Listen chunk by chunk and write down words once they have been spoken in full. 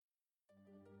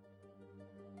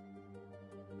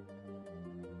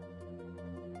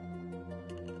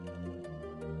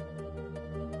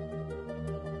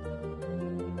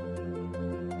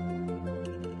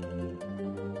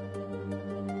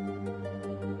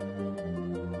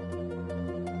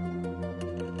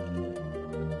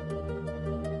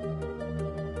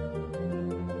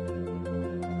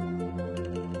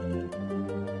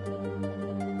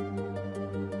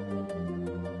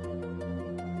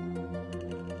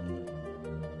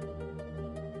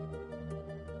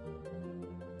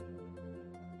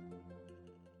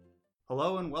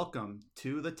Hello and welcome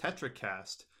to the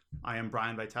TetraCast. I am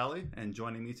Brian Vitale, and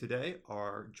joining me today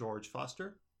are George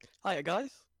Foster, Hiya, guys.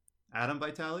 Adam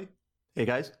Vitale, Hey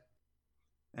guys.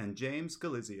 and James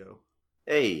Galizio.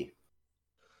 Hey.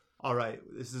 All right,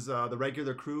 this is the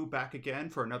regular crew back again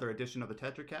for another edition of the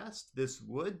TetraCast. This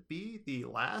would be the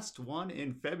last one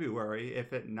in February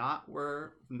if it not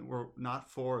were not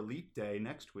for Leap Day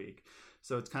next week.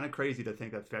 So it's kind of crazy to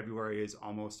think that February is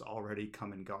almost already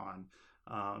come and gone.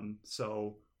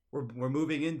 So we're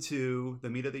moving into the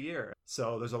meat of the year.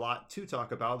 So there's a lot to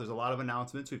talk about. There's a lot of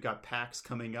announcements. We've got PAX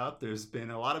coming up. There's been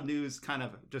a lot of news kind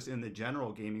of just in the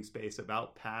general gaming space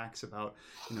about PAX, about,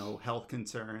 health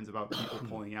concerns, about people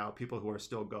pulling out, people who are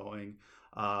still going.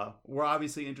 We're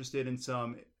obviously interested in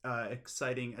some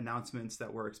exciting announcements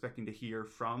that we're expecting to hear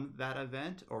from that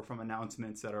event, or from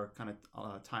announcements that are kind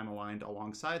of time aligned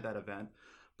alongside that event.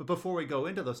 But before we go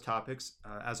into those topics,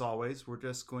 as always, we're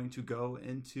just going to go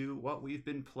into what we've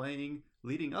been playing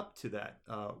leading up to that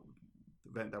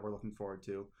event that we're looking forward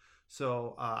to.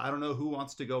 So I don't know who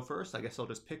wants to go first. I guess I'll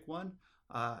just pick one.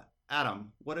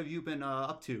 Adam, what have you been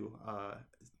up to?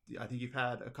 I think you've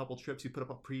had a couple trips. You put up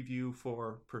a preview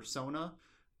for Persona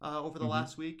over the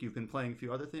last week. You've been playing a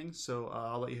few other things. So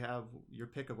I'll let you have your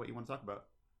pick of what you want to talk about.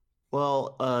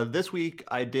 Well, this week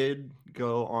I did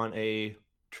go on a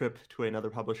trip to another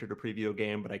publisher to preview a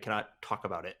game, but I cannot talk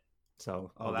about it.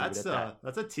 So that's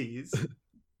a tease.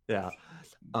 Yeah.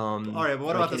 All right, but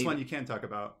what about this one you can talk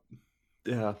about?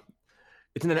 Yeah.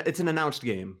 It's an announced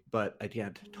game, but I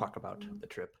can't talk about the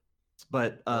trip.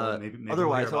 But maybe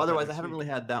otherwise I haven't really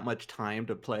had that much time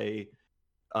to play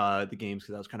the games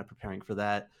because I was kind of preparing for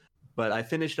that. But I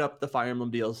finished up the Fire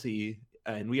Emblem DLC,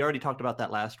 and we already talked about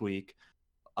that last week.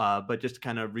 But just to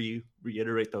kind of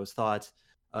reiterate those thoughts.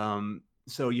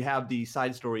 So you have the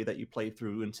side story that you play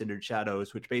through in Cindered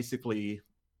Shadows, which basically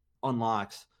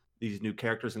unlocks these new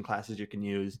characters and classes you can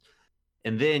use.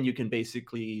 And then you can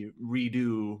basically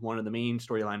redo one of the main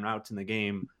storyline routes in the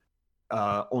game,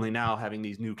 only now having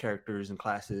these new characters and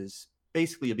classes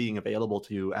basically being available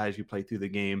to you as you play through the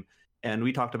game. And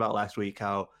we talked about last week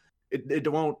how the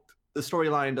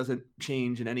storyline doesn't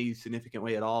change in any significant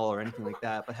way at all or anything like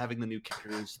that, but having the new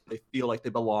characters, they feel like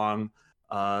they belong.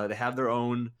 They have their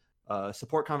own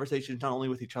support conversations, not only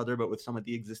with each other, but with some of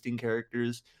the existing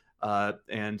characters.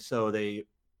 And so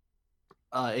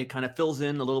it kind of fills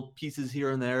in the little pieces here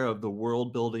and there of the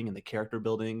world building and the character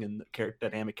building and the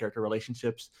dynamic character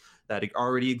relationships that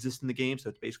already exist in the game. So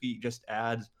it basically just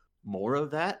adds more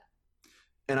of that.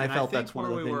 And I felt that's one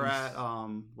of the things. Where we were at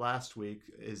last week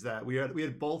is that we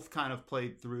had both kind of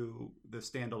played through the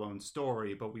standalone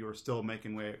story, but we were still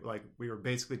making way, like we were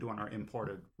basically doing our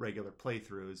imported regular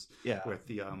playthroughs with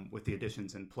the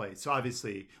additions in place. So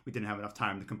obviously we didn't have enough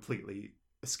time to completely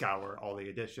scour all the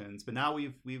additions, but now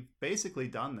we've basically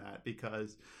done that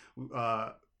because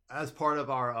as part of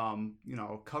our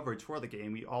coverage for the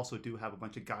game, we also do have a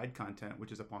bunch of guide content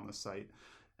which is up on the site,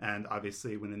 and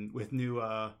obviously with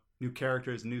new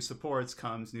characters, new supports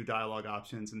comes new dialogue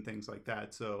options and things like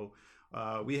that. So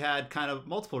we had kind of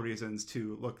multiple reasons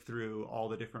to look through all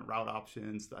the different route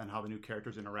options and how the new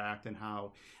characters interact, and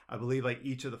how I believe like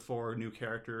each of the 4 new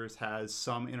characters has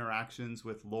some interactions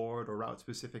with Lord or route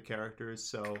specific characters.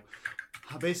 So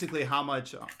basically how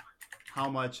much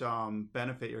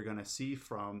benefit you're going to see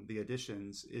from the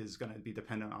additions is going to be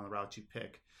dependent on the route you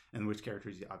pick and which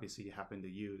characters you obviously happen to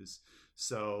use.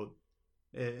 So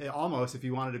it almost, if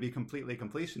you wanted to be completely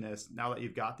completionist, now that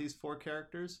you've got these 4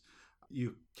 characters,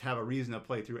 you have a reason to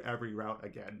play through every route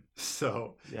again.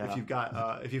 So if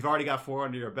you've already got 4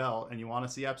 under your belt and you want to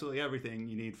see absolutely everything,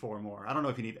 you need 4 more. I don't know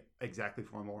if you need exactly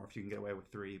 4 more, if you can get away with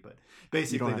 3, but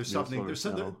basically there's something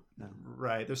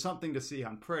to see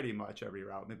on pretty much every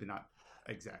route. Maybe not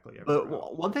exactly every route.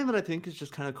 But one thing that I think is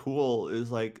just kind of cool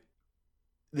is like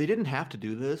they didn't have to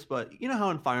do this, but you know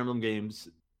how in Fire Emblem games,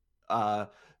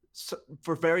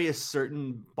 for various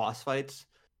certain boss fights,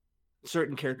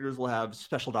 certain characters will have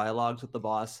special dialogues with the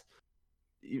boss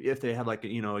if they have like a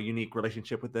unique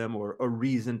relationship with them or a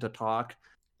reason to talk.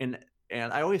 And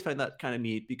I always find that kind of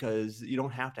neat because you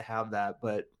don't have to have that,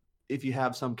 but if you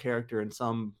have some character and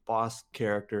some boss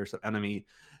character, some enemy,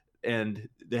 and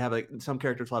they have like some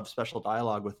characters will have special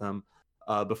dialogue with them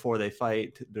before they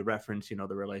fight to reference the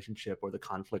relationship or the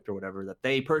conflict or whatever that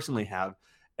they personally have.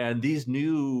 And these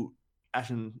new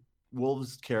Ashen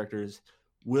Wolves characters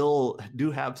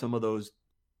do have some of those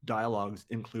dialogues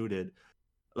included.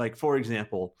 Like for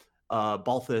example,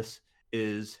 Balthus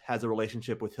has a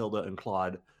relationship with Hilda and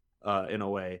Claude in a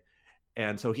way,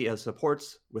 and so he has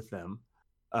supports with them.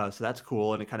 So that's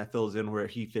cool, and it kind of fills in where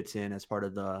he fits in as part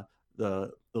of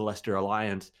the Leicester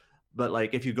Alliance. But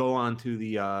like if you go on to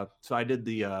the so I did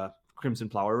the Crimson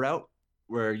Flower route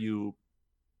where you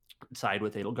side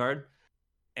with Edelgard,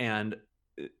 and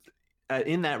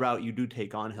in that route you do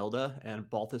take on Hilda, and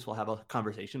Balthus will have a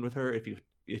conversation with her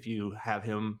if you have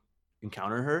him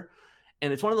encounter her.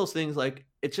 And it's one of those things, like,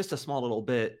 it's just a small little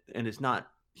bit and it's not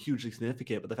hugely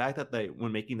significant, but the fact that they,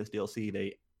 when making this DLC,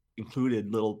 they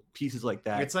included little pieces like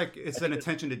that, it's an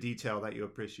attention to detail that you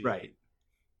appreciate, right?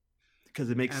 Because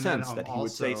it makes sense that he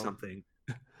would say something.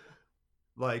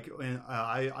 Like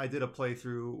I did a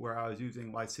playthrough where I was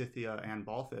using Lysithea and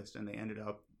Balthus, and they ended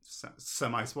up,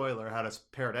 semi-spoiler, had a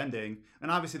paired ending.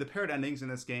 And obviously the paired endings in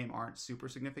this game aren't super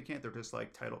significant. They're just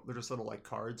like they're just little like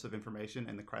cards of information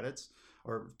in the credits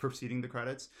or preceding the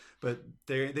credits. But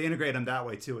they integrate them that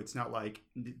way too. It's not like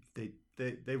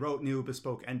they wrote new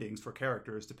bespoke endings for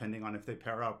characters depending on if they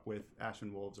pair up with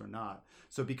Ashen Wolves or not.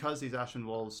 So because these Ashen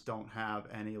Wolves don't have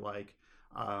any like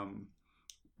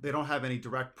they don't have any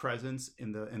direct presence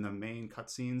in the main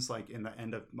cutscenes, like in the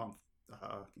end of month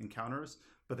encounters,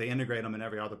 but they integrate them in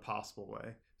every other possible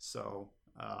way. So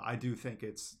I do think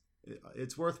it's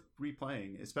worth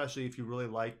replaying, especially if you really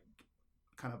like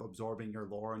kind of absorbing your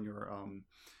lore and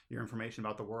your information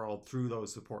about the world through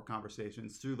those support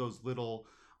conversations, through those little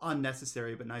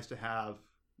unnecessary but nice to have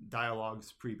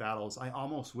dialogues pre-battles. I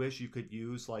almost wish you could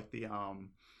use like the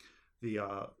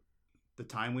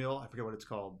time wheel. I forget what it's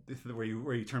called, where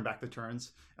you turn back the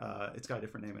turns. It's got a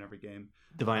different name in every game.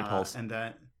 Divine Pulse. And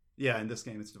that, yeah, in this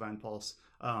game it's Divine Pulse.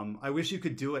 I wish you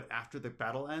could do it after the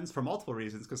battle ends for multiple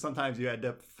reasons, because sometimes you end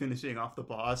up finishing off the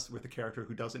boss with a character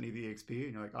who doesn't need the EXP,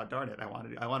 and you're like, oh darn it, I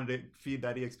wanted to feed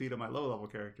that EXP to my low level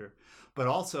character. But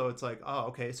also it's like, oh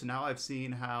okay, so now I've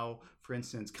seen how, for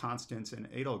instance, Constance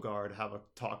and Edelgard have a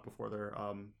talk before their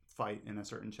fight in a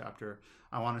certain chapter.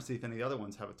 I want to see if any of the other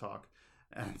ones have a talk.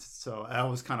 And so I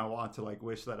always kind of want to like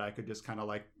wish that I could just kind of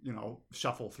like, you know,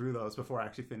 shuffle through those before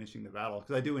actually finishing the battle,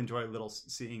 because I do enjoy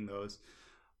seeing those.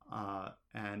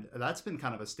 And that's been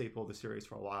kind of a staple of the series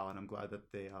for a while, and I'm glad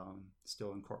that they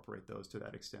still incorporate those to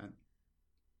that extent.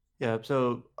 Yeah,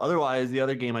 so otherwise, the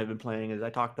other game I've been playing is, I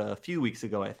talked a few weeks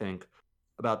ago, I think,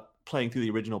 about playing through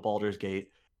the original Baldur's Gate,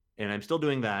 and I'm still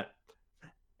doing that.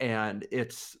 And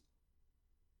it's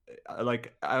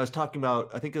like I was talking about,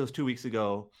 I think it was 2 weeks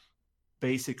ago,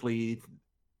 basically,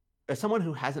 as someone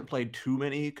who hasn't played too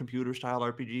many computer-style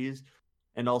RPGs,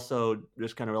 and also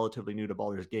just kind of relatively new to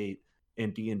Baldur's Gate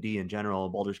and D&D in general,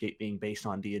 Baldur's Gate being based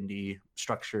on D&D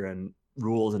structure and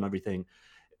rules and everything,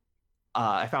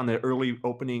 I found the early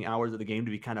opening hours of the game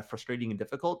to be kind of frustrating and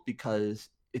difficult, because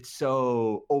it's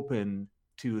so open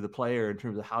to the player in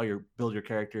terms of how you build your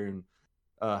character and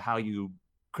how you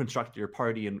construct your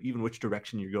party and even which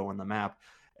direction you go on the map.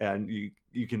 And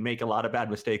you can make a lot of bad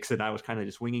mistakes, and I was kind of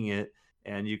just winging it,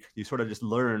 and you sort of just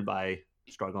learn by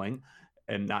struggling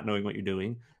and not knowing what you're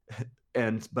doing.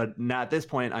 But now at this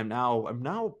point, I'm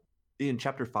now in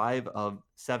chapter 5 of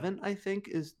 7, I think,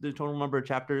 is the total number of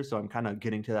chapters. So I'm kind of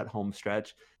getting to that home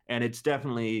stretch, and it's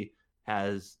definitely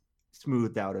has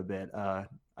smoothed out a bit.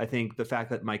 I think the fact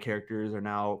that my characters are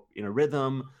now in a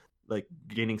rhythm, like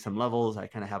gaining some levels, I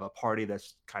kind of have a party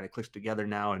that's kind of clicks together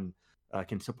now and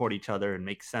can support each other and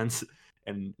make sense.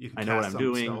 And I know what I'm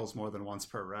doing. Spells more than once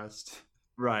per rest.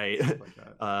 Right. Like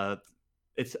that.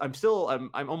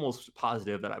 I'm almost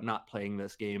positive that I'm not playing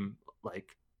this game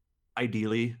like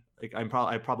ideally. Like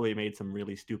I probably made some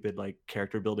really stupid like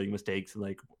character building mistakes, and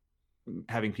like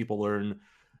having people learn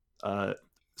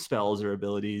spells or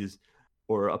abilities,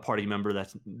 or a party member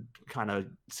that's kind of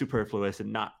superfluous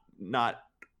and not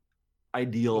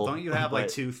ideal. Well, don't you have like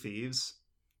 2 thieves?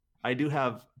 I do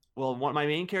have. Well, my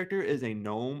main character is a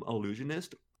gnome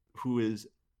illusionist who is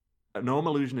a gnome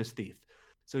illusionist thief.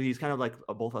 So he's kind of like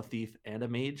both a thief and a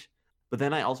mage. But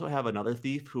then I also have another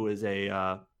thief who is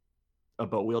a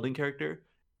bow wielding character.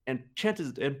 And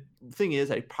the thing is,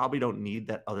 I probably don't need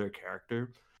that other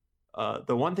character.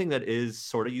 The one thing that is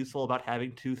sort of useful about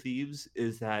having 2 thieves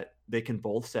is that they can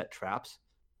both set traps.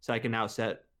 So I can now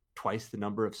set twice the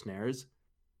number of snares.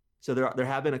 So there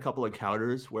have been a couple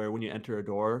encounters where when you enter a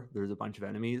door, there's a bunch of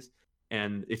enemies.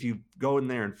 And if you go in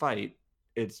there and fight,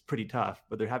 it's pretty tough.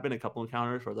 But there have been a couple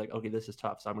encounters where it's like, okay, this is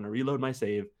tough. So I'm going to reload my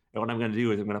save. And what I'm going to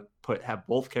do is I'm going to have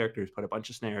both characters put a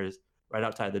bunch of snares right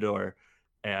outside the door,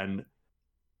 and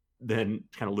then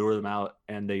kind of lure them out.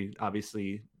 And they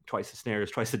obviously twice the snares,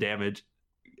 twice the damage.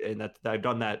 And I've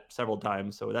done that several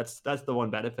times. So that's the one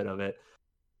benefit of it.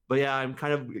 But yeah, I'm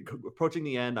kind of approaching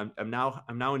the end. I'm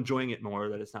now enjoying it more,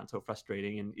 that it's not so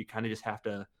frustrating, and you kind of just have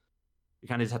to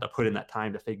put in that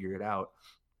time to figure it out.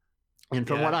 And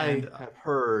from what I have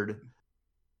heard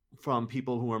from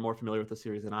people who are more familiar with the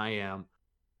series than I am,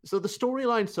 So the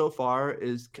storyline so far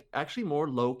is actually more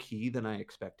low key than I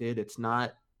expected. It's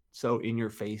not so in your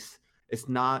face. It's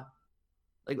not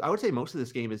like, I would say most of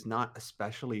this game is not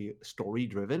especially story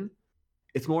driven.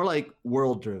 It's more like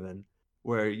world driven,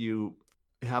 where you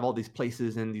have all these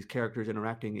places and these characters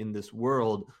interacting in this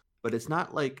world, but it's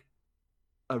not like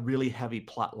a really heavy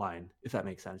plot line, if that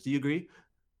makes sense. Do you agree?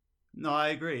 No, I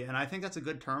agree. And I think that's a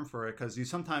good term for it because you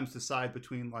sometimes decide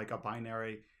between like a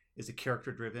binary, is it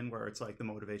character driven where it's like the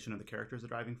motivation of the characters the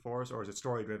driving force, or is it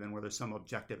story driven where there's some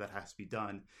objective that has to be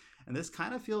done? And this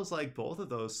kind of feels like both of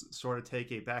those sort of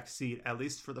take a back seat, at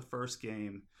least for the first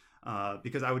game.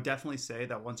 Because I would definitely say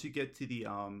that once you get to the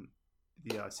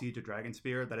Siege of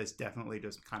Dragonspear, that is definitely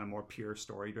just kind of more pure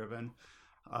story driven.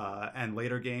 And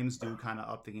later games do kind of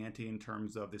up the ante in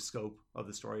terms of the scope of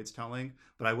the story it's telling.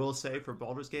 But I will say for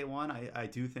Baldur's Gate 1, I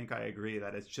do think I agree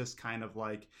that it's just kind of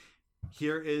like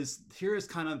here is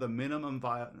kind of the minimum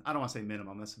I don't want to say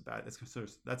minimum, that's bad,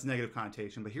 that's negative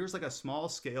connotation, but here's like a small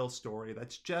scale story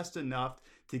that's just enough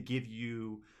to give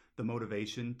you the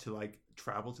motivation to like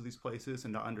travel to these places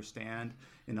and to understand,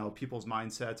 you know, people's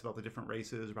mindsets about the different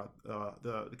races, about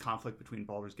the conflict between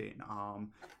Baldur's Gate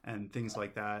and things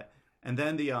like that. And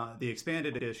then the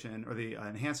expanded edition or the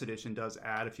enhanced edition does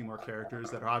add a few more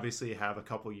characters that are obviously have a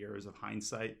couple years of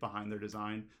hindsight behind their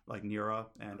design, like Nira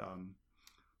and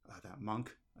that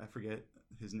monk, I forget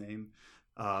his name,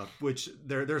 which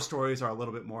their stories are a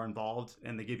little bit more involved,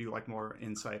 and they give you like more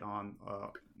insight on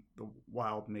the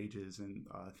wild mages and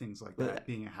things like that.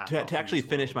 Being a half to actually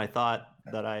finish my thought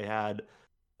that I had,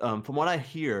 from what I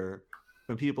hear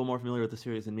from people more familiar with the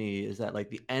series than me, is that like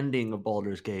the ending of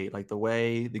Baldur's Gate, like the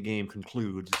way the game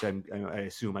concludes, which I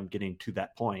assume I'm getting to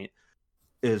that point,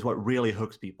 is what really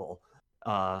hooks people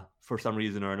for some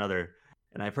reason or another.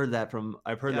 And I've heard that from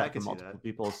multiple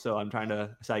people. So I'm trying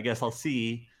to. So I guess I'll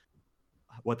see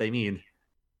what they mean.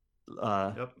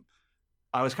 Yep.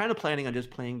 I was kind of planning on just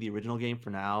playing the original game for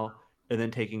now, and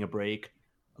then taking a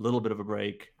little bit of a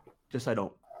break, just so I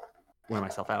don't wear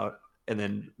myself out, and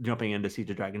then jumping into Siege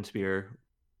of Dragonspear,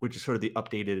 which is sort of the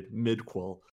updated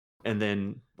midquel, and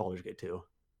then Baldur's Gate 2.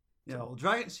 Yeah, well,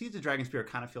 Siege of Dragonspear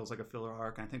kind of feels like a filler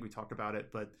arc, and I think we talked about it.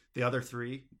 But the other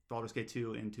three, Baldur's Gate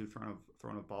 2 into Throne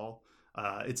of Bhaal,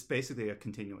 it's basically a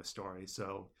continuous story,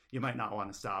 so you might not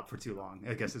want to stop for too long,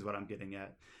 I guess is what I'm getting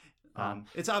at.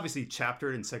 It's obviously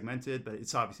chaptered and segmented, but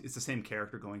it's the same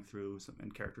character going through,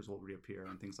 and characters will reappear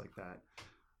and things like that.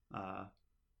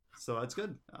 So that's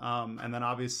good. And then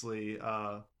obviously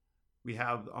we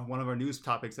have one of our news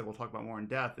topics that we'll talk about more in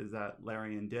depth is that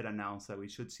Larian did announce that we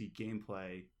should see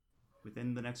gameplay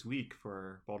within the next week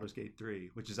for Baldur's Gate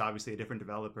 3, which is obviously a different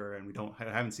developer, and we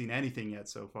haven't seen anything yet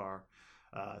so far.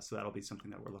 So that'll be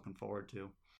something that we're looking forward to.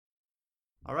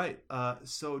 All right.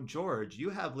 So George, you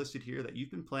have listed here that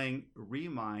you've been playing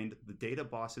Remind the Data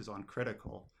Bosses on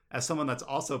Critical. As someone that's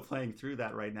also playing through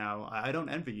that right now, I don't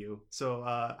envy you. So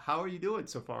how are you doing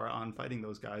so far on fighting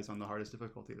those guys on the hardest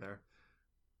difficulty there?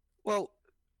 Well,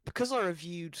 because I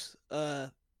reviewed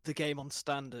the game on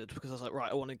standard, because I was like,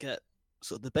 right, I want to get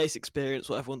sort of the base experience,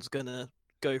 what everyone's going to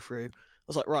go through. I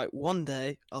was like, right, one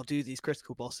day I'll do these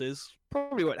critical bosses.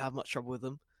 Probably won't have much trouble with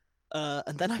them.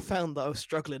 And then I found that I was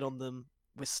struggling on them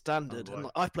with standard. And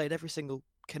like, I played every single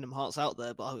Kingdom Hearts out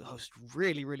there, but I was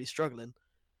really, really struggling.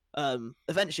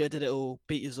 Eventually I did it all,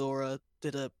 beat Yozora,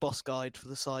 did a boss guide for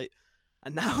the site,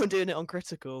 and now I'm doing it on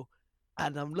critical.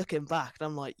 And I'm looking back and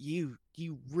I'm like, you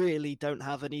really don't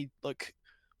have any like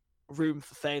room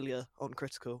for failure on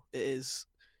critical. It is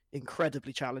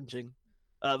incredibly challenging.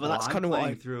 But that's kind of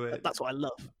that's what I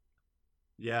love.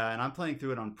 Yeah, and I'm playing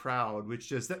through it on Proud, which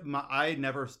just I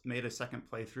never made a second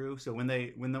playthrough. So when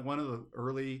one of the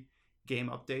early game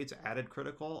updates added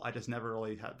critical, I just never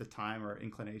really had the time or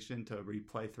inclination to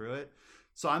replay through it.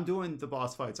 So I'm doing the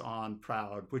boss fights on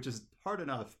Proud, which is hard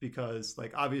enough because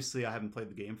like obviously I haven't played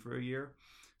the game for a year.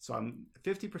 So I'm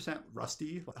 50%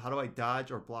 rusty. How do I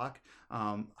dodge or block?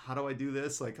 How do I do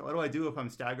this? Like, what do I do if I'm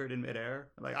staggered in midair?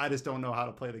 Like, I just don't know how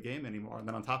to play the game anymore. And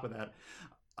then on top of that,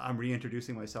 I'm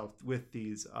reintroducing myself with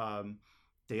these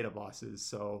data bosses.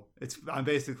 So I'm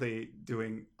basically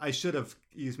I should have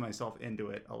eased myself into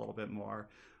it a little bit more.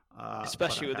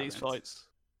 Especially with these fights.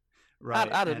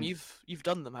 Right. Adam, you've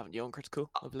done them, haven't you, on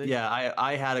critical, I believe? Yeah,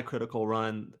 I had a critical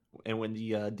run, and when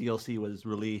the DLC was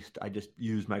released, I just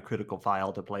used my critical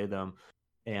file to play them.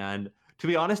 And to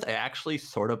be honest, I actually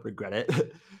sort of regret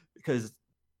it because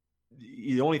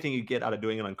the only thing you get out of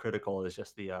doing it on critical is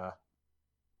just the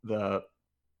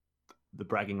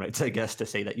bragging rights, I guess, to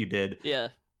say that you did. Yeah.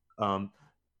 Some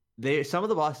of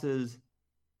the bosses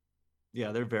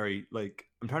Yeah, they're very like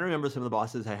I'm trying to remember some of the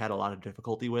bosses I had a lot of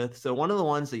difficulty with. So one of the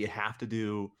ones that you have to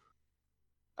do,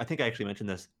 I think I actually mentioned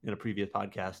this in a previous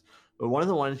podcast, but one of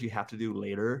the ones you have to do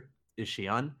later is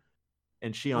Xion.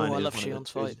 And Xion I is love one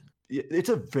Shion's of the, fight. it's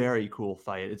a very cool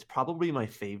fight. It's probably my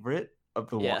favorite of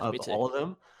the one of all of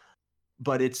them,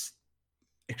 but it's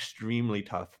extremely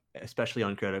tough, especially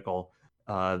on critical.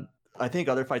 I think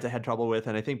other fights I had trouble with,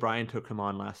 and I think Brian took him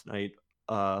on last night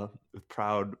with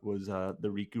Proud, was the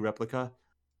Riku replica.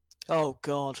 Oh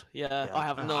God, yeah. I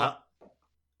have not.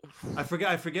 I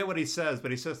forget what he says,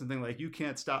 but he says something like, "You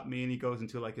can't stop me," and he goes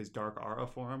into like his dark aura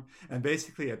form, and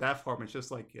basically at that form, it's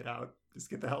just like, "Get out, just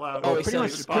get the hell out." Oh, pretty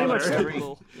much every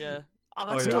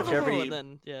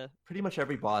yeah. Pretty much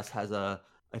every boss has a.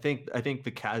 I think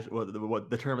the casual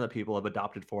the term that people have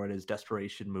adopted for it is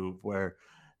desperation move, where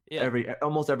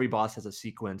almost every boss has a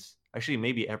sequence. Actually,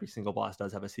 maybe every single boss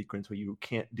does have a sequence where you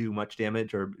can't do much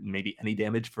damage or maybe any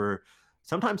damage for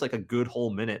sometimes like a good whole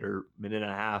minute or minute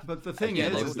and a half. But the thing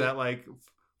is that like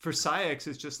for Saïx,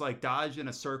 it's just like dodge in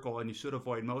a circle and you should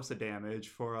avoid most of the damage.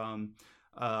 For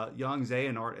young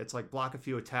Xehanort, it's like block a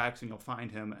few attacks and you'll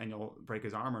find him and you'll break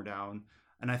his armor down.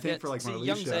 And I think for like Marluxia,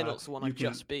 young Xehanort's the one I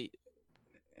just beat.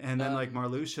 And then like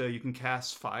Marluxia, you can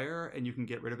cast fire and you can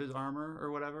get rid of his armor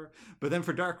or whatever. But then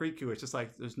for Dark Riku, it's just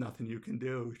like there's nothing you can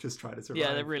do. Just try to survive.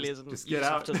 Yeah, there really isn't. Just get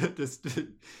out.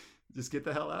 Just get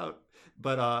the hell out.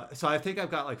 But so I think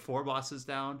I've got like 4 bosses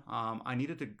down. I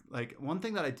needed to like one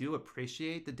thing that I do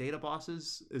appreciate the data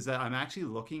bosses is that I'm actually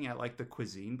looking at like the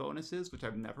cuisine bonuses, which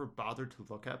I've never bothered to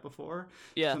look at before.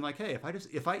 Yeah. So I'm like, hey,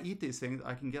 if I eat these things,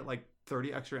 I can get like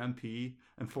 30 extra MP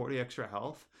and 40 extra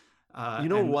health. You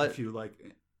know what? A few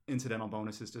like incidental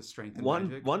bonuses to strengthen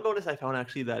magic. One bonus I found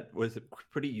actually that was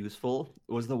pretty useful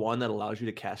was the one that allows you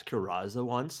to cast Kiraza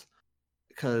once,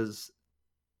 because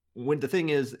when the thing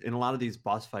is in a lot of these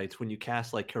boss fights, when you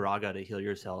cast like Kiraga to heal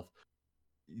yourself,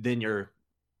 then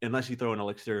unless you throw an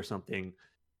elixir or something,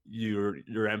 your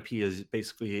MP is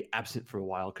basically absent for a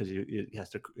while because it has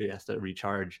to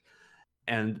recharge.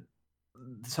 And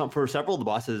for several of the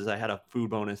bosses, I had a food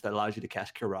bonus that allows you to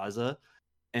cast Kiraza,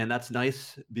 and that's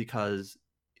nice because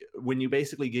when you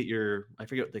basically get I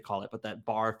forget what they call it, but that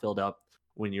bar filled up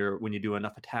when you do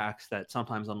enough attacks, that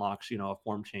sometimes unlocks a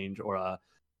form change or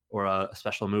a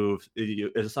special move.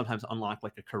 It sometimes unlock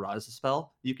like a Kiraza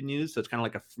spell you can use, so it's kind of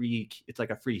like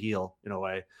a free heal in a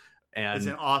way. And it's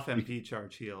an off MP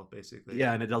charge heal basically.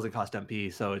 Yeah, and it doesn't cost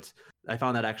MP, so I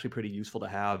found that actually pretty useful to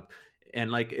have.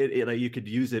 And like you could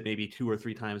use it maybe 2 or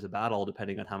 3 times a battle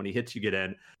depending on how many hits you get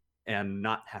in, and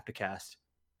not have to cast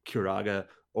Kiraga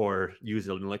or use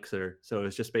an elixir. So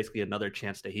it's just basically another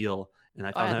chance to heal, and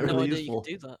I found that really useful.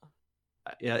 You could do that.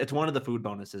 Yeah, it's one of the food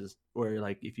bonuses where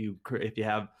like if you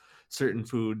have certain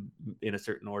food in a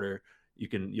certain order,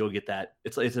 you'll get that.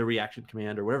 It's a reaction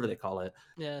command or whatever they call it.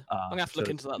 Yeah, I'm gonna have to look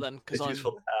into that then because it's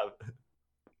useful to have.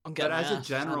 But as a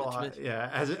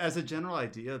general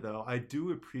idea though, I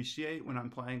do appreciate when I'm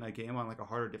playing a game on like a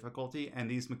harder difficulty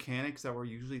and these mechanics that were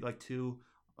usually like too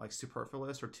like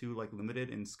superfluous or too like limited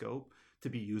in scope to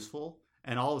be useful.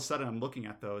 And all of a sudden I'm looking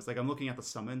at those, like I'm looking at the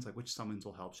summons, like which summons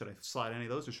will help. Should I slot any of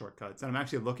those or shortcuts? And I'm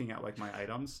actually looking at like my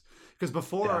items, because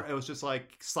before it was just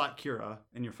like slot Kira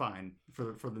and you're fine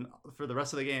for the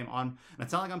rest of the game on. And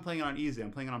it's not like I'm playing it on easy.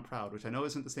 I'm playing it on Proud, which I know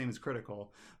isn't the same as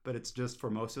critical, but it's just for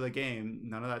most of the game,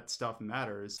 none of that stuff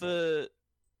matters.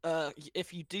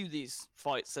 If you do these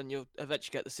fights, then you'll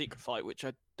eventually get the secret fight, which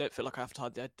I don't feel like I have to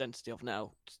hide the identity of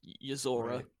now, Yozora,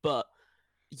 right. But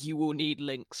you will need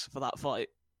links for that fight.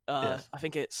 Yes. I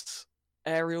think it's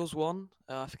Ariel's one.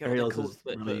 I forget Ariel's is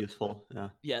really useful.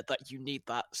 Yeah, that you need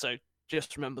that. So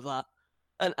just remember that.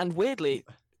 And weirdly,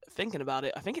 thinking about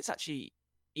it, I think it's actually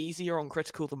easier on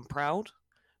critical than Proud,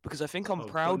 because I think on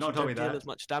Proud you don't deal as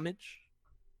much damage.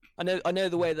 I know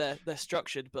the way they're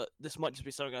structured, but this might just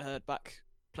be something I heard back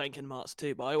playing Kingdom Hearts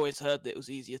 2. But I always heard that it was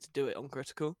easier to do it on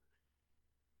critical.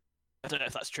 I don't know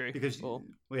if that's true. Because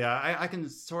I can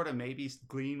sort of maybe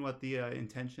glean what the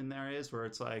intention there is, where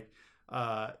it's like,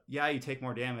 you take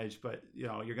more damage, but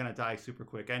you're gonna die super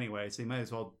quick anyway, so you might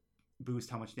as well boost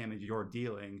how much damage you're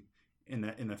dealing in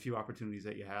the few opportunities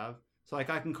that you have. So like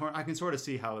I can sort of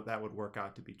see how that would work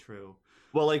out to be true.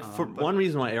 Well, like one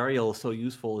reason why Ariel is so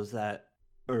useful is that,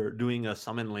 or doing a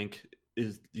summon link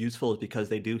is useful, is because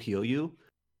they do heal you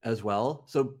as well.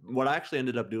 So what I actually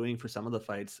ended up doing for some of the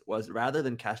fights was, rather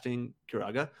than casting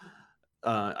Kiraga,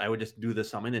 I would just do the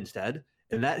summon instead,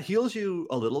 and that heals you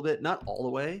a little bit, not all the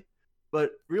way,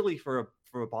 but really for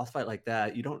a boss fight like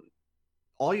that, you don't.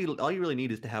 All you really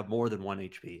need is to have more than 1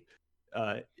 HP.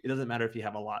 It doesn't matter if you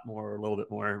have a lot more or a little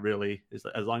bit more, really,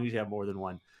 as long as you have more than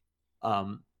 1.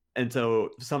 And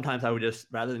so sometimes I would just,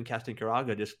 rather than casting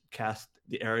Curaga, just cast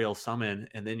the aerial summon,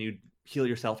 and then you heal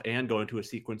yourself and go into a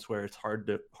sequence where it's hard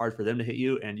for them to hit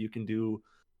you, and you can do,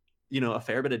 a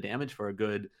fair bit of damage for a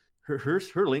good. Her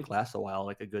link lasts a while,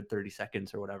 like a good 30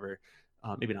 seconds or whatever.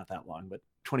 Maybe not that long, but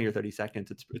 20 or 30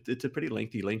 seconds. It's a pretty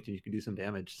lengthy link, and you can do some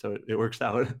damage, so it works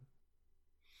out.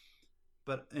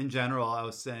 But in general, I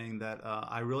was saying that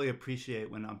I really appreciate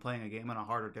when I'm playing a game on a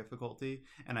harder difficulty,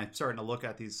 and I'm starting to look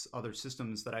at these other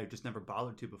systems that I just never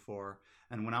bothered to before.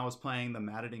 And when I was playing the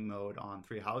Maddening mode on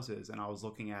Three Houses, and I was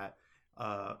looking at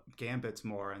gambits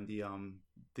more, and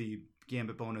the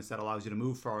gambit bonus that allows you to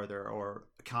move farther, or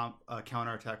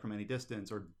counter attack from any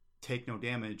distance, or take no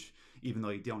damage even though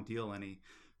you don't deal any.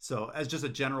 So as just a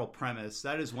general premise,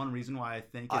 that is one reason why I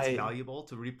think it's valuable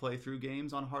to replay through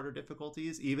games on harder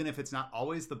difficulties. Even if it's not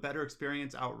always the better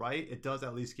experience outright, it does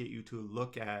at least get you to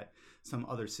look at some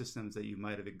other systems that you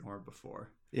might have ignored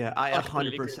before. Yeah, I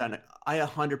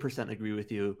 100% agree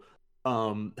with you.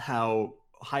 How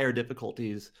higher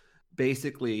difficulties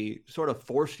basically sort of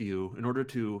force you, in order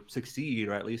to succeed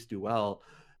or at least do well,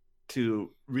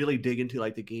 to really dig into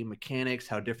like the game mechanics,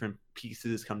 how different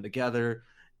pieces come together.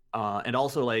 And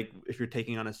also, like, if you're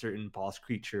taking on a certain boss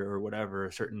creature or whatever,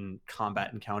 a certain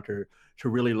combat encounter, to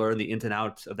really learn the ins and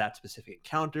outs of that specific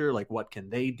encounter, like what can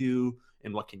they do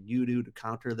and what can you do to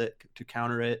counter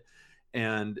it.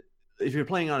 And if you're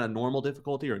playing on a normal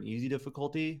difficulty or an easy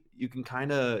difficulty, you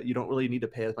don't really need to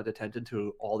pay as much attention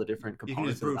to all the different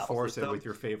components. You can just brute force it with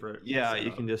your favorite. Yeah,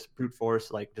 you can just brute force,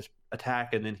 like just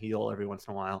attack and then heal every once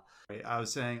in a while. I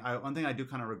was saying, one thing I do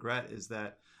kind of regret is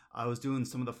that I was doing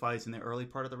some of the fights in the early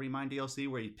part of the Remind DLC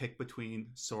where you pick between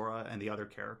Sora and the other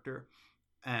character.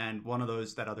 And one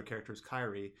of that other character is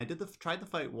Kairi. I tried the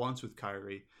fight once with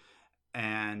Kairi,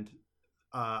 and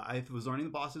I was learning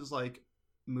the boss's like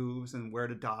moves and where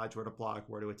to dodge, where to block,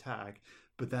 where to attack.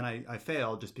 But then I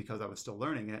failed just because I was still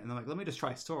learning it. And I'm like, let me just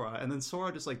try Sora. And then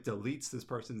Sora just like deletes this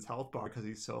person's health bar because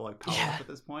he's so like powerful at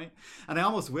this point. And I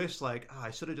almost wish like I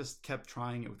should have just kept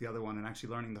trying it with the other one and actually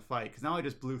learning the fight. Because now I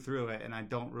just blew through it and I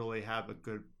don't really have a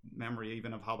good memory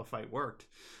even of how the fight worked.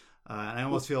 And I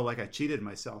almost feel like I cheated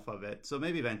myself of it. So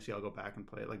maybe eventually I'll go back and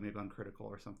play it, like maybe on Critical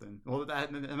or something. Well,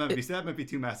 that might be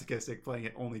too masochistic, playing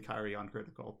it only Kairi on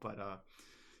Critical. But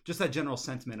just that general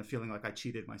sentiment of feeling like I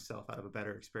cheated myself out of a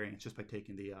better experience just by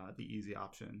taking the easy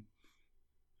option.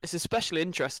 It's especially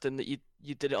interesting that you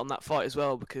did it on that fight as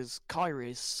well, because Kairi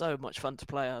is so much fun to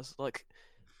play as. Like,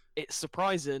 it's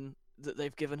surprising that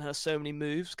they've given her so many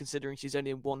moves, considering she's only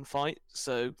in one fight.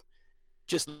 So,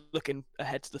 just looking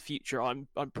ahead to the future, I'm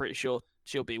pretty sure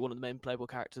she'll be one of the main playable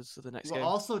characters of the next game.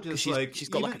 Also, just she's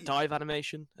got like a dive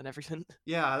animation and everything.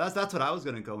 Yeah, that's what I was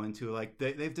gonna go into. Like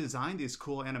they've designed these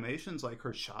cool animations, like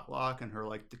her shot lock and her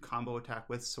like the combo attack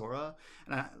with Sora,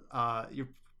 and you're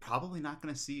probably not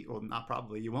gonna see, or not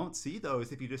probably, you won't see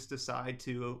those if you just decide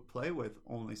to play with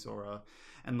only Sora.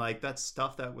 And like that's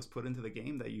stuff that was put into the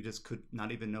game that you just could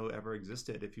not even know ever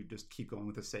existed if you just keep going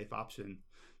with a safe option.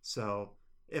 So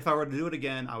if I were to do it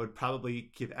again, I would probably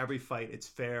give every fight its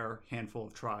fair handful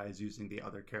of tries using the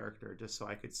other character, just so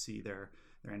I could see their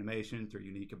animations, their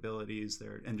unique abilities,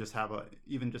 and just have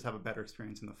a better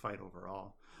experience in the fight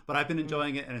overall. But I've been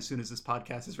enjoying it, and as soon as this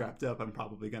podcast is wrapped up, I'm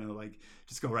probably gonna like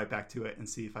just go right back to it and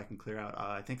see if I can clear out.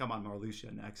 I think I'm on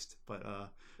Marluxia next, but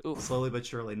slowly but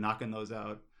surely knocking those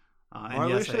out.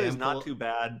 Marluxia is not too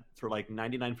bad for like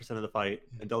 99% of the fight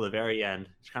until the very end.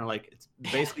 It's kind of like, it's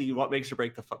basically what makes or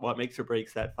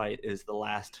breaks that fight is the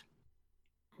last,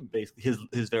 basically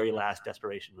his very last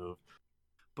desperation move.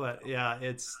 But yeah,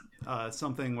 it's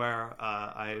something where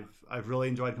I've really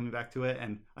enjoyed coming back to it,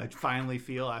 and I finally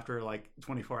feel after like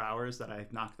 24 hours that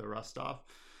I've knocked the rust off.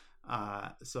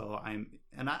 So I'm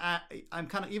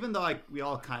kind of, even though we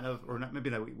all kind of, or not, maybe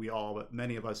not we all, but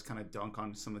many of us kind of dunk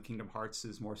on some of Kingdom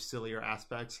Hearts' more sillier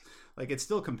aspects, like it's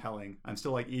still compelling. I'm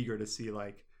still like eager to see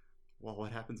like, well,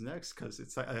 what happens next? Because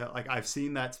it's like I've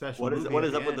seen that special. What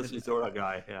is up with this Zora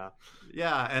guy?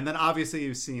 Yeah, and then obviously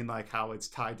you've seen like how it's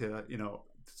tied to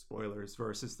spoilers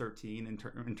versus 13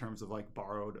 in terms of like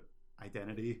borrowed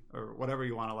identity or whatever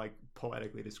you want to like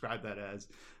poetically describe that as.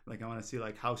 Like I want to see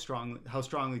like how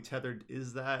strongly tethered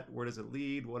is that? Where does it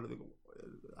lead?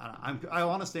 I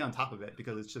want to stay on top of it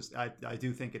because it's just I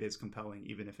do think it is compelling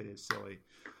even if it is silly.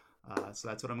 So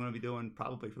that's what I'm going to be doing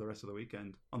probably for the rest of the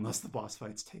weekend, unless the boss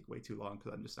fights take way too long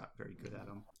because I'm just not very good at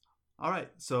them. All right,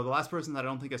 so the last person that I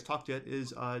don't think has talked yet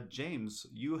is James.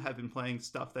 You have been playing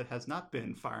stuff that has not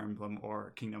been Fire Emblem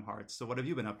or Kingdom Hearts. So what have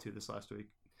you been up to this last week?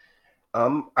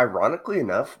 Ironically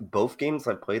enough, both games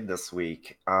I played this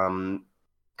week kind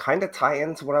of tie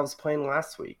into what I was playing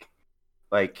last week.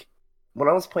 Like, when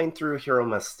I was playing through Hero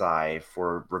Must Die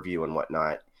for review and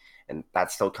whatnot, and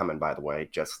that's still coming, by the way,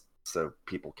 just so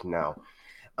people can know.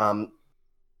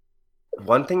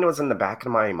 One thing that was in the back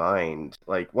of my mind,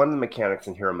 like one of the mechanics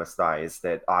in Hero Must Die is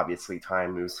that obviously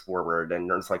time moves forward, and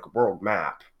there's like a world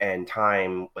map, and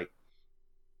time like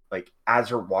as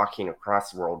you're walking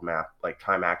across the world map, like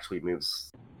time actually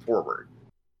moves forward.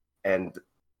 And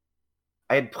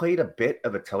I had played a bit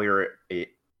of Atelier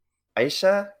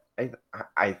Aisha.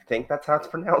 I think that's how it's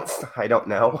pronounced. I don't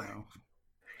know.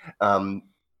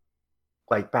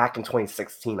 Like back in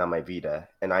 2016 on my Vita,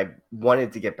 and I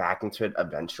wanted to get back into it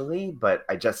eventually, but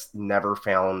I just never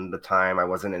found the time. I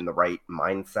wasn't in the right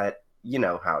mindset. You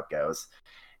know how it goes.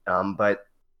 But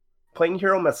playing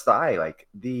Hero Must Die, like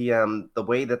the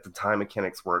way that the time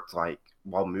mechanics worked, like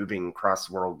while moving across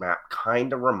the world map,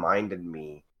 kind of reminded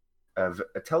me of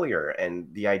Atelier, and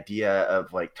the idea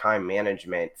of like time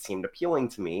management seemed appealing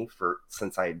to me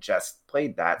since I had just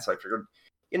played that. So I figured,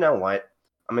 you know what,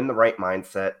 I'm in the right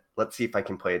mindset. Let's see if I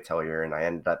can play Atelier, and I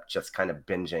ended up just kind of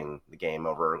binging the game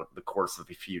over the course of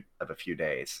a few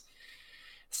days.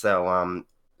 So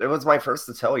it was my first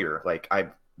Atelier. Like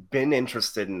I've been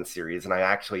interested in the series, and I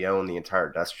actually own the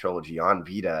entire Dust trilogy on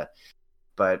Vita,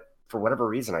 but for whatever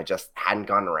reason, I just hadn't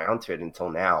gotten around to it until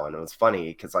now. And it was funny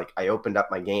because like I opened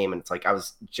up my game, and it's like I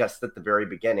was just at the very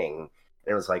beginning,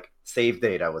 and it was like save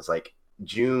data was like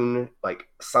June like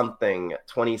something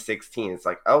 2016. It's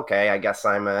like, okay, I guess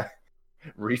I'm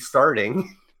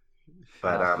restarting.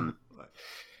 But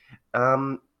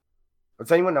has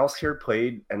anyone else here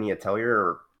played any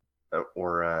Atelier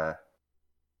or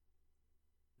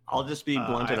I'll just be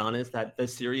blunt and honest that the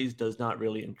series does not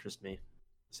really interest me,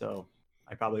 so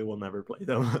I probably will never play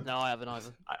them. No, I haven't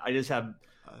either. I just have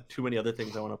too many other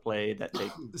things I want to play that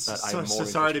take. So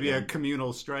sorry to be a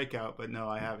communal strikeout, but no,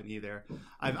 I haven't either.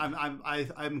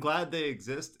 I'm glad they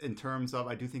exist in terms of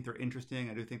I do think they're interesting.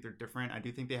 I do think they're different. I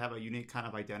do think they have a unique kind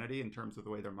of identity in terms of the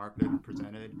way they're marketed and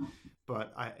presented,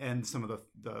 and some of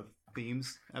the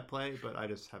themes at play. But I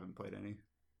just haven't played any.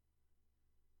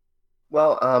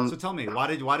 Well, so tell me, why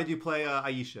did you play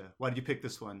Aisha? Why did you pick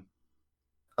this one?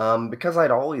 Because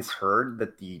I'd always heard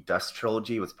that the Dust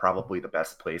trilogy was probably the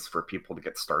best place for people to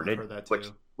get started, which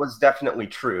was definitely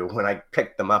true when I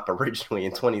picked them up originally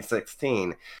in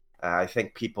 2016. I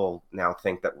think people now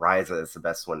think that Ryza is the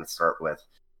best one to start with,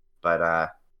 but I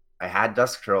had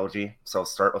Dust trilogy, so I'll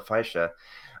start with Aisha.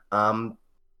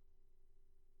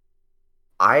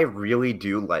 I really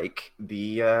do like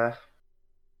the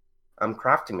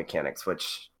crafting mechanics,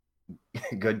 which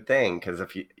good thing, because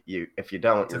if you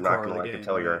don't, you're not going to like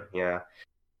Atelier. Yeah.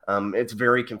 It's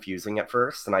very confusing at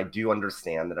first, and I do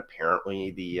understand that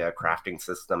apparently the crafting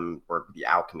system, or the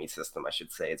alchemy system, I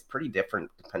should say, is pretty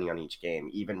different depending on each game,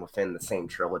 even within the same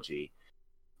trilogy.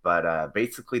 But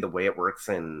basically, the way it works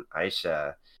in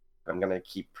Aisha, I'm going to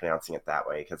keep pronouncing it that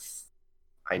way because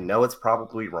I know it's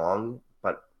probably wrong,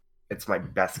 but it's my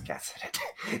best guess at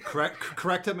it.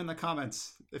 Correct him in the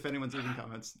comments if anyone's leaving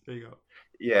comments. There you go.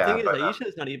 Yeah, the thing is, Aisha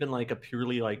is not even like a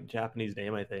purely like Japanese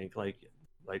name. I think like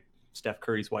Steph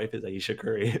Curry's wife is Ayesha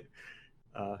Curry.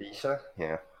 Aisha,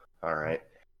 yeah, all right.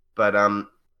 But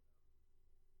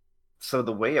so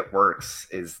the way it works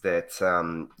is that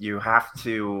you have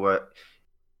to.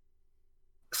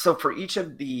 So for each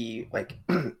of the like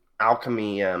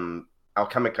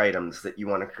alchemic items that you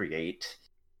want to create,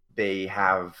 they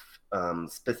have a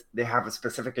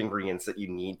specific ingredients that you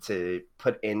need to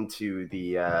put into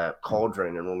the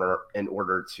cauldron in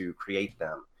order to create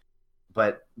them.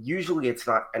 But usually it's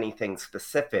not anything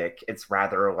specific. It's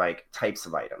rather like types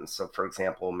of items. So for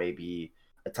example, maybe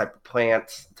a type of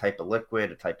plant, a type of liquid,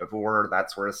 a type of ore,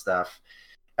 that sort of stuff.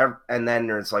 And then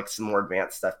there's like some more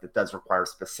advanced stuff that does require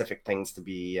specific things to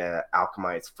be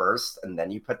alchemized first, and then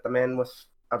you put them in with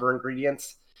other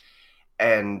ingredients.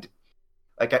 And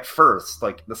like at first,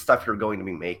 like the stuff you're going to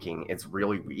be making is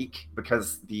really weak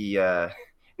because the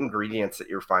ingredients that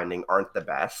you're finding aren't the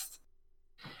best.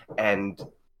 And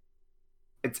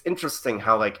it's interesting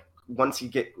how like once you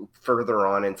get further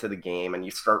on into the game and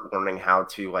you start learning how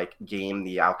to like game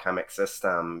the alchemic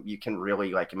system, you can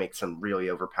really like make some really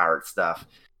overpowered stuff.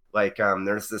 Like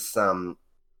there's this one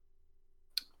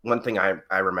thing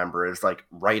I remember is like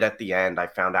right at the end I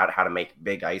found out how to make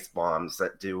big ice bombs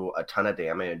that do a ton of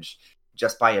damage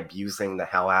just by abusing the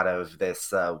hell out of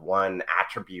this one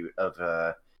attribute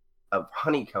of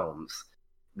honeycombs.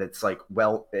 That's like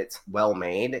it's well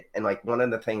made, and like one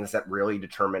of the things that really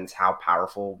determines how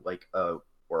powerful like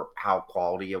or how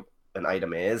quality of an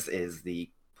item is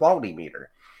the quality meter.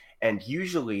 And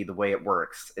usually the way it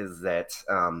works is that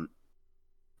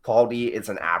quality is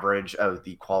an average of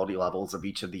the quality levels of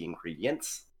each of the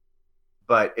ingredients.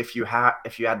 But if you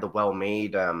add the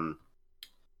well-made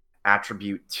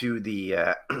attribute to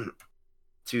the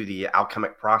to the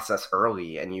alchemic process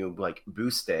early, and you like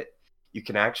boost it, you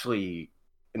can actually,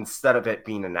 instead of it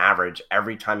being an average,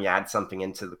 every time you add something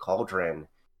into the cauldron,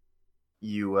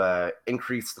 you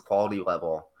increase the quality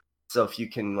level. So if you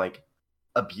can like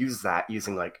abuse that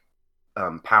using like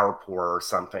power pour or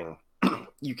something,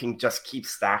 you can just keep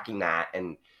stacking that,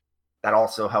 and that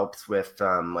also helps with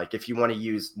like if you want to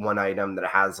use one item that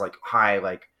has like high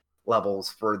like levels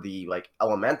for the like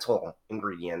elemental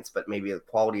ingredients, but maybe the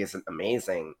quality isn't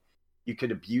amazing, you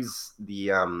could abuse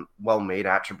the well-made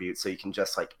attribute, so you can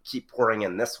just like keep pouring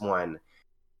in this one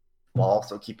while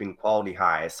also keeping quality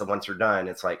high. So once you're done,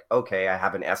 it's like, okay, I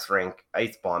have an S rank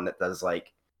ice bomb that does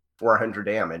like 400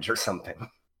 damage or something.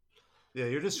 Yeah,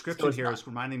 your description here is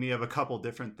reminding me of a couple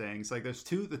different things. Like there's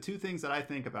the two things that I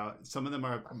think about. Some of them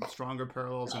are stronger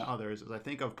parallels than others. Is I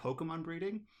think of Pokemon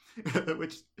breeding,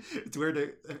 which it's weird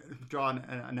to draw an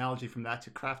analogy from that to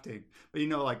crafting. But you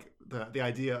know, like the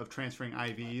idea of transferring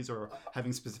IVs or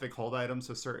having specific hold items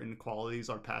so certain qualities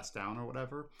are passed down or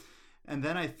whatever. And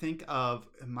then I think of,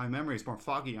 my memory is more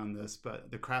foggy on this,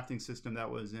 but the crafting system that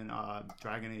was in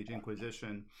Dragon Age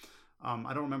Inquisition.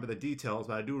 I don't remember the details,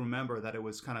 but I do remember that it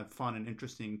was kind of fun and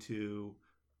interesting to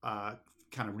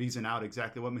kind of reason out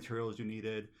exactly what materials you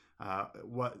needed,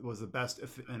 what was the best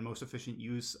and most efficient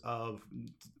use of,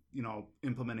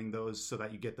 implementing those so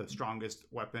that you get the strongest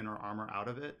weapon or armor out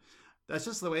of it. That's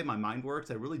just the way my mind works.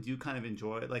 I really do kind of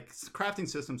enjoy it. Like crafting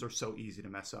systems are so easy to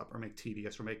mess up or make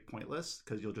tedious or make pointless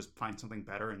because you'll just find something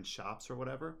better in shops or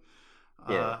whatever.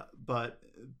 Yeah. But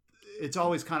it's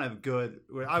always kind of good.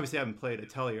 Obviously, I haven't played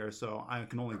Atelier, so I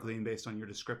can only glean based on your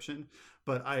description.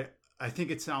 But I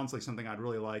think it sounds like something I'd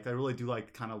really like. I really do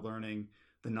like kind of learning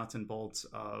the nuts and bolts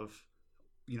of,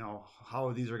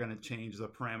 how these are going to change the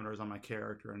parameters on my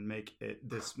character and make it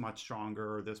this much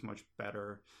stronger or this much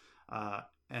better.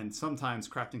 And sometimes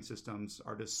crafting systems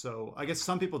are just so, I guess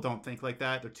some people don't think like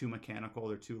that. They're too mechanical.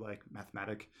 They're too like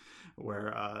mathematic,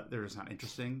 where they're just not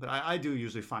interesting. But I do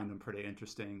usually find them pretty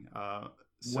interesting.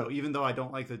 So even though I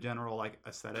don't like the general like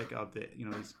aesthetic of the,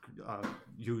 these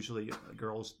usually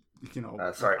girls,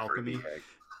 sorry alchemy. For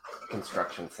the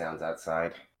construction sounds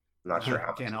outside. I'm not sure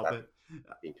how. Can't help it.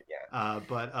 Yeah.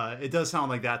 But it does sound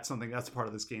like that's part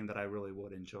of this game that I really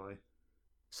would enjoy.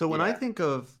 So when I think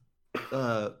of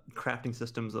crafting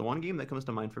systems, the one game that comes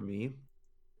to mind for me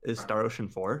is Star Ocean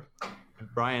 4.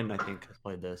 Brian, I think, has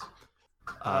played this.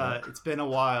 It's been a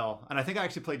while, and I think I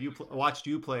actually watched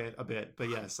you play it a bit. But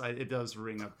yes, it does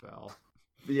ring a bell.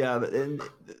 Yeah, and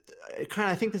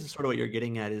I think this is sort of what you're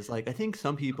getting at. Is like I think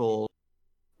some people,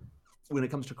 when it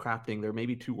comes to crafting, they're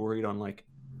maybe too worried on like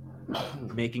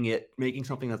making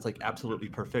something that's like absolutely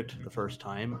perfect the first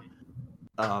time,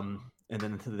 and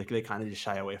then they kind of just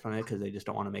shy away from it because they just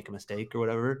don't want to make a mistake or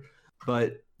whatever.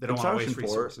 But they don't want to waste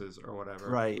resources or whatever.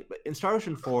 Right, but in Star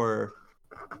Ocean 4.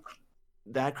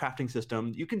 That crafting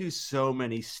system, you can do so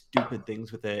many stupid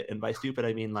things with it. And by stupid,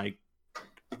 I mean, like,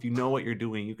 if you know what you're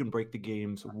doing, you can break the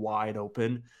games wide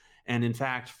open. And in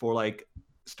fact, for like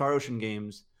Star Ocean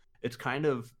games, it's kind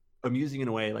of amusing in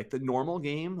a way. Like the normal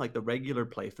game, like the regular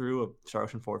playthrough of Star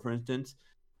Ocean 4, for instance,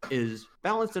 is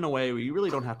balanced in a way where you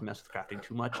really don't have to mess with crafting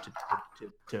too much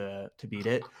to beat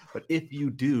it. But if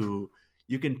you do,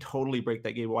 you can totally break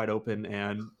that game wide open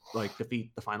and like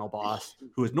defeat the final boss,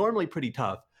 who is normally pretty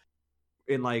tough,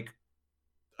 in like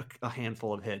a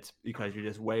handful of hits because you're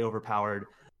just way overpowered.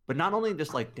 But not only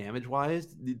just like damage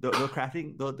wise, the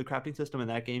crafting system in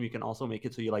that game, you can also make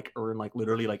it so you like earn like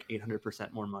literally like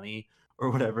 800% more money or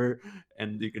whatever,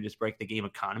 and you can just break the game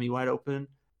economy wide open.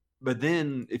 But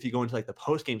then if you go into like the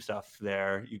post game stuff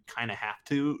there, you kind of have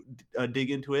to dig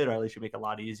into it, or at least you make it a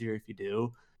lot easier if you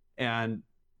do. And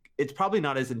it's probably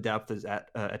not as in depth as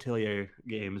Atelier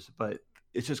games, but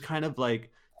it's just kind of like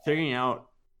figuring out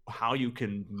how you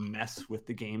can mess with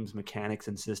the game's mechanics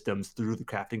and systems through the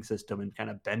crafting system and kind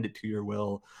of bend it to your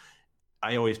will.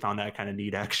 I always found that kind of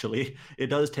neat, actually. It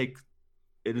does take,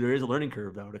 there is a learning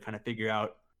curve though, to kind of figure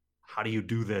out how do you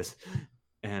do this.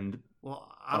 And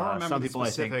well, I don't remember some people, the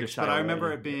specifics, but I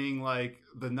remember it being like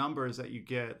the numbers that you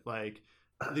get, like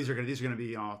these are going to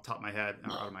be off the top of my head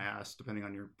or out of my ass, depending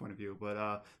on your point of view.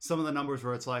 But some of the numbers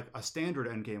where it's like a standard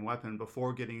endgame weapon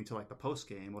before getting into like the post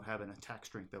game would have an attack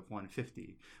strength of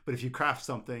 150. But if you craft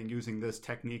something using this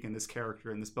technique and this character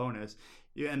and this bonus,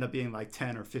 you end up being like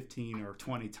 10 or 15 or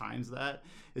 20 times that.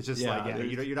 It's just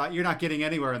you're not getting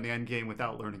anywhere in the end game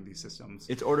without learning these systems.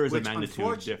 It's orders of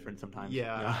magnitude different sometimes.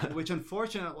 Yeah, which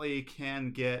unfortunately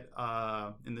can get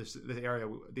in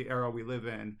the era we live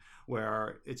in,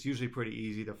 where it's usually pretty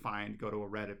easy to find. Go to a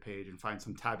Reddit page and find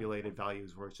some tabulated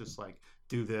values where it's just like,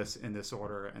 do this in this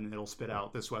order and it'll spit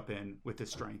out this weapon with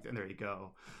this strength, and there you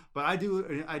go. But I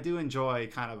do enjoy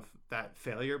kind of that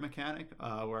failure mechanic,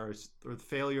 whereas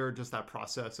failure, just that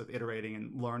process of iterating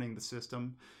and learning the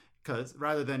system, because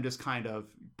rather than just kind of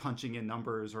punching in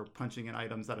numbers or punching in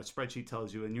items that a spreadsheet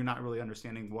tells you and you're not really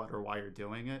understanding what or why you're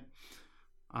doing it.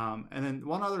 And then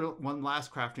one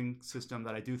last crafting system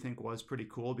that I do think was pretty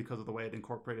cool because of the way it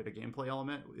incorporated a gameplay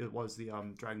element. It was the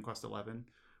Dragon Quest XI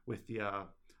with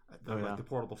the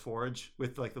portable forge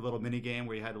with like the little mini game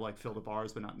where you had to like fill the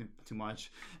bars but not too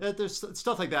much. There's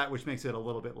stuff like that which makes it a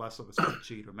little bit less of a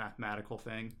spreadsheet or mathematical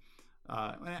thing.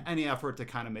 Any effort to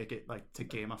kind of make it like to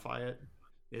gamify it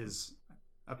is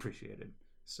appreciated.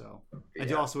 So I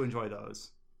do also enjoy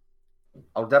those.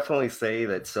 I'll definitely say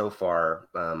that so far,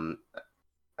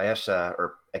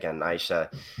 Aisha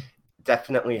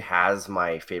definitely has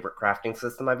my favorite crafting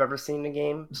system I've ever seen in a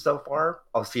game so far.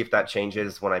 I'll see if that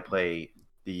changes when I play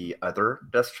the other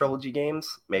Dust Trilogy games.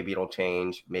 Maybe it'll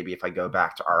change. Maybe if I go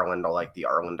back to Arland, I'll like the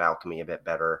Arland alchemy a bit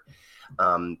better.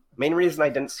 Main reason I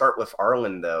didn't start with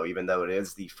Arland, though, even though it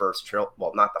is the first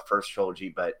not the first trilogy,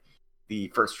 but the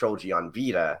first trilogy on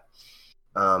Vita,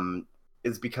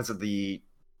 is because of the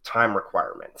time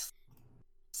requirements.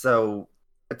 So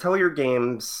Atelier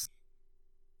games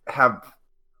have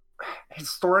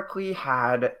historically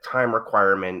had time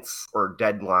requirements or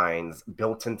deadlines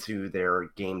built into their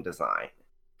game design.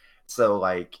 So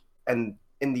like, and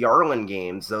in the Arland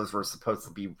games, those were supposed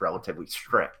to be relatively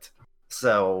strict.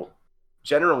 So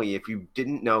generally, if you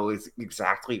didn't know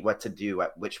exactly what to do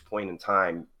at which point in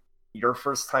time, your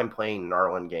first time playing an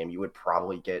Arland game, you would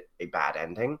probably get a bad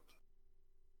ending.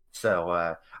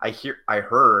 So I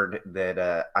heard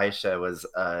that Aisha was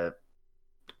a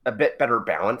bit better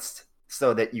balanced,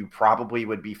 so that you probably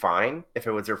would be fine if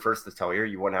it was your first Atelier.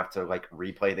 You wouldn't have to like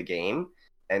replay the game,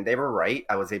 and they were right.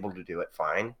 I was able to do it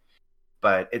fine.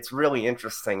 But it's really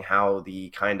interesting how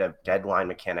the kind of deadline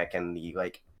mechanic and the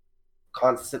like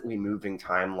constantly moving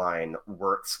timeline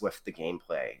works with the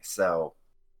gameplay. So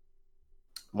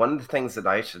one of the things that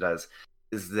Aisha does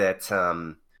is that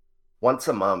once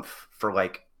a month for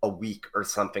like a week or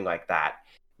something like that,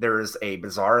 there's a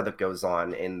bazaar that goes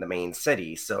on in the main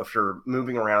city. So if you're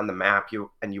moving around the map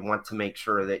and you want to make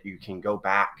sure that you can go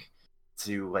back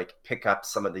to like pick up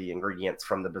some of the ingredients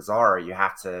from the bazaar, you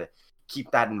have to keep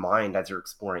that in mind as you're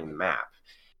exploring the map.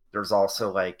 There's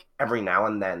also like every now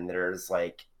and then there's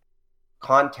like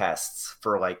contests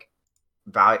for like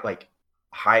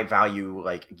high value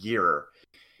like gear,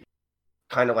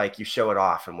 kind of like you show it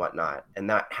off and whatnot, and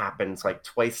that happens like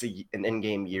twice an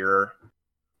in-game year.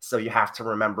 So you have to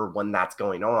remember when that's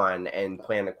going on and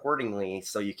plan accordingly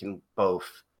so you can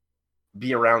both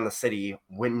be around the city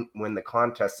when the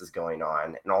contest is going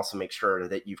on, and also make sure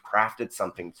that you've crafted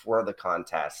something for the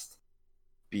contest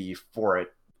before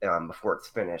it's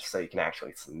finished, so you can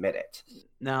actually submit it.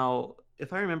 Now,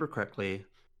 if I remember correctly,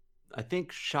 I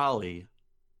think Shali,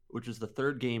 which is the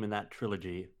third game in that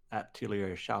trilogy,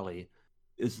 Atelier Shali,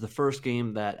 is the first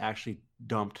game that actually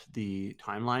dumped the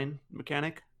timeline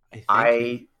mechanic.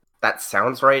 That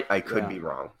sounds right. I could be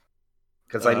wrong,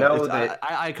 because I know that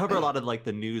I cover a lot of like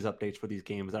the news updates for these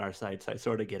games on our site, so I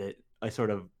sort of get it. I sort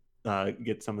of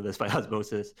get some of this by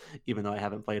osmosis, even though I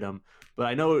haven't played them. But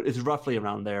I know it's roughly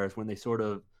around there is when they sort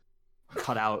of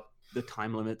cut out the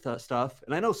time limit stuff.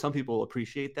 And I know some people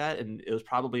appreciate that, and it was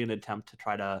probably an attempt to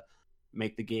try to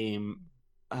make the game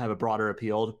have a broader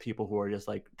appeal to people who are just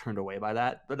like turned away by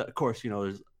that. But of course,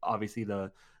 there's obviously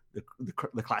the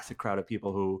classic crowd of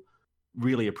people who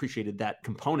really appreciated that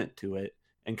component to it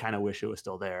and kind of wish it was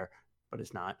still there, but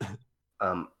it's not.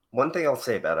 One thing I'll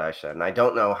say about Aisha, and I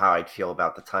don't know how I'd feel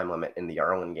about the time limit in the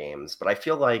Arland games, but I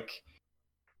feel like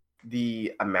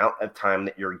the amount of time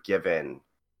that you're given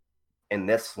in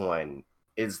this one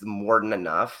is more than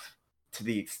enough, to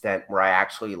the extent where I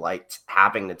actually liked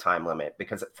having the time limit,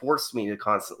 because it forced me to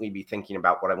constantly be thinking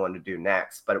about what I wanted to do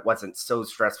next, but it wasn't so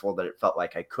stressful that it felt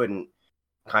like I couldn't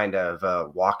kind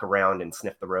of walk around and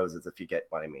sniff the roses, if you get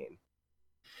what I mean.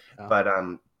 Oh. But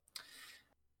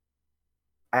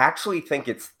I actually think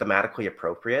it's thematically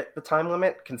appropriate, the time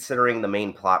limit, considering the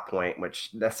main plot point,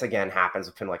 which this again happens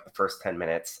within like the first 10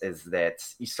 minutes, is that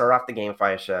you start off the game with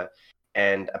Aisha,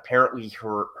 and apparently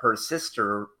her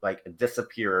sister like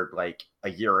disappeared like a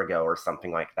year ago or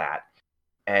something like that.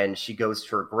 And she goes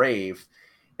to her grave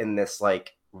in this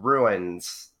like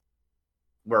ruins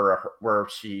where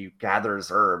she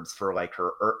gathers herbs for like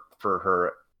her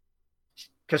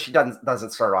because she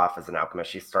doesn't start off as an alchemist.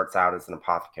 She starts out as an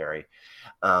apothecary.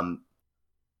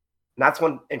 that's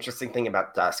one interesting thing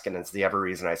about Dusk, and it's the other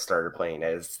reason I started playing,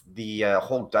 is the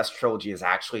whole Dusk trilogy is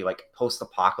actually like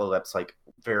post-apocalypse, like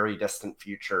very distant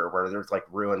future where there's like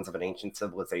ruins of an ancient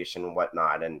civilization and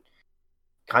whatnot, and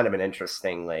kind of an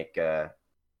interesting like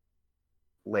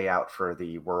layout for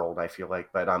the world, I feel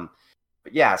like. But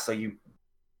yeah, so you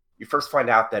first find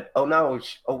out that, oh no,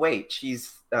 oh wait,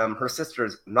 she's her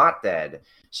sister's not dead.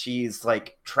 She's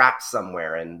like trapped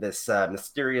somewhere, and this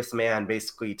mysterious man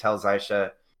basically tells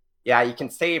Aisha, yeah, you can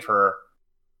save her.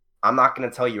 I'm not going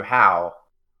to tell you how.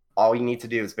 All you need to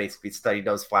do is basically study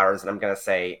those flowers, and I'm going to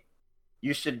say,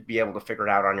 you should be able to figure it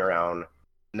out on your own.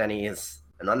 And then he is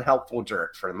an unhelpful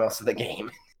jerk for most of the game.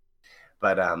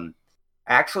 But I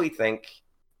actually think,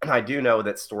 and I do know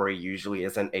that story usually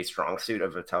isn't a strong suit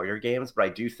of Atelier games, but I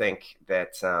do think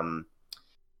that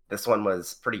this one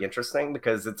was pretty interesting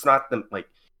because it's not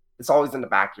it's always in the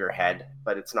back of your head,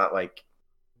 but it's not like...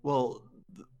 Well,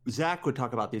 Zach would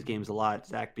talk about these games a lot,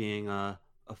 Zach being a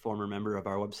former member of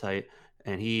our website,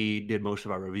 and he did most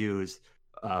of our reviews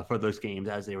for those games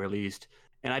as they released.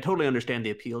 And I totally understand the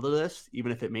appeal to this,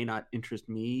 even if it may not interest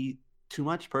me too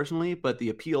much personally, but the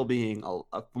appeal being,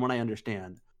 from what I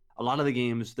understand, a lot of the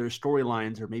games, their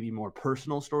storylines are maybe more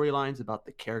personal storylines about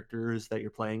the characters that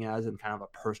you're playing as and kind of a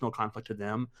personal conflict to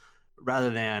them, rather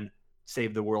than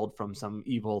save the world from some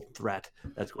evil threat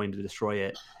that's going to destroy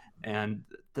it. And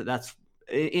that's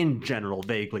in general,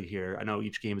 vaguely here. I know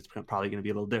each game is probably going to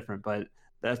be a little different, but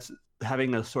that's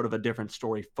having a sort of a different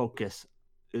story focus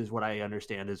is what I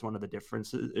understand is one of the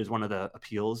differences, is one of the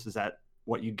appeals. Is that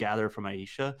what you gather from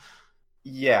Aisha?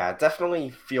 Yeah, it definitely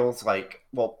feels like,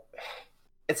 well,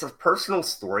 it's a personal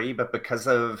story, but because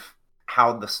of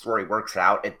how the story works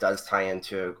out, it does tie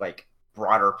into like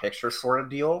broader picture sort of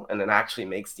deal, and it actually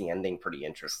makes the ending pretty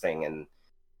interesting. And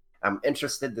I'm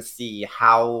interested to see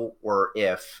how or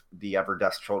if the other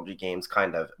Dusk Trilogy games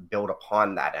kind of build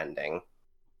upon that ending.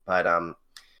 But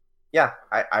yeah,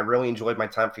 I really enjoyed my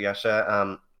time for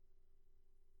Yesha.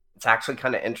 It's actually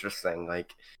kind of interesting.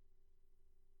 Like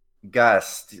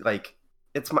Gust, like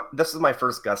this is my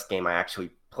first Gust game I actually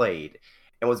played.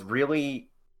 It was really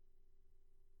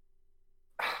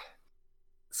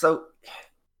so.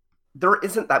 There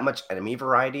isn't that much enemy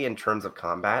variety in terms of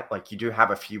combat. Like, you do have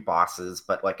a few bosses,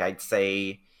 but like I'd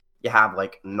say you have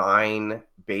like 9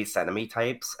 base enemy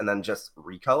types and then just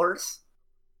recolors.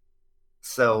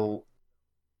 So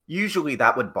usually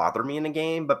that would bother me in a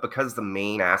game, but because the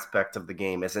main aspect of the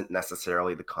game isn't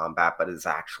necessarily the combat, but is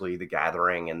actually the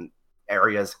gathering and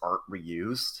areas aren't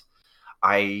reused,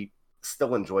 I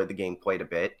still enjoyed the game quite a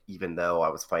bit, even though I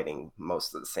was fighting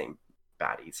most of the same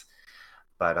baddies.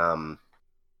 But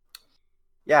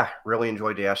yeah, really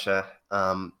enjoyed Yesha.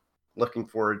 Looking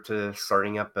forward to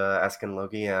starting up Eskin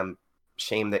Logi.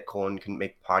 Shame that Colin couldn't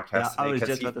make the podcast today. I was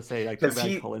just about to say, like, too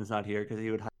bad Colin's not here because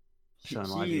he would have Sean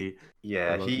Logi.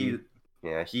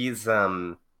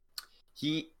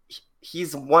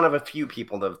 He's one of a few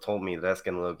people that have told me that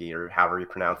Eskin Logi, or however you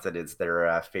pronounce it, is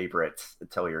their favorite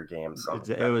Atelier game. So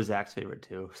it was Zach's favorite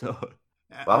too. So.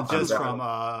 Well, just from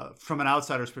an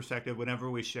outsider's perspective, whenever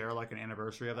we share like an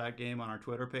anniversary of that game on our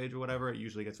Twitter page or whatever, it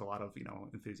usually gets a lot of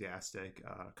enthusiastic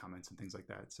comments and things like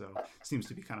that. So it seems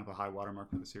to be kind of a high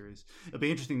watermark for the series. It'll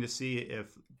be interesting to see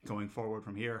if going forward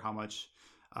from here, how much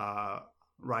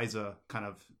Ryza kind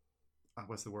of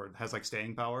has like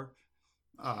staying power.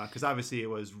 Because obviously it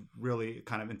was really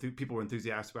kind of people were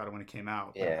enthusiastic about it when it came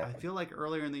out. Yeah, I feel like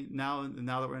earlier now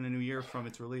that we're in a new year from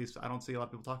its release, I don't see a lot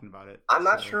of people talking about it. I'm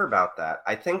not sure about that.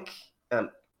 I think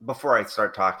before I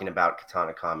start talking about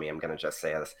Katana Kami, I'm going to just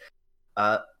say this.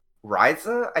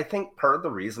 Ryza, I think part of the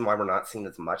reason why we're not seeing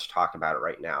as much talk about it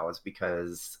right now is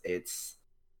because it's,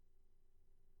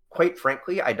 quite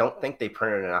frankly, I don't think they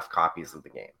printed enough copies of the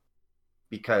game.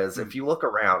 Because if you look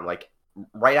around, like,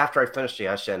 right after I finished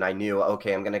Yesha and I knew,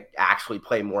 okay, I'm going to actually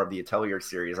play more of the Atelier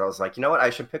series, I was like, you know what, I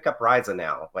should pick up Ryza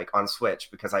now, like on Switch,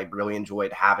 because I really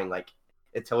enjoyed having like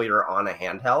Atelier on a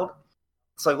handheld.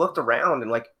 So I looked around and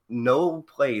like no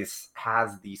place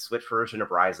has the Switch version of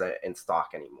Ryza in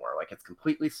stock anymore. Like, it's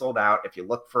completely sold out. If you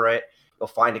look for it, you'll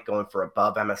find it going for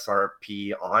above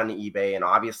MSRP on eBay, and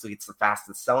obviously it's the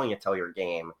fastest selling Atelier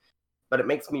game. But it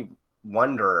makes me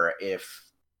wonder if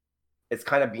it's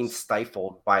kind of being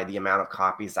stifled by the amount of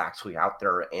copies actually out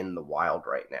there in the wild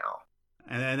right now.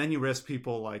 And then you risk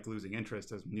people like losing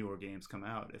interest as newer games come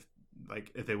out.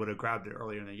 If they would have grabbed it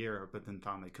earlier in the year, but then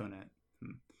found they couldn't.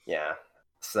 Yeah.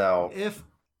 So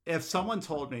if someone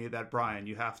told me that, Brian,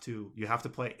 you have to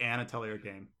play an Atelier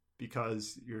game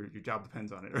because your job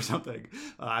depends on it or something,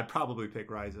 I'd probably pick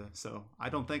Ryza. So I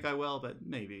don't think I will, but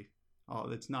maybe.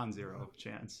 It's non-zero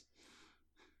chance.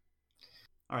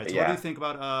 All right, so what do you think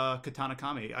about Katana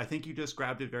Kami? I think you just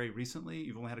grabbed it very recently.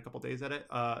 You've only had a couple days at it.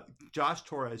 Josh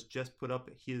Torres just put up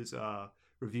his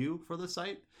review for the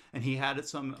site, and he had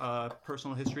some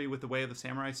personal history with the Way of the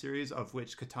Samurai series, of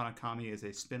which Katana Kami is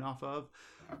a spin-off of.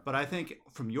 But I think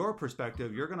from your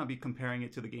perspective, you're going to be comparing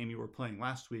it to the game you were playing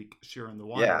last week, Shiren the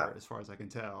Wanderer, as far as I can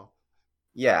tell.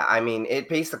 Yeah, I mean, it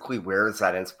basically wears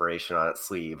that inspiration on its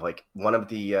sleeve. Like, one of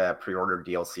the pre-order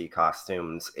DLC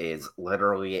costumes is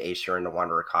literally a Shiren the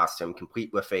Wanderer costume,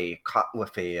 complete with a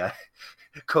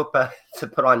Copa to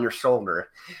put on your shoulder.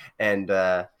 And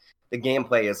the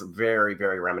gameplay is very,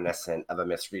 very reminiscent of a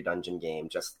Mystery Dungeon game,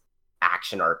 just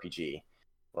action RPG.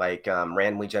 Like,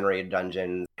 randomly generated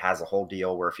dungeons has a whole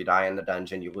deal where if you die in the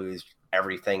dungeon, you lose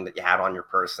everything that you had on your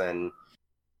person.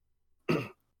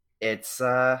 It's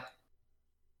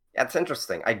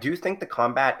interesting. I do think the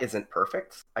combat isn't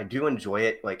perfect. I do enjoy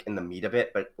it, like, in the meat of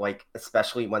it, but, like,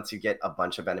 especially once you get a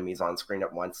bunch of enemies on screen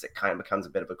at once, it kind of becomes a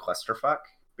bit of a clusterfuck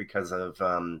because of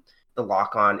the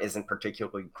lock-on isn't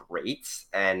particularly great,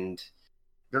 and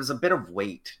there's a bit of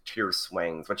weight to your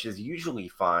swings, which is usually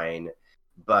fine,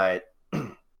 but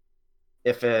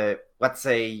if let's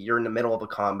say you're in the middle of a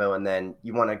combo and then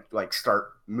you want to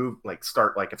start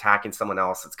attacking someone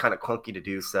else, it's kind of clunky to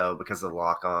do so because of the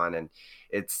lock on, and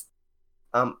it's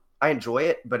I enjoy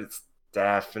it, but it's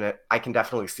I can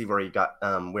definitely see where he got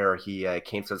where he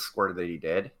came to the score that he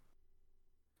did.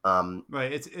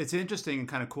 Right, it's interesting and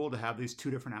kind of cool to have these two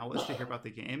different outlets to hear about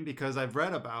the game, because I've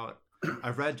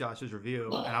read Josh's review,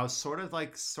 and I was sort of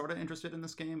interested in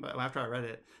this game, but after I read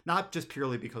it, not just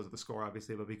purely because of the score,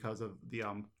 obviously, but because of the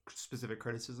specific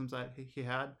criticisms that he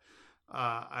had,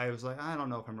 I was like, I don't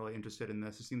know if I'm really interested in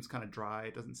this. It seems kind of dry.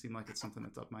 It doesn't seem like it's something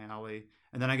that's up my alley.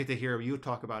 And then I get to hear you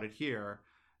talk about it here,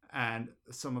 and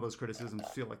some of those criticisms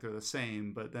feel like they're the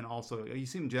same, but then also you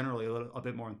seem generally a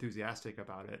bit more enthusiastic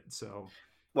about it. So,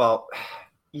 well,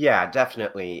 yeah,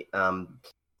 definitely.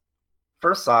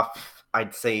 First off,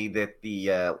 I'd say that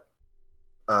the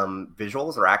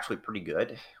visuals are actually pretty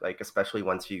good, like, especially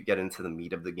once you get into the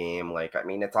meat of the game. Like, I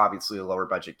mean, it's obviously a lower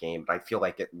budget game, but I feel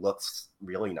like it looks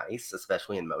really nice,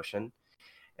 especially in motion.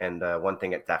 And one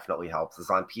thing it definitely helps is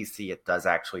on PC, it does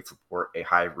actually support a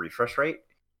high refresh rate.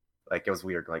 Like, it was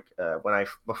weird. Like,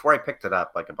 before I picked it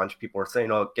up, like, a bunch of people were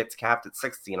saying, oh, it gets capped at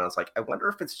 60. And I was like, I wonder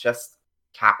if it's just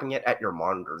capping it at your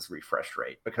monitor's refresh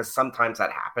rate, because sometimes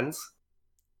that happens.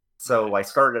 So I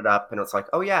started it up, and it's like,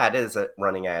 oh yeah, it is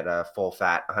running at full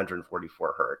fat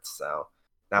 144 hertz. So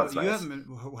that was nice.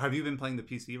 Have you been playing the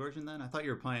PC version then? I thought you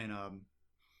were playing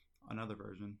another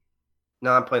version.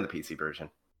 No, I'm playing the PC version.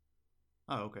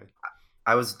 Oh, okay.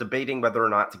 I was debating whether or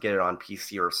not to get it on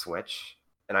PC or Switch,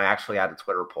 and I actually had a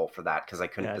Twitter poll for that because I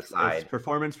couldn't decide. It's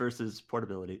performance versus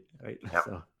portability, right?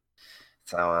 Yeah.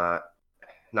 So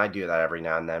and I do that every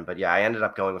now and then. But yeah, I ended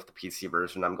up going with the PC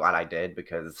version. I'm glad I did,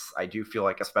 because I do feel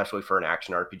like, especially for an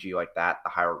action RPG like that, the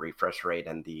higher refresh rate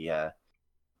and the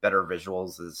better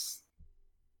visuals is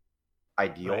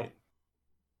ideal. Right.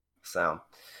 So,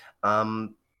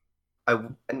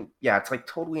 it's like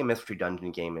totally a Mystery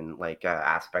Dungeon game in like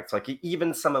aspects. Like,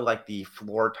 even some of like the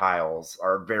floor tiles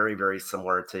are very, very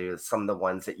similar to some of the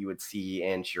ones that you would see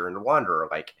in Shiren the Wanderer.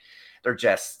 Like, they're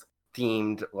just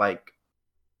themed like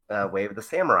Way of the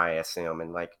Samurai, I assume,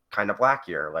 and like kind of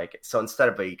lackier. Like, so instead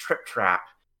of a trip trap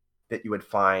that you would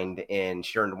find in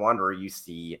Shiren the Wanderer, you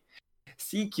see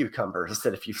sea cucumbers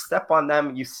that if you step on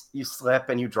them, you slip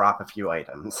and you drop a few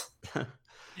items.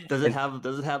 Does it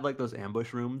have like those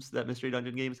ambush rooms that Mystery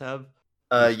Dungeon games have?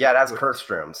 Yeah, that's cursed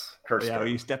rooms. Where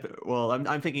you step. Well,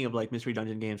 I'm thinking of like Mystery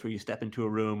Dungeon games where you step into a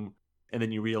room and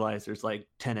then you realize there's like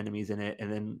 10 enemies in it,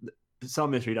 and then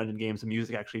some Mystery Dungeon games, the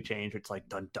music actually changed. It's like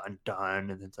dun dun dun,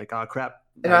 and it's like, oh crap!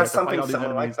 It has something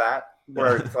similar like that,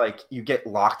 where it's like you get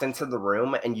locked into the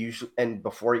room, and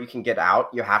before you can get out,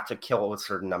 you have to kill a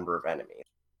certain number of enemies.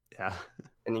 Yeah,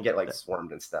 and you get like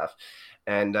swarmed and stuff.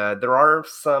 And there are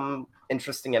some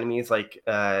interesting enemies. Like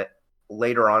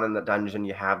later on in the dungeon,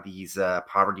 you have these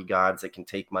poverty gods that can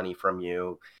take money from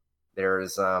you.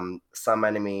 There's some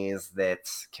enemies that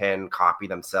can copy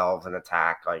themselves and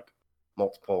attack like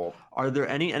multiple. Are there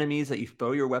any enemies that you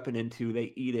throw your weapon into,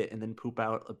 they eat it, and then poop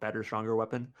out a better, stronger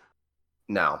weapon?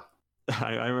 No.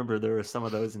 I remember there were some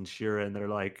of those in Shira, and they're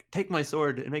like, take my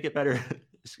sword and make it better.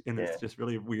 And it's just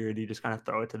really weird. You just kind of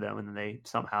throw it to them, and then they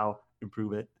somehow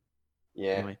improve it.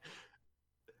 Yeah. Anyway.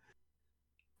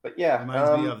 But yeah.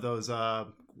 Reminds me of those,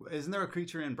 isn't there a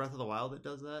creature in Breath of the Wild that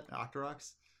does that?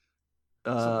 Octoroks?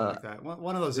 Something like that.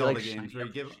 One of those Zelda like games where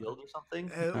you give shield or something,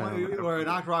 where an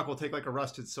Octorok will take like a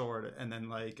rusted sword and then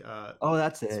like oh,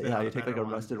 that's it. Yeah, you take like a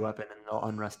rusted weapon and they'll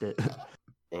unrust it.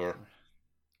 Yeah.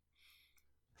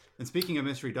 And speaking of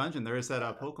Mystery Dungeon, there is that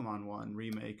Pokemon one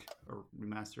remake or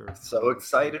remaster. So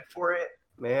excited for it,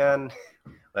 man.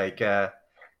 Like, I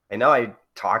know I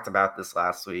talked about this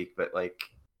last week, but like,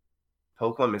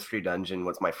 Pokemon Mystery Dungeon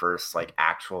was my first like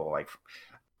actual like.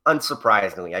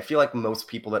 Unsurprisingly, I feel like most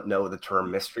people that know the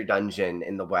term Mystery Dungeon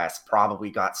in the West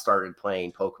probably got started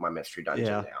playing Pokemon Mystery Dungeon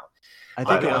now. I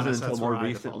think it wasn't until more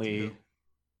recently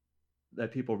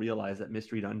that people realized that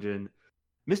Mystery Dungeon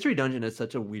is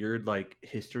such a weird like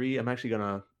history. I'm actually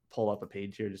gonna pull up a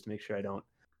page here just to make sure I don't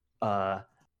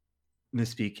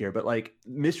misspeak here. But like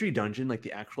Mystery Dungeon, like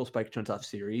the actual Spike Chunsoft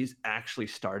series, actually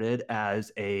started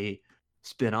as a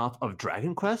spin-off of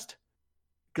Dragon Quest.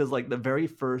 Because like the very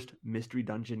first Mystery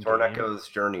Dungeon Torneko's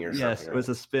Journey or something. Yes, it was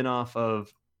a spin-off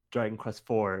of Dragon Quest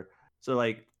IV. So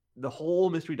like the whole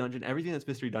Mystery Dungeon, everything that's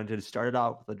Mystery Dungeon started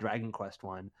out with the Dragon Quest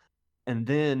one. And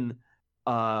then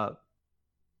the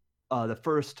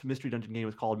first Mystery Dungeon game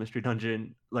was called Mystery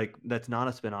Dungeon, like that's not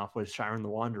a spin-off, was Shiren the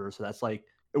Wanderer. So that's like,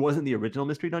 it wasn't the original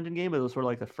Mystery Dungeon game, but it was sort of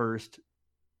like the first,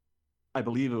 I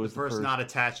believe it was the first not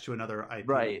attached to another IP.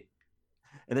 Right.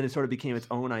 And then it sort of became its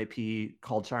own IP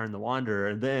called Shiren the Wanderer.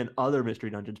 And then other Mystery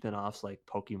Dungeon spin-offs like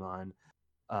Pokemon,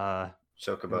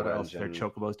 Chocobo Dungeon,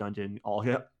 Chocobo's Dungeon, all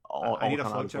I need a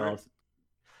flow chart.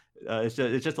 Well. It's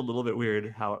just a little bit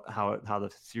weird how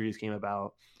the series came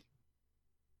about.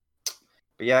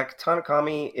 But yeah, Katana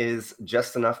Kami is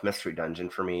just enough Mystery Dungeon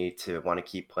for me to want to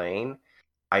keep playing.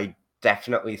 I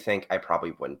definitely think I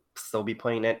probably wouldn't still be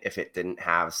playing it if it didn't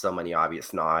have so many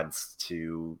obvious nods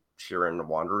to Shiren the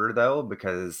Wanderer, though,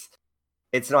 because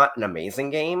it's not an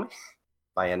amazing game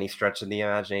by any stretch of the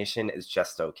imagination. It's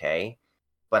just okay.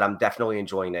 But I'm definitely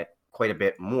enjoying it quite a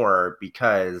bit more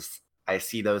because I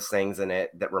see those things in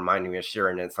it that remind me of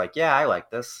Shiren, and it's like, yeah, I like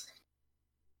this.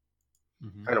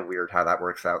 Mm-hmm. Kind of weird how that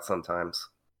works out sometimes.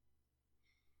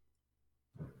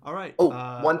 All right. Oh,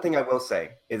 one thing I will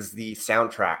say is the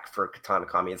soundtrack for Katana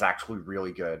Kami is actually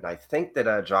really good. And I think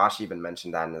that Josh even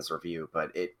mentioned that in his review,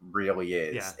 but it really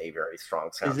is a very strong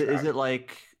soundtrack. Is it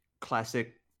like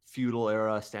classic feudal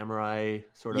era samurai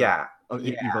sort of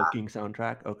evoking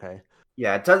soundtrack? Okay.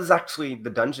 Yeah, it does actually. The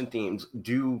dungeon themes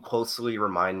do closely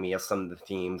remind me of some of the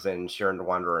themes in Shiren the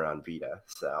Wanderer on Vita.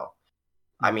 So,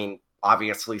 I mean,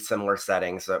 obviously similar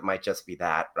settings, so it might just be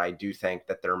that. But I do think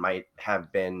that there might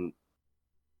have been...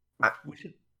 I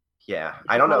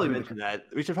don't know.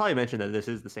 We should probably mention that this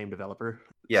is the same developer.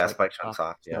 Yeah, Spike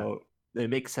Chunsoft. Yeah, so it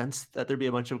makes sense that there'd be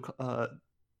a bunch of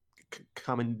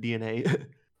common DNA.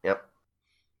 Yep.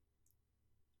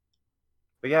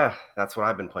 But yeah, that's what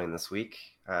I've been playing this week.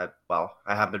 Well,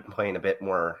 I have been playing a bit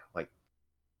more like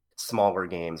smaller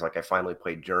games. Like I finally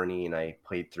played Journey and I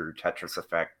played through Tetris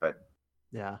Effect. But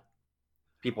yeah,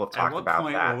 people have talked about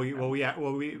that.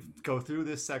 Will we go through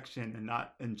this section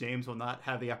and James will not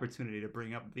have the opportunity to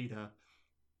bring up Vita?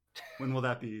 When will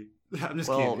that be? I'm just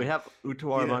kidding. Well, we have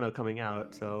Utuar Mono coming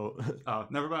out, so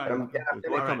never mind.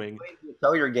 Coming.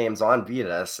 Tell your games on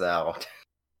Vita, so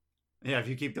yeah, if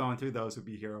you keep going through those, we'll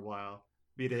be here a while.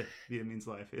 Vita means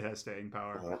life. It has staying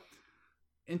power. Yeah.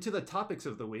 Into the topics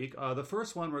of the week. The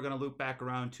first one, we're going to loop back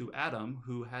around to Adam,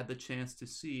 who had the chance to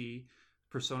see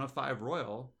Persona 5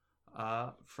 Royal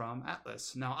from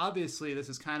Atlus. Now, obviously, this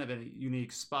is kind of a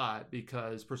unique spot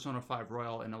because Persona 5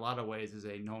 Royal, in a lot of ways, is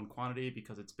a known quantity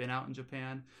because it's been out in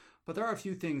Japan. But there are a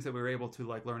few things that we were able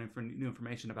to learn new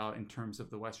information about in terms of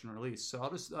the Western release. So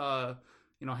I'll just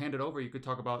hand it over. You could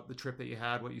talk about the trip that you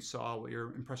had, what you saw, what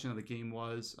your impression of the game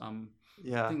was,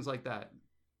 things like that.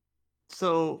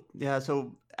 So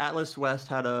Atlus West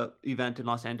had a event in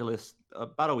Los Angeles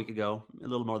about a week ago, a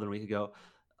little more than a week ago,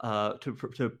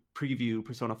 to preview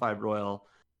Persona 5 Royal,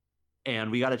 and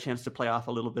we got a chance to play off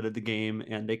a little bit of the game.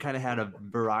 And they kind of had a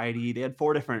variety. They had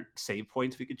 4 different save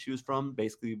points we could choose from,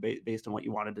 basically based on what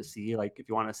you wanted to see. Like if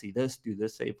you want to see this, do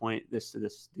this save point. This,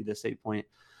 do this save point.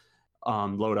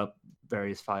 Load up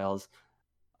various files.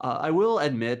 I will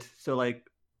admit,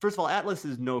 first of all, Atlus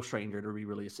is no stranger to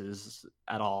re-releases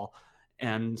at all.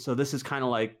 And so this is kind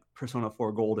of like Persona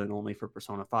 4 Golden, only for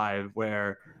Persona 5,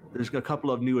 where there's a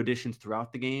couple of new additions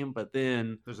throughout the game, but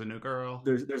then there's a new girl.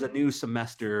 There's a new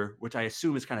semester, which I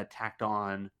assume is kind of tacked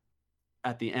on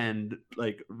at the end,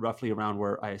 like roughly around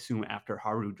where I assume after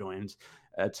Haru joins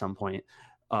at some point,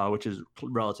 which is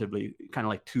relatively kind of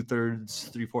like 2/3,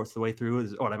 3/4 of the way through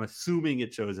is what I'm assuming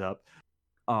it shows up.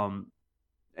 And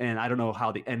I don't know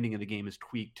how the ending of the game is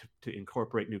tweaked to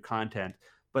incorporate new content.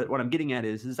 But what I'm getting at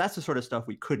is that's the sort of stuff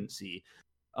we couldn't see.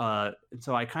 And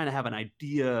so I kind of have an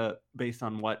idea based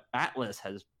on what Atlus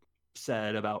has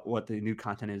said about what the new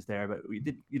content is there, but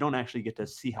you don't actually get to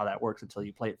see how that works until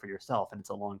you play it for yourself, and it's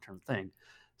a long-term thing.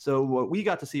 So what we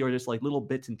got to see are just like little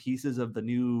bits and pieces of the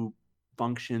new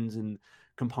functions and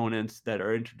components that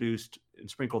are introduced and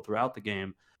sprinkled throughout the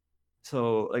game.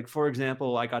 So, like, for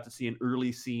example, I got to see an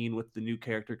early scene with the new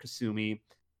character Kasumi,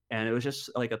 and it was just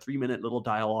like a 3-minute little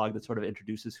dialogue that sort of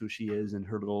introduces who she is and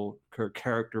her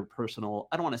character personal,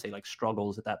 I don't want to say like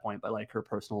struggles at that point, but like her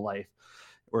personal life,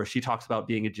 where she talks about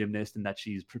being a gymnast and that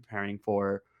she's preparing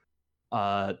for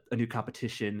a new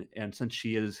competition. And since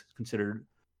she is considered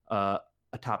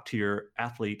a top tier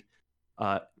athlete,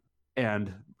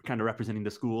 and kind of representing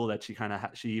the school, that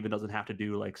she even doesn't have to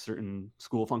do like certain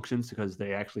school functions because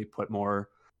they actually put more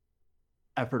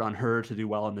effort on her to do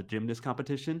well in the gymnast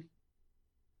competition.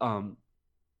 And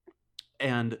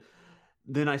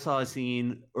then I saw a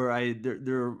scene where I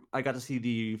got to see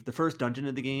the first dungeon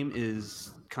of the game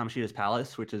is Kamoshida's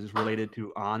Palace, which is related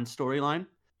to Ann's storyline,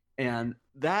 and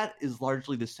that is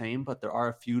largely the same, but there are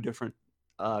a few different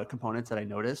components that I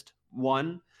noticed.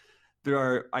 One,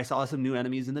 I saw some new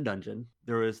enemies in the dungeon.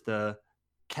 There was the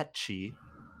Ketchi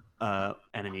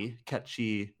enemy.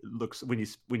 Ketchi looks, when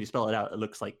you spell it out, it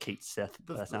looks like Kate Sith.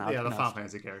 That's not the Final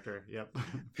Fantasy character. Yep.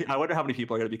 I wonder how many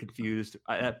people are going to be confused.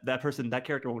 That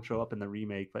character won't show up in the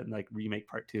remake, but in like remake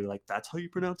part 2, like that's how you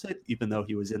pronounce it, even though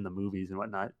he was in the movies and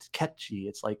whatnot. It's Ketchi.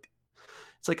 It's like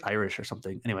Irish or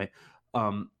something. Anyway,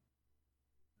 so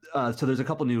there's a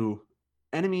couple new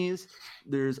enemies.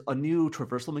 There's a new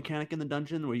traversal mechanic in the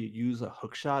dungeon where you use a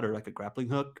hook shot or like a grappling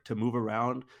hook to move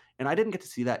around. And I didn't get to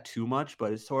see that too much,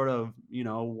 but it's sort of,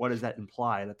 what does that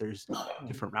imply? That there's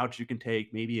different routes you can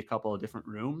take, maybe a couple of different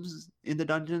rooms in the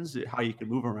dungeons, how you can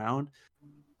move around.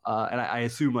 And I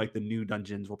assume like the new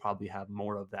dungeons will probably have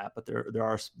more of that, but there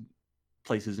are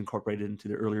places incorporated into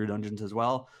the earlier dungeons as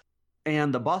well.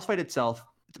 And the boss fight itself,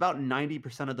 it's about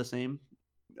 90% of the same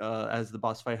as the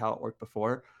boss fight, how it worked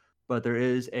before. But there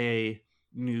is a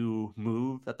new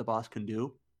move that the boss can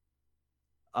do.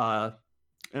 And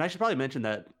I should probably mention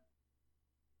that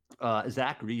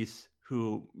Zach Reese,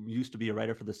 who used to be a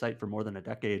writer for the site for more than a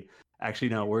decade, actually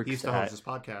now works. He used to host this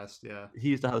podcast. Yeah, he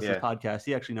used to host this podcast.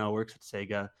 He actually now works at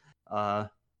Sega.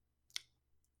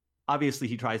 Obviously,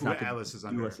 he tries not to. Alice is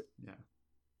under.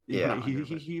 Yeah.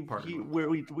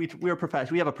 We're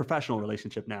professional. We have a professional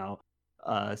relationship now.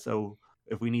 So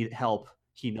if we need help,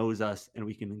 he knows us, and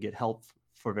we can get help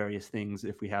for various things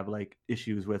if we have like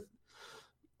issues with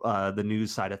the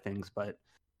news side of things. But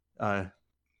I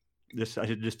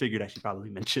just figured I should probably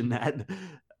mention that.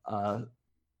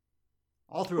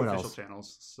 All through official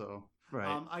channels. So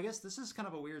right. I guess this is kind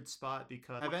of a weird spot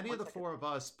because have any of the four of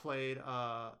us played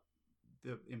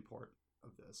the import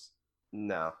of this?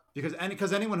 No,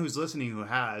 because anyone who's listening who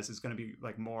has is going to be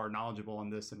like more knowledgeable on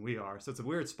this than we are. So it's a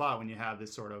weird spot when you have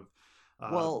this sort of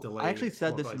I actually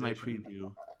said this in my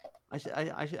preview.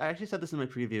 I actually said this in my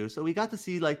preview. So we got to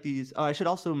see like these. I should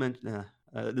also mention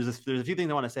there's a few things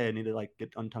I want to say. I need to like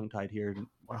get untongue-tied here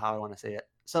or how I want to say it.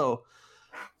 So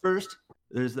first,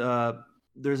 there's a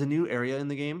new area in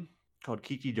the game called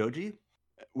Kichijoji,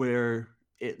 where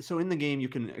so in the game you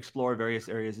can explore various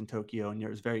areas in Tokyo, and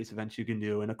there's various events you can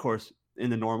do. And of course,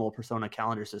 in the normal Persona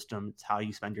calendar system, it's how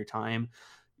you spend your time.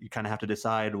 You kind of have to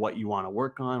decide what you want to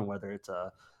work on, whether it's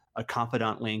a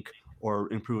confidant link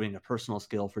or improving a personal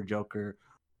skill for Joker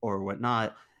or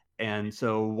whatnot. And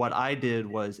so what I did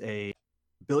was a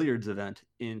billiards event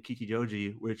in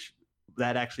Kichijoji, which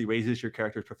that actually raises your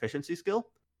character's proficiency skill.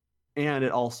 And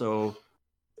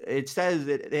it says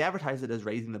they advertise it as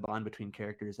raising the bond between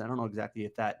characters. I don't know exactly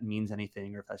if that means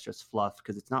anything or if that's just fluff,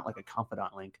 because it's not like a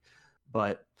confidant link,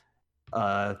 but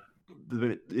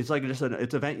it's like just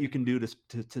it's an event you can do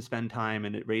to spend time,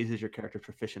 and it raises your character's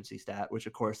proficiency stat, which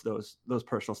of course those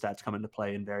personal stats come into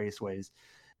play in various ways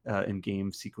in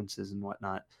game sequences and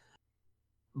whatnot.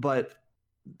 But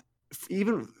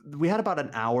even we had about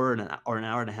an hour or an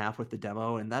hour and a half with the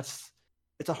demo, and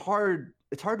it's hard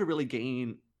to really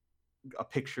gain a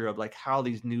picture of like how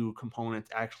these new components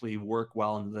actually work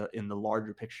well in the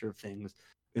larger picture of things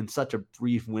in such a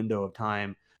brief window of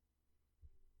time.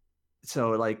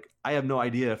 So like I have no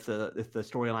idea if the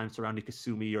storyline surrounding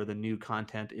Kasumi or the new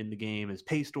content in the game is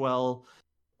paced well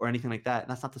or anything like that. And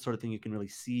that's not the sort of thing you can really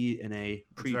see in a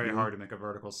preview. It's very hard to make a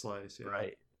vertical slice. Yeah.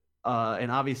 Right.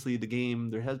 And obviously the game,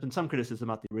 there has been some criticism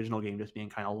about the original game just being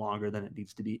kind of longer than it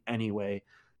needs to be anyway.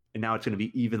 And now it's going to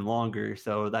be even longer.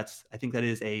 So I think that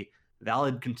is a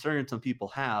valid concern some people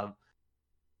have.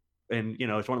 And,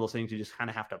 it's one of those things you just kind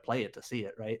of have to play it to see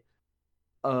it, right?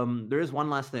 There is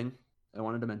one last thing I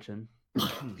wanted to mention.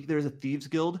 There's a Thieves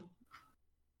Guild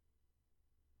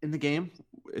in the game.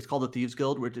 It's called the Thieves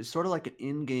Guild, which is sort of like an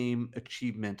in-game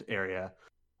achievement area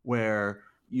where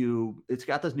it's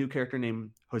got this new character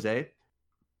named Jose,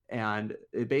 And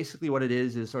basically what it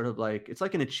is sort of like, it's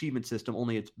like an achievement system,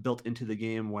 only it's built into the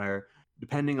game where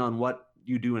depending on what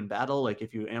you do in battle, like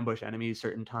if you ambush enemies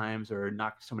certain times or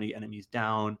knock so many enemies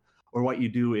down, or what you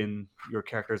do in your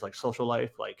character's like social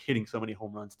life, like hitting so many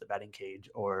home runs to batting cage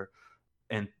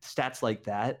and stats like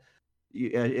that,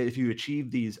 if you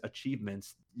achieve these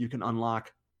achievements, you can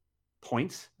unlock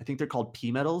points. I think they're called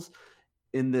P medals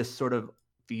in this sort of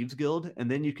Thieves Guild, and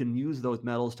then you can use those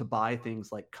medals to buy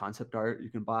things like concept art. You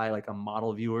can buy like a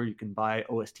model viewer. You can buy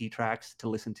OST tracks to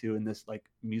listen to in this like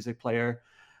music player.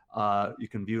 You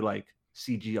can view like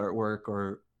CG artwork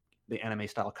or the anime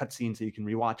style cutscenes, so you can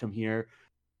rewatch them here.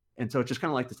 And so it's just kind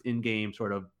of like this in-game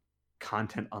sort of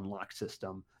content unlock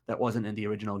system that wasn't in the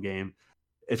original game.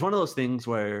 It's one of those things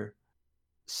where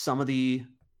some of the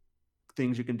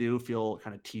things you can do feel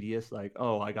kind of tedious, like,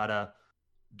 oh, I gotta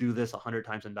do this 100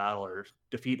 times in battle or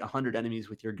defeat 100 enemies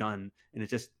with your gun, and it's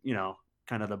just, you know,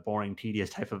 kind of the boring, tedious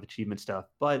type of achievement stuff.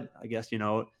 But I guess, you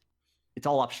know, it's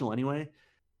all optional anyway,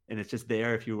 and it's just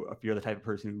there if you're the type of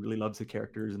person who really loves the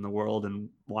characters in the world and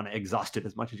want to exhaust it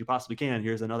as much as you possibly can.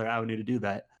 Here's another avenue to do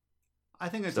that. I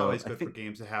think it's always good for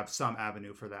games to have some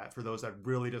avenue for that, for those that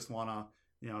really just want to,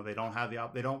 you know, they don't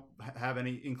have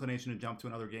any inclination to jump to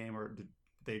another game, or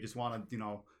they just want to, you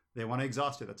know, they want to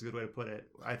exhaust it. That's a good way to put it.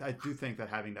 I do think that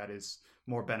having that is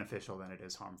more beneficial than it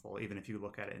is harmful, even if you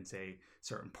look at it and say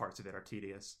certain parts of it are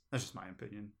tedious. That's just my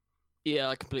opinion. Yeah,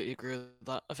 I completely agree with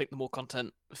that. I think the more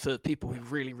content for people who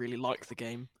really, really like the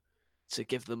game, to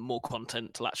give them more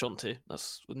content to latch onto,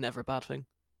 that's never a bad thing.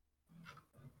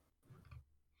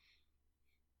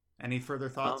 Any further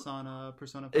thoughts on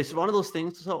Persona 5? It's one of those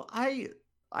things. So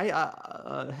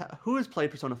who has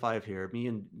played Persona 5 here? Me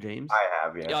and James? I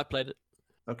have, yeah. Yeah, I played it.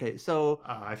 Okay, so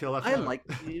I feel left I out. like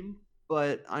the game,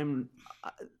 but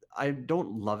I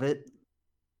don't love it.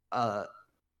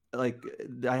 Like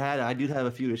I do have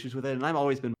a few issues with it, and I've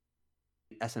always been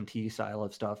SMT style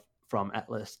of stuff from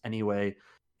Atlus anyway,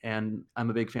 and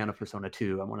I'm a big fan of Persona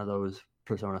 2. I'm one of those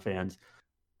Persona fans.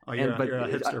 Oh, you're a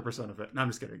hipster Persona fan. No, I'm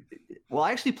just kidding. Well,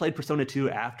 I actually played Persona 2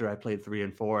 after I played 3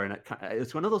 and 4, and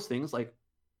it's one of those things like,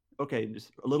 okay,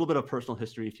 just a little bit of personal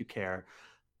history if you care.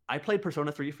 I played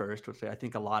Persona 3 first, which I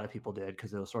think a lot of people did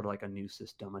because it was sort of like a new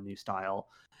system, a new style,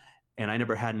 and I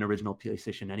never had an original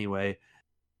PlayStation anyway,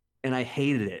 and I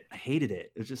hated it.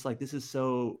 It was just like, this is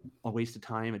so a waste of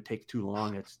time. It takes too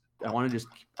long. I want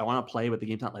to play, but the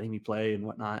game's not letting me play and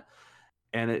whatnot.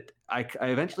 And I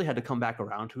eventually had to come back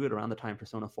around to it around the time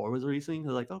Persona 4 was releasing. I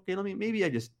was like, okay, maybe I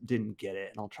just didn't get it,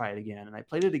 and I'll try it again. And I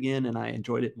played it again, and I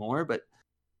enjoyed it more. But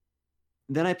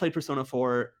then I played Persona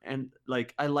 4, and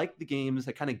like I like the games.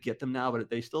 I kind of get them now, but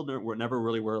they still never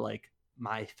really were like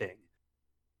my thing.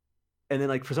 And then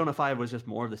like Persona 5 was just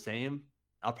more of the same.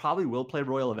 I probably will play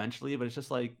Royal eventually, but it's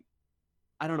just like,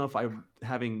 I don't know if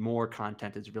having more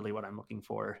content is really what I'm looking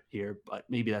for here. But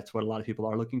maybe that's what a lot of people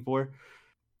are looking for.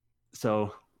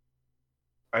 So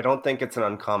I don't think it's an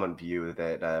uncommon view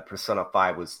that Persona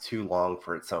 5 was too long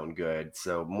for its own good.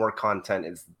 So more content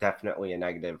is definitely a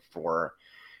negative for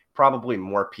probably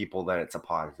more people than it's a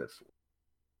positive for.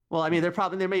 Well, I mean,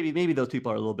 maybe those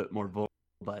people are a little bit more vocal,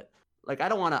 but like I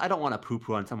don't want to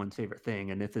poo-poo on someone's favorite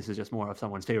thing. And if this is just more of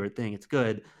someone's favorite thing, it's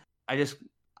good. That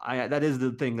is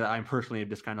the thing that I'm personally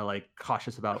just kind of like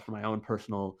cautious about for my own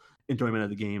personal enjoyment of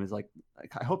the game, is like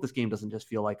I hope this game doesn't just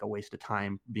feel like a waste of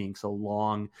time being so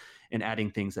long and adding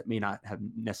things that may not have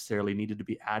necessarily needed to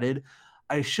be added.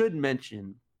 I should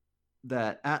mention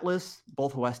that Atlus,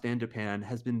 both West and Japan,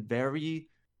 has been very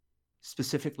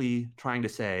specifically trying to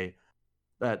say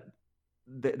that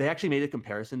they actually made a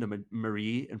comparison to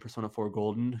Marie in Persona 4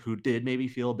 Golden, who did maybe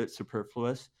feel a bit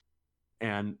superfluous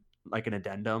and like an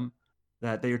addendum,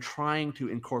 that they are trying to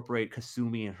incorporate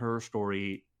Kasumi and her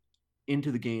story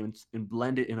into the game and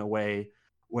blend it in a way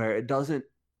where it doesn't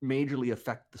majorly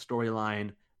affect the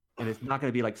storyline, and it's not going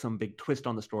to be like some big twist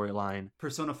on the storyline.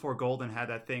 Persona 4 Golden had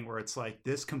that thing where it's like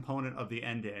this component of the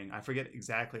ending, I forget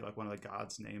exactly, like one of the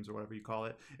gods' names or whatever you call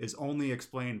it, is only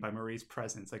explained by Marie's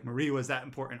presence. Like Marie was that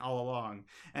important all along,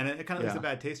 and it kind of leaves a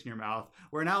bad taste in your mouth,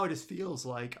 where now it just feels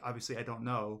like, obviously I don't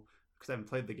know because I haven't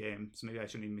played the game, so maybe I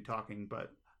shouldn't even be talking,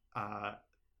 but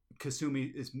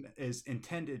Kasumi is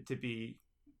intended to be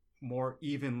more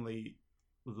evenly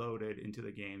loaded into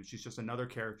the game. She's just another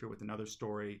character with another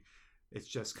story. It's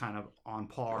just kind of on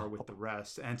par with the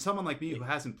rest. And someone like me who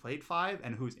hasn't played 5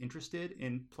 and who's interested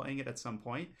in playing it at some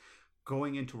point,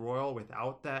 going into Royal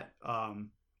without that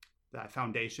that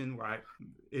foundation where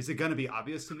is it going to be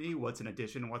obvious to me what's an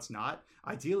addition and what's not?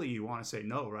 Ideally, you want to say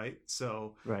no, right?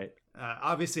 So right.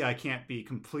 Obviously, I can't be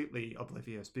completely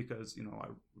oblivious because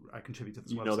I contribute to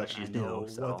this website. Know that she's new,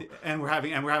 so. And we're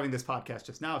having this podcast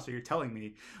just now, so you're telling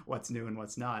me what's new and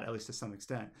what's not, at least to some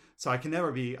extent. So I can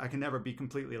never be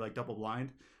completely like double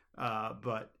blind,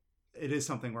 but it is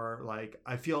something where like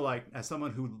I feel like as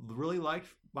someone who really liked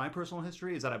my personal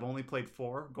history is that I've only played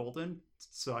 4 Golden,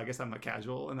 so I guess I'm a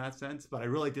casual in that sense. But I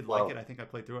really did like it. I think I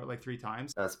played through it like 3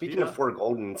 times. Speaking of 4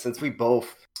 Golden, since we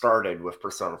both started with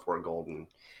Persona 4 Golden,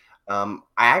 I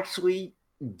actually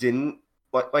didn't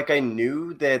like. I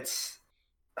knew that.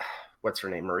 What's her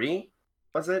name? Marie?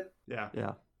 Was it?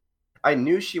 Yeah. I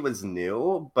knew she was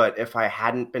new, but if I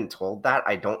hadn't been told that,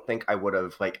 I don't think I would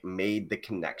have like made the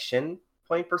connection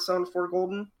playing Persona 4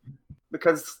 Golden,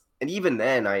 because, and even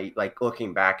then, I like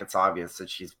looking back, it's obvious that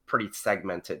she's pretty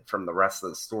segmented from the rest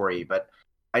of the story. But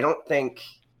I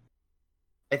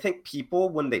think people,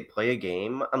 when they play a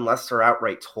game, unless they're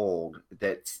outright told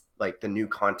that like the new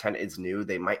content is new,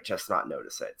 they might just not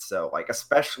notice it. So like,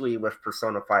 especially with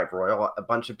Persona 5 Royal, a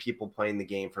bunch of people playing the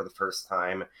game for the first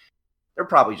time, they're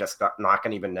probably just not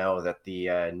going to even know that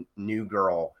the new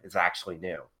girl is actually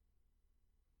new.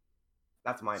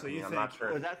 That's my opinion. I'm not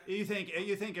sure. You think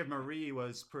if Marie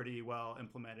was pretty well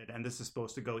implemented, and this is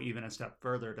supposed to go even a step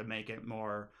further to make it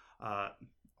more,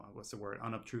 what's the word,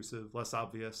 unobtrusive, less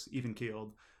obvious, even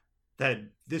keeled, that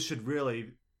this should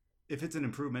really, if it's an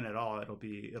improvement at all,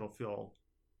 it'll feel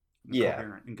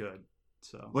coherent and good.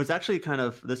 So what this actually kind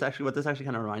of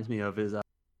reminds me of is,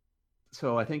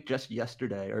 so I think just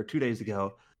yesterday or 2 days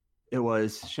ago, it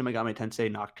was Shin Megami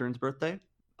Tensei Nocturne's birthday.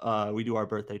 We do our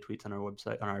birthday tweets on our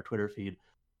website, on our Twitter feed.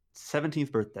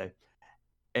 17th birthday.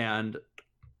 And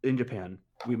in Japan,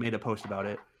 we made a post about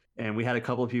it. And we had a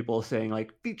couple of people saying,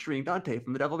 like, featuring Dante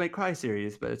from the Devil May Cry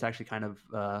series. But it's actually kind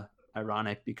of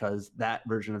ironic because that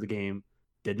version of the game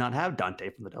did not have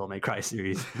Dante from the Devil May Cry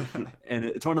series. And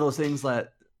it's one of those things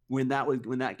that when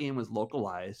that game was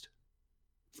localized,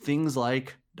 things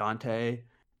like Dante,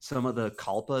 some of the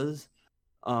Kalpas,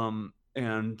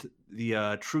 and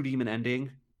the True Demon ending,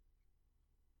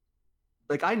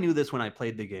 like I knew this when I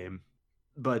played the game,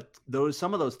 but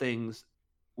some of those things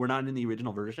were not in the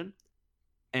original version,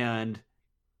 and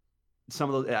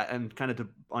some of those, and kind of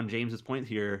on James's point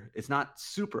here, it's not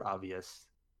super obvious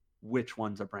which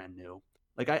ones are brand new.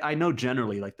 Like I know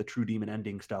generally like the True Demon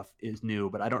ending stuff is new,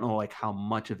 but I don't know like how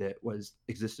much of it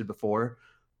existed before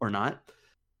or not.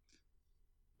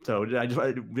 So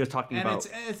we're talking about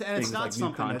it's not like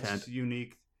something that's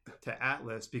unique to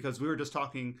Atlus, because we were just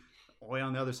talking way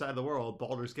on the other side of the world,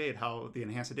 Baldur's Gate, how the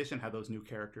enhanced edition had those new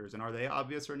characters, and are they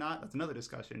obvious or not? That's another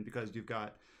discussion because you've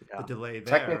got the delay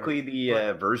there. Technically,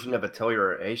 the version of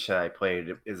Atelier Aisha I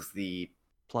played is the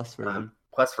plus version.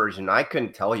 Plus version. I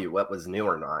couldn't tell you what was new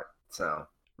or not. So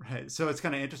right, so it's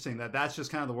kind of interesting that's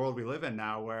just kind of the world we live in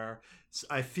now, where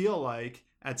I feel like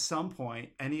at some point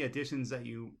any additions that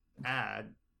you add,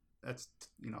 that's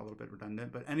a little bit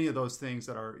redundant, but any of those things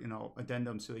that are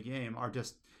addendums to the game are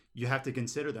just, you have to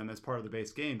consider them as part of the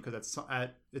base game, because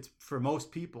it's for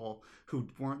most people who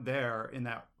weren't there in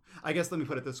that. I guess let me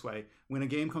put it this way: when a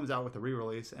game comes out with a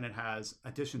re-release and it has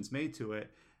additions made to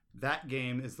it, that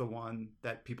game is the one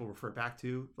that people refer back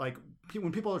to. Like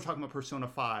when people are talking about Persona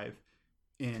 5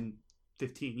 in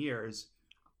 15 years,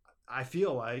 I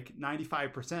feel like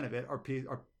 95% of it are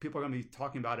people are going to be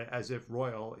talking about it as if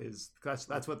Royal is, that's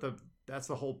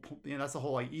the whole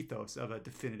like ethos of a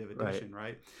definitive edition,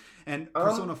 right? And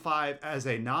Persona 5 as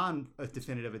a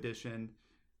non-definitive edition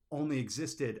only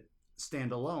existed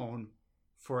standalone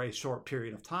for a short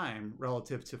period of time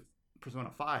relative to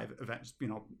Persona 5 events,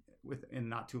 within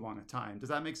not too long a time. Does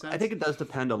that make sense? I think it does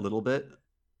depend a little bit.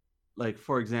 Like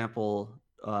for example,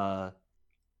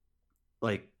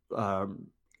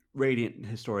 Radiant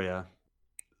Historia,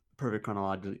 Perfect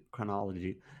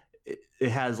Chronology, it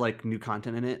has like new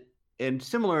content in it. And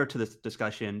similar to this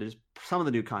discussion, there's some of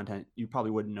the new content you probably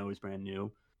wouldn't know is brand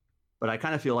new. But I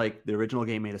kind of feel like the original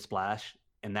game made a splash,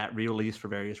 and that re-release for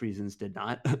various reasons did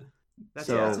not.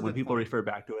 So when people refer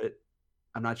back to it,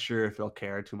 I'm not sure if they'll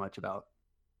care too much about.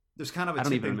 There's kind of a I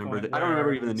don't even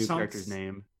remember even the new character's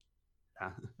name.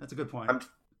 Yeah. That's a good point.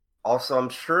 I'm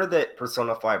sure that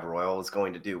Persona 5 Royal is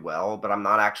going to do well, but I'm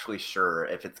not actually sure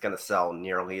if it's going to sell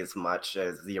nearly as much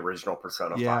as the original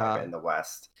Persona 5 in the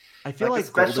West. I feel like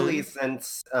especially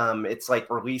since it's like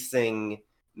releasing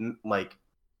like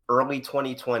early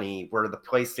 2020, where the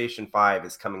PlayStation 5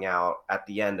 is coming out at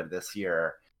the end of this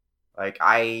year. Like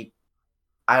I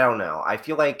don't know. I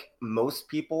feel like most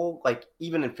people, like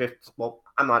even in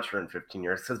I'm not sure in 15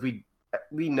 years, because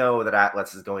we know that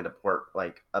Atlus is going to port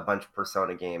like a bunch of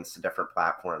Persona games to different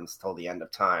platforms till the end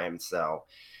of time. So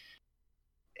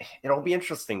it'll be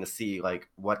interesting to see like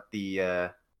what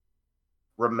the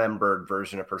remembered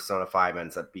version of Persona 5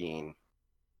 ends up being.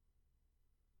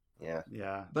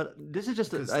 Yeah. But this is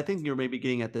just, I think you're maybe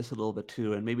getting at this a little bit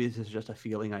too, and maybe this is just a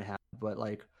feeling I have, but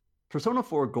like Persona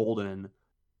 4 Golden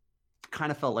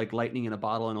kind of felt like lightning in a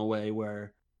bottle in a way,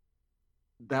 where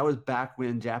that was back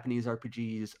when Japanese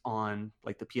RPGs on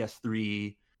like the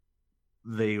PS3,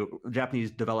 the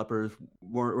Japanese developers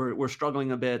were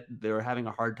struggling a bit. They were having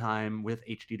a hard time with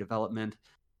HD development.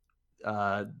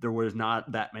 There was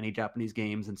not that many Japanese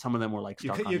games, and some of them were like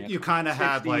stuck on you kind of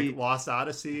had like Lost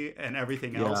Odyssey and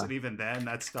everything else, and even then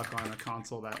that's stuck on a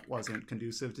console that wasn't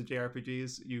conducive to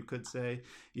JRPGs, you could say.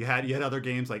 You had other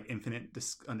games like Infinite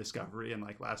Discovery and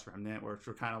like Last Remnant, which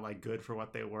were kind of like good for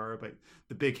what they were, but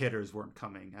the big hitters weren't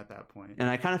coming at that point. And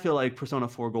I kind of feel like Persona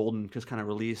 4 Golden just kind of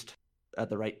released at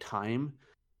the right time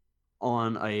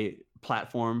on a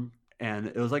platform. And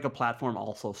it was like a platform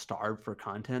also starved for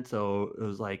content. So it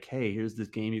was like, hey, here's this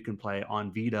game you can play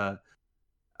on Vita.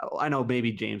 I know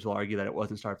maybe James will argue that it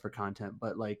wasn't starved for content,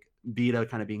 but like Vita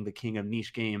kind of being the king of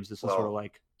niche games, this is sort of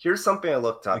like... Here's something I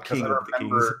looked up, because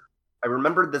I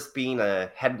remember this being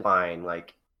a headline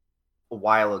like a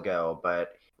while ago,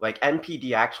 but like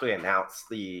NPD actually announced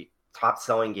the top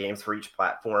selling games for each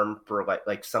platform for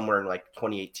like somewhere in like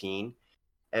 2018.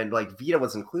 And like Vita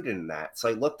was included in that. So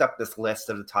I looked up this list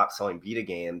of the top selling Vita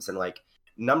games, and like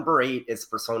number 8 is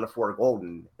Persona 4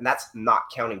 Golden, and that's not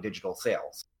counting digital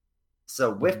sales. So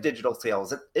with digital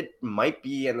sales, it might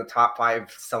be in the top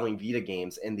 5 selling Vita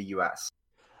games in the US.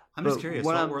 I'm just curious,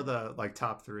 what were the like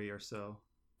top 3 or so?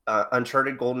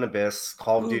 Uncharted Golden Abyss,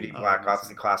 Call of Duty Black Ops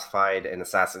Declassified, and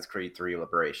Assassin's Creed 3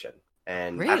 Liberation.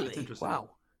 And really? Wow.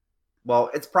 Well,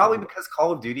 it's probably because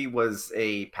Call of Duty was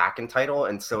a pack-in title,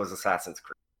 and so was Assassin's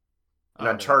Creed. And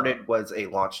Uncharted was a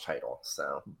launch title,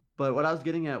 so. But what I was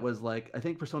getting at was like, I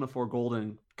think Persona 4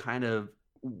 Golden kind of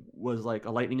was like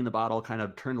a lightning in the bottle, kind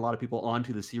of turned a lot of people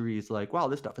onto the series, like, wow,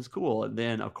 this stuff is cool. And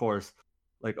then, of course,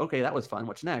 like, okay, that was fun.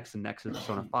 What's next? And next is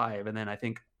Persona 5. And then I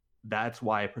think that's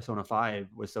why Persona 5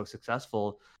 was so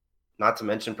successful. Not to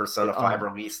mention Persona 5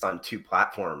 released on 2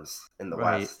 platforms in the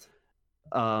West.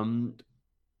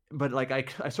 But like,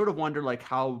 I sort of wonder like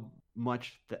how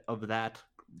much of that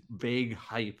vague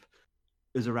hype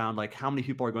is around like how many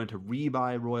people are going to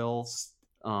rebuy Royal. So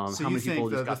how you many think people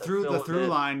the through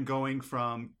line going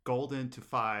from Golden to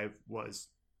 5 was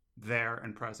there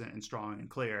and present and strong and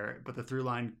clear, but the through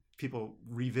line people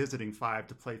revisiting 5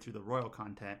 to play through the Royal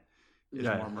content is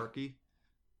more murky?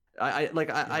 I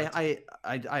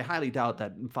highly doubt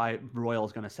that 5 Royal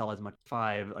is going to sell as much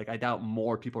 5. Like I doubt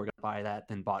more people are going to buy that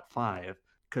than bought 5,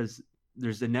 because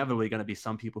there's inevitably going to be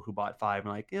some people who bought 5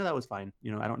 and like, yeah, that was fine.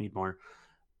 You know, I don't need more.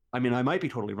 I mean, I might be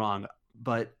totally wrong,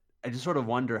 but I just sort of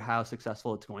wonder how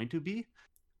successful it's going to be,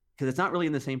 because it's not really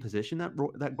in the same position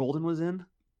that Golden was in.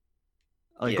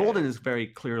 Like Golden is very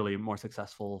clearly more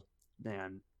successful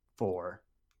than 4.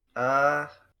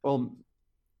 Well,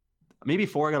 maybe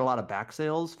 4 got a lot of back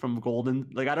sales from Golden.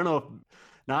 Like I don't know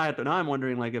if now I'm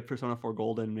wondering like if Persona 4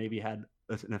 Golden maybe had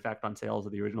an effect on sales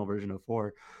of the original version of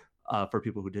 4 for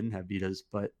people who didn't have Vitas.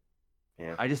 But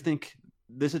I just think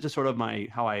this is just sort of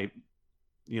how I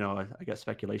guess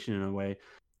speculation in a way.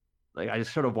 Like I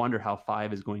just sort of wonder how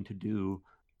 5 is going to do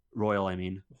Royal. I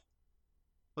mean,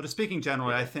 well, just speaking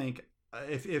generally, I think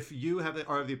if you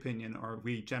are of the opinion, or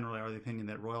we generally are of the opinion,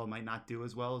 that Royal might not do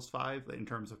as well as 5 in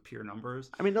terms of pure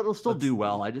numbers. I mean, it'll still do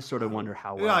well. I just sort of wonder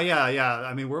how well. Yeah.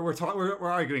 I mean,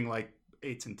 we're arguing like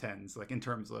 8s and 10s, like in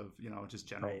terms of just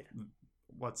general. Right.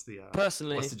 What's the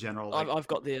personally? What's the general? Like, I've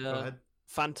got the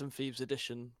Phantom Thieves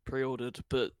edition pre-ordered,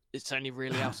 but it's only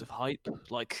really out of hype.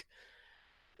 Like,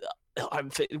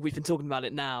 we've been talking about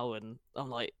it now, and I'm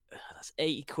like, that's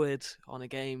 80 quid on a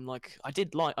game. Like,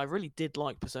 I really did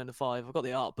like Persona 5. I've got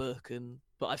the art book,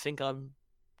 but I think I'm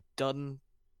done.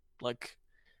 Like,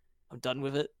 I'm done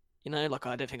with it. You know, like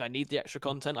I don't think I need the extra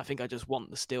content. I think I just want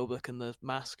the steelbook and the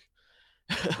mask.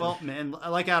 Well, man,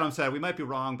 like Adam said, we might be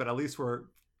wrong, but at least we're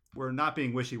not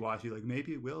being wishy-washy. Like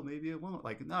maybe it will, maybe it won't.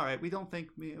 Like, all right, we don't think.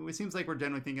 It seems like we're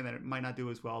generally thinking that it might not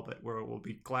do as well, but we'll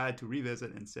be glad to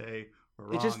revisit and say we're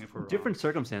wrong. It's just if we're different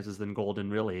circumstances than Golden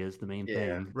really is the main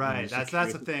thing. Right. That's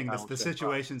the thing. The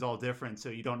situation's all different, so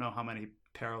you don't know how many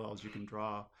parallels you can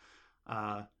draw.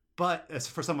 But as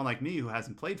for someone like me who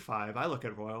hasn't played 5, I look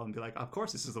at Royal and be like, of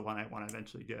course, this is the one I want to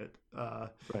eventually get.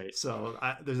 Right. So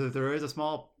there is a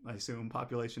small, I assume,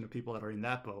 population of people that are in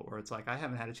that boat where it's like, I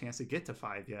haven't had a chance to get to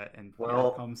 5 yet, and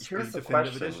here comes the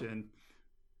definitive edition.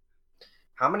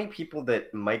 how many people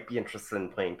that might be interested in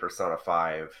playing Persona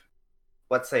 5,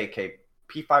 let's say, okay,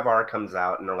 P5R comes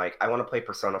out and they're like, I want to play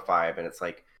Persona 5, and it's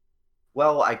like,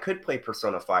 well, I could play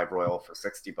Persona 5 Royal for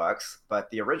 $60,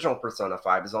 but the original Persona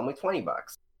 5 is only $20.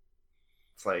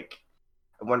 It's like,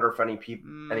 I wonder if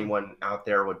anyone out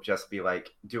there would just be like,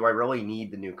 do I really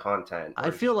need the new content? I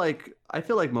feel like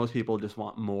most people just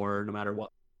want more no matter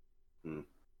what.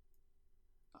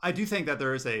 I do think that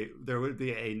there would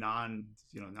be a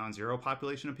non-zero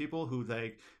population of people who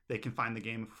they can find the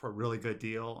game for a really good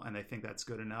deal and they think that's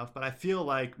good enough. But I feel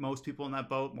like most people in that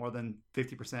boat, more than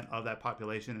 50% of that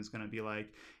population, is going to be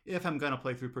like, if I'm going to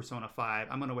play through Persona 5,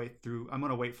 I'm going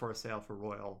to wait for a sale for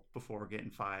Royal before getting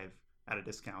 5 at a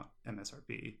discount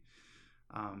MSRP.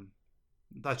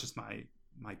 That's just my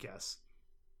guess.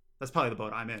 That's probably the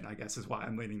boat I'm in, I guess, is why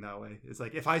I'm leaning that way. It's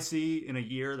like, if I see in a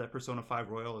year that Persona 5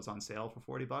 Royal is on sale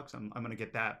for $40, I'm going to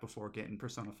get that before getting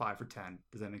Persona 5 for 10.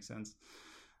 Does that make sense?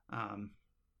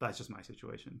 That's just my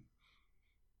situation.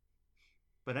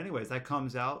 But anyways, that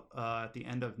comes out at the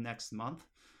end of next month.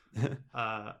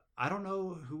 I don't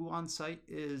know who on site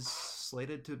is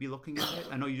slated to be looking at it.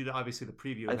 I know you did obviously the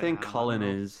preview. I think Cullen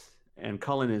is. And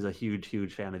Cullen is a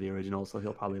huge fan of the original, so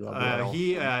he'll probably love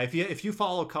it. If you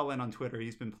follow Cullen on Twitter,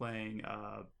 he's been playing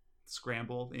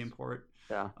Scramble, the import,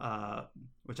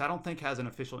 which I don't think has an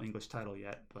official English title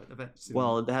yet. But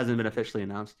well, it hasn't been officially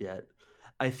announced yet.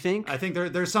 I think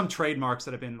there's some trademarks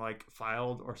that have been like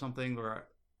filed or something, or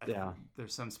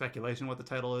there's some speculation what the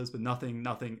title is, but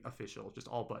nothing official, just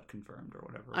all but confirmed or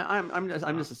whatever.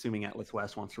 I'm just assuming Atlas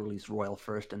West wants to release Royal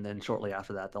first, and then shortly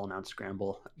after that they'll announce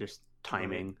Scramble. Just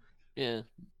timing. Right. Yeah,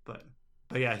 but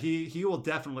yeah, he will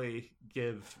definitely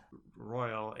give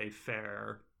Royal a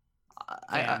fair.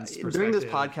 During this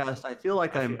podcast, I feel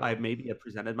like I maybe have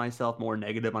presented myself more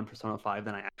negative on Persona 5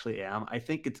 than I actually am. I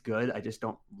think it's good. I just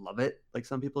don't love it like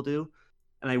some people do,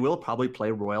 and I will probably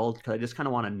play Royal because I just kind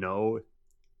of want to know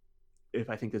if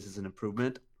I think this is an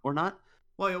improvement or not.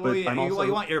 Well,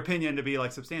 you want your opinion to be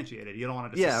like substantiated. You don't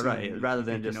want to just right. Rather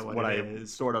than just what I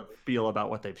sort of feel about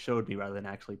what they've showed me, rather than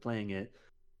actually playing it.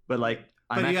 But like,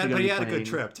 you had a good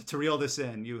trip to reel this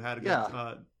in. You had a good.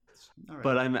 All right.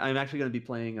 But I'm actually going to be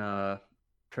playing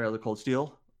Trail of the Cold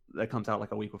Steel that comes out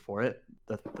like a week before it,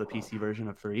 the PC version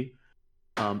of 3.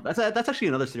 That's actually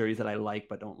another series that I like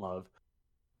but don't love.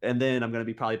 And then I'm going to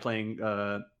be probably playing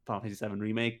Final Fantasy VII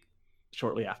Remake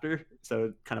shortly after,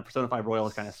 so kind of Persona 5 Royal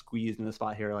is kind of squeezed in the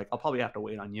spot here. Like, I'll probably have to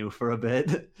wait on you for a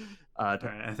bit.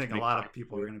 I think a lot of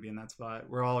people are going to be in that spot.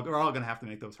 We're all going to have to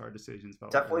make those hard decisions.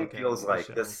 Definitely feels like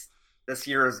this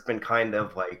year has been kind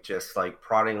of like just like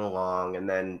prodding along, and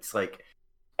then it's like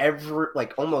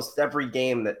almost every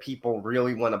game that people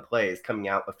really want to play is coming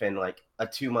out within like a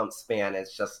 2-month span.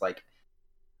 It's just like,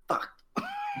 fuck.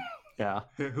 Yeah.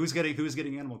 Who's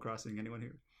getting Animal Crossing? Anyone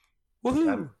here?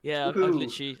 Woohoo! Yeah, I've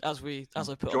literally, as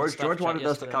I put George wanted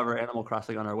us to cover Animal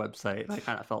Crossing on our website, and I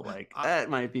kind of felt like that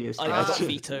might be a stretch. I got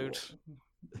vetoed.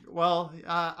 Well,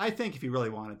 I think if you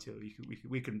really wanted to,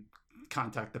 we could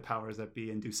contact the powers that be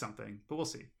and do something, but we'll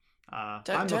see.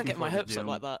 Don't get my hopes up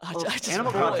like that. Well, I just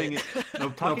Animal Crossing,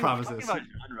 no promises. Talking about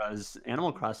genres,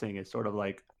 Animal Crossing is sort of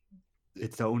like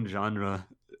its own genre.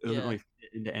 It doesn't really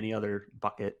fit into any other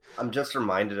bucket. I'm just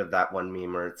reminded of that one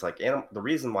meme where it's like, the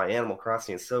reason why Animal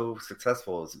Crossing is so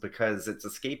successful is because it's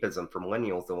escapism for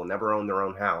millennials that will never own their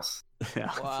own house.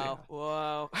 Yeah.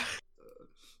 Wow.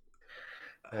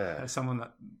 As someone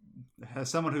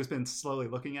who's been slowly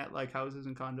looking at like houses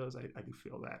and condos, I do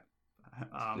feel that.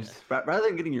 Rather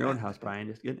than getting your own house, Brian,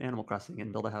 just get Animal Crossing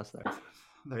and build a house there.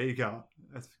 There you go.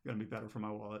 That's going to be better for my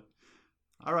wallet.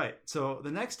 All right, so the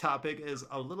next topic is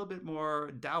a little bit more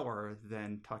dour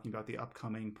than talking about the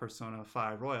upcoming Persona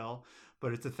 5 Royal,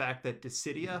 but it's the fact that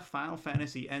Dissidia Final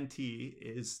Fantasy NT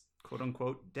is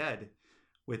quote-unquote dead,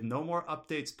 with no more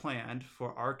updates planned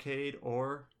for arcade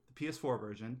or the PS4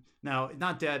 version. Now,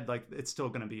 not dead, like it's still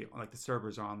going to be, like the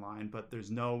servers are online, but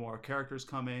there's no more characters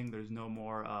coming, there's no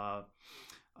more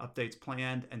updates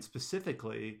planned, and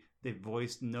specifically, they've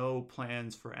voiced no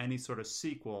plans for any sort of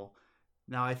sequel.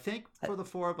 Now, I think for the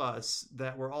four of us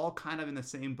that we're all kind of in the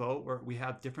same boat where we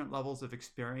have different levels of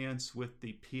experience with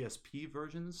the PSP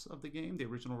versions of the game, the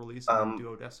original release of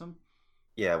Duodecim.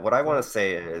 Yeah, what I want to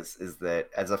say is that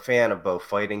as a fan of both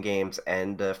fighting games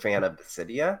and a fan of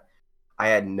Dissidia, I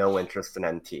had no interest in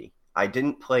NT. I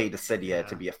didn't play Dissidia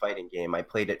to be a fighting game. I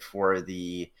played it for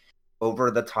the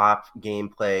over-the-top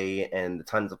gameplay and the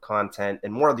tons of content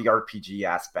and more of the RPG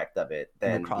aspect of it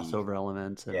than and the crossover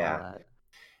elements and all that.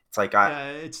 It's like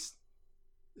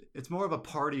it's more of a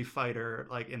party fighter,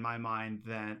 like in my mind,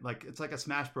 than like it's like a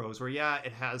Smash Bros. Where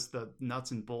it has the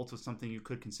nuts and bolts of something you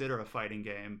could consider a fighting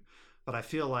game, but I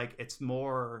feel like it's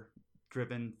more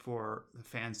driven for the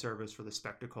fan service, for the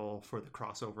spectacle, for the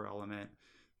crossover element,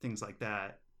 things like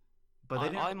that. But they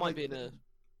didn't, I might be in a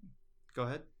go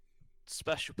ahead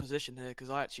special position here because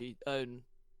I actually own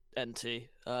NT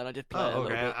and I did play it a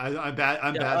okay. little bit. I'm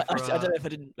bad for I don't know if I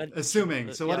didn't assuming.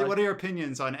 but So yeah, what are your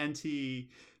opinions on NT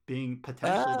being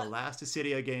potentially the last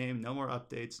Dissidia game? No more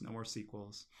updates, no more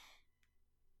sequels.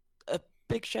 A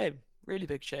big shame, really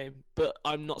big shame. But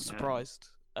I'm not surprised.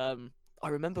 I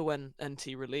remember when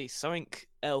NT released, something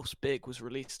else big was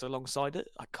released alongside it.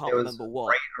 I can't remember what.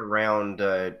 Right around,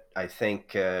 I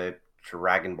think,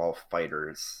 Dragon Ball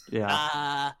FighterZ.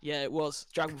 Yeah. Yeah, it was.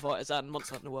 Dragon Ball FighterZ and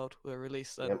Monster Hunter World were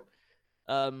released then.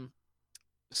 Yep.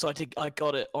 So I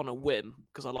got it on a whim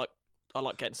because I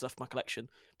like getting stuff for my collection.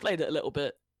 Played it a little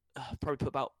bit, probably put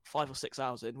about 5 or 6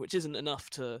 hours in, which isn't enough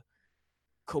to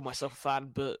call myself a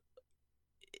fan, but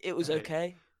it was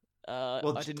okay.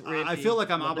 Well, I didn't really. I feel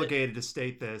like I'm obligated to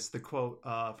state this. The quote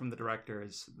from the director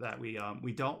is that we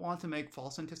don't want to make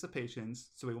false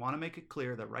anticipations, so we want to make it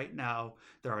clear that right now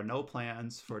there are no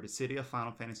plans for Dissidia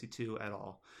Final Fantasy II at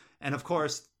all. And of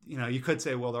course, you could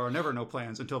say, well, there are never no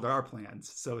plans until there are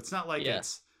plans. So it's not like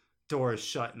it's doors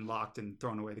shut and locked and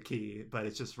thrown away the key, but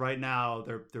it's just right now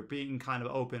they're being kind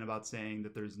of open about saying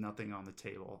that there's nothing on the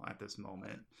table at this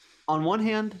moment. On one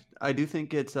hand, I do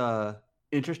think it's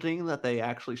interesting that they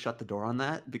actually shut the door on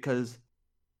that because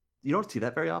you don't see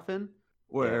that very often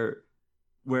where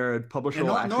a publisher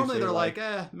will actually normally say, they're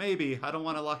like maybe I don't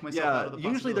want to lock myself out of the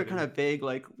usually they're kind of vague,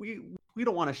 like we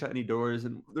don't want to shut any doors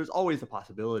and there's always a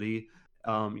possibility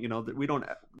that we don't,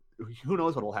 who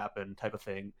knows what'll happen type of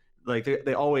thing. Like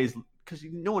they always, because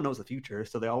no one knows the future,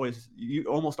 so you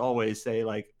almost always say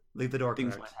like leave the door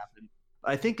things correct. might happen.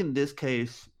 I think in this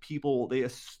case, people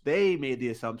they made the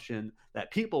assumption that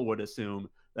people would assume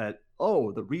that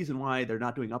the reason why they're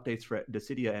not doing updates for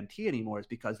Dissidia NT anymore is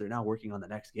because they're now working on the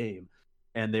next game,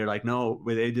 and they're like, no,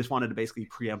 they just wanted to basically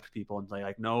preempt people and say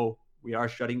like, no, we are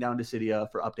shutting down Dissidia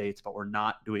for updates, but we're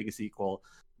not doing a sequel.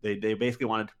 They basically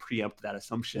wanted to preempt that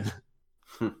assumption.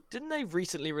 Didn't they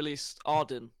recently release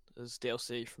Arden as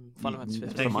DLC from Final Fantasy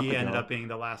 15? I think he ended up being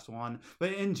the last one.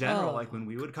 But in general, like when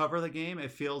we would cover the game,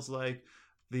 it feels like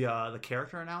the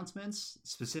character announcements,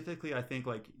 specifically, I think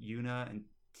like Yuna and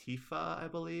Tifa, I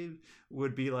believe,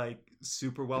 would be like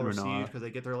super well received because they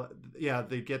get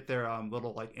their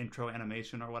little like intro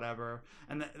animation or whatever,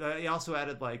 and they also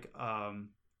added like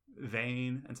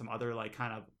Vayne and some other like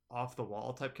kind of off the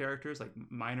wall type characters, like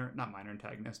not minor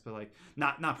antagonists, but like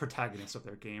not protagonists of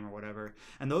their game or whatever.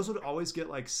 And those would always get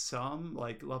like some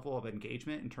like level of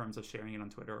engagement in terms of sharing it on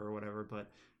Twitter or whatever, but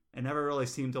it never really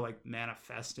seemed to like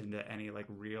manifest into any like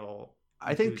real.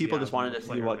 I think people just wanted to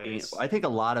see what game. I think a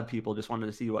lot of people just wanted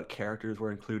to see what characters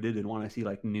were included and want to see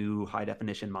like new high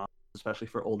definition models, especially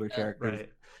for older characters. Right.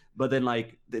 But then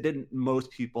like they didn't.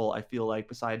 Most people, I feel like,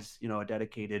 besides a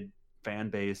dedicated fan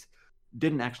base,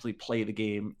 didn't actually play the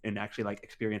game and actually like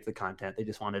experience the content. They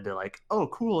just wanted to like, oh,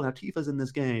 cool, now Tifa's in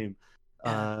this game,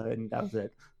 and that was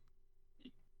it.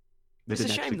 They it's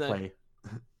didn't a shame, actually though. play.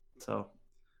 So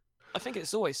I think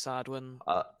it's always sad when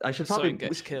I should someone probably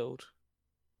gets killed.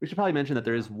 We should probably mention that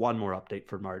there is one more update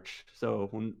for March. So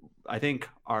when I think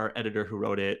our editor who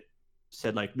wrote it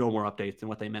said like no more updates, and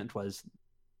what they meant was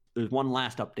there's one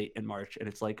last update in March, and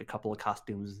it's like a couple of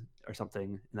costumes or something,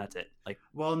 and that's it. Like,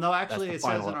 well, no, actually, it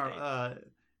says in update. our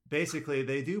basically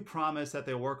they do promise that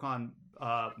they work on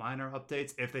minor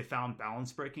updates if they found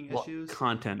balance breaking issues.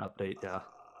 Content update, yeah.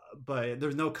 But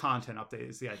there's no content update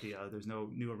is the idea. There's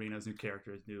no new arenas, new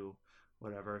characters, new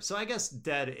whatever. So I guess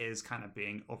Dead is kind of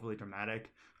being overly dramatic.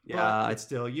 Yeah, it's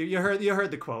still you heard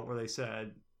the quote where they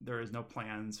said there is no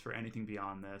plans for anything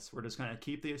beyond this. We're just gonna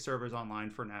keep the servers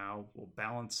online for now. We'll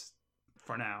balance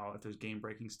for now if there's game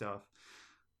breaking stuff.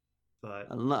 But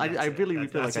I really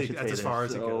feel like I should say that's as far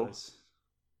as it goes.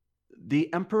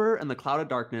 The Emperor and the Cloud of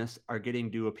Darkness are getting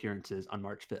due appearances on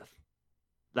March 5th.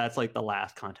 That's like the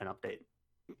last content update.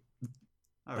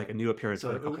 All like right. a new appearance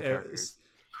for a couple characters.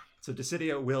 So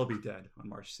Dissidia will be dead on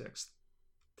March 6th.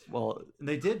 Well,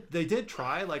 they did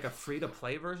try like a free to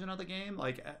play version of the game.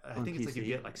 Like I think it's PC. like you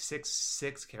get like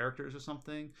six characters or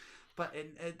something, but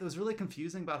it was really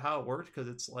confusing about how it worked because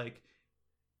it's like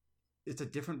it's a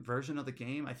different version of the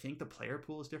game. I think the player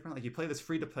pool is different. Like you play this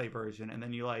free to play version, and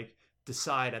then you like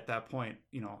decide at that point,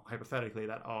 hypothetically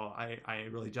that I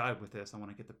really jive with this. I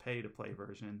want to get the pay to play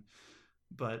version.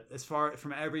 But as far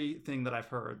from everything that I've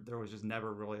heard, there was just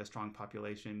never really a strong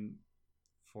population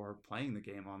for playing the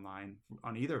game online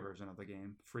on either version of the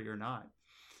game, free or not.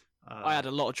 I had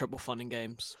a lot of trouble finding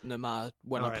games, no matter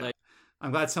when I played.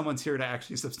 I'm glad someone's here to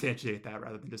actually substantiate that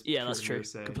rather than just that's true.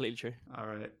 hearsay. Completely true. All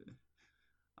right.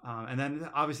 And then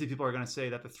obviously people are going to say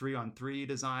that the 3-on-3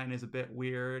 design is a bit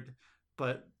weird,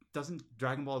 but doesn't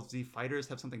Dragon Ball Z Fighters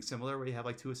have something similar where you have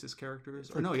like 2 assist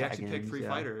characters? Or no, you actually pick 3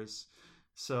 fighters.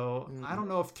 So I don't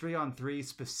know if 3-on-3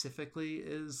 specifically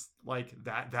is like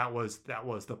that. That was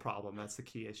the problem. That's the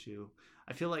key issue.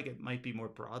 I feel like it might be more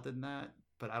broad than that,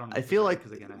 but I don't know. I feel like,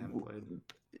 because again, I haven't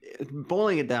played.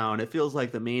 Boiling it down, it feels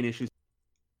like the main issue.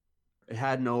 It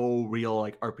had no real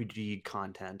like RPG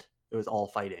content. It was all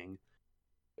fighting.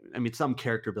 I mean, some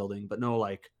character building, but no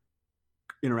like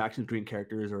interactions between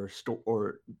characters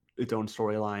or its own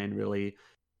storyline. Really,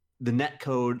 the net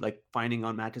code, like finding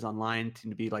on matches online,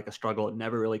 seemed to be like a struggle. It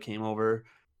never really came over,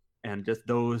 and just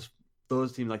those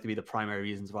seem like to be the primary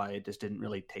reasons why it just didn't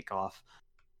really take off.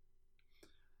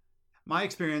 My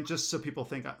experience, just so people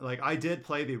think, like I did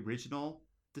play the original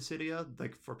Dissidia,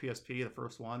 like for PSP, the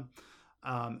first one.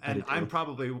 And I'm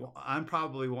probably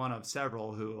one of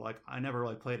several who like I never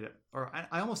really played it, or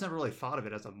I almost never really thought of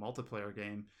it as a multiplayer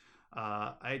game.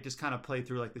 I just kind of played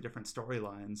through like the different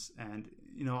storylines, and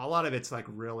you know, a lot of it's like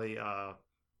really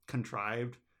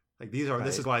contrived. Like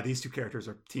this is why these 2 characters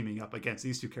are teaming up against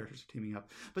these 2 characters are teaming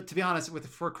up. But to be honest,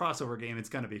 for a crossover game, it's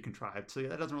gonna be contrived. So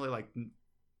that doesn't really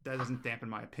that doesn't dampen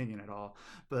my opinion at all.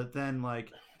 But then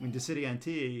like when Dissidia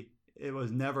NT, it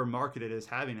was never marketed as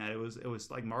having that. It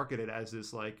was like marketed as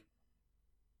this like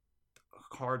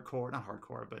not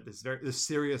hardcore, but this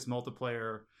serious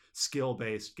multiplayer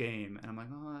skill-based game. And I'm like,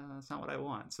 oh, that's not what I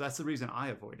want. So that's the reason I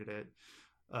avoided it.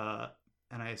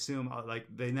 And I assume like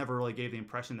they never really gave the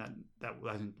impression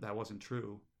that wasn't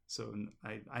true. So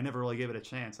I never really gave it a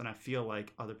chance. And I feel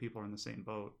like other people are in the same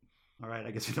boat. All right,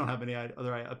 I guess we don't have any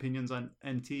other opinions on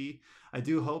NT. I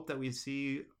do hope that we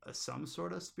see some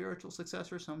sort of spiritual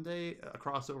successor someday, a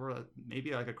crossover,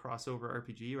 maybe like a crossover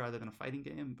RPG rather than a fighting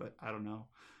game, but I don't know.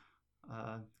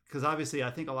 Because obviously I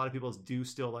think a lot of people do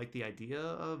still like the idea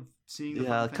of seeing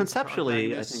the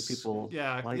conceptually I think people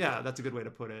that's a good way to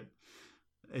put it.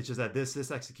 It's just that this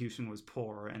execution was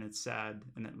poor, and it's sad,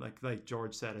 and it, like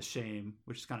George said, a shame,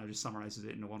 which kind of just summarizes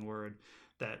it into one word,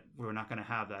 that we're not going to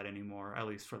have that anymore, at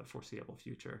least for the foreseeable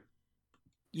future.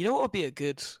 You know what would be a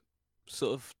good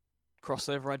sort of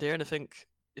crossover idea, and I think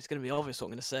it's going to be obvious what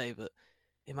I'm going to say, but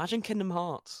imagine Kingdom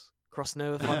Hearts crossing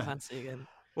over Final Fantasy again.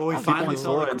 Well, we finally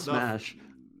saw it in Smash.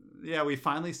 Yeah, we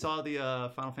finally saw the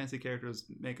Final Fantasy characters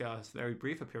make a very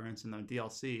brief appearance in the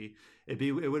DLC.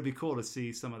 It would be cool to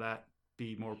see some of that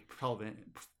be more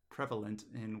prevalent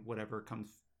in whatever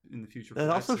comes in the future. It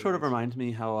also sort of reminds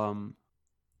me how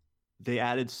they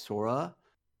added Sora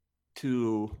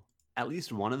to at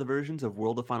least one of the versions of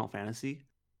World of Final Fantasy.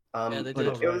 Yeah, they did.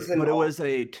 But it was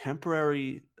a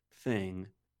temporary thing.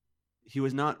 He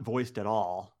was not voiced at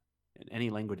all in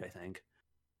any language, I think.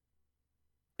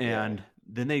 And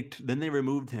then they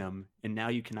removed him, and now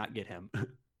you cannot get him.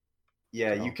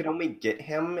 Yeah, you can only get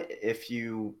him if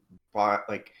you bought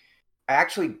like. I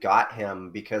actually got him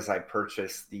because I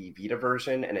purchased the Vita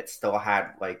version, and it still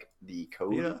had like the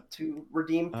code to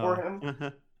redeem for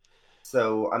him.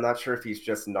 So I'm not sure if he's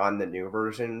just not in the new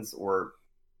versions or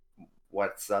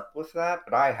what's up with that.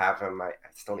 But I have him. I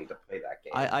still need to play that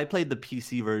game. I played the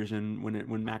PC version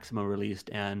when Maxima released,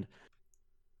 and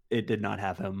it did not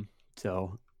have him.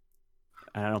 So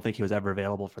I don't think he was ever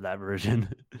available for that version.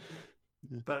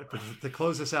 But to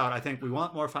close this out, I think we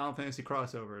want more Final Fantasy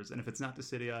crossovers, and if it's not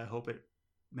Dissidia, I hope it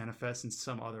manifests in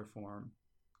some other form,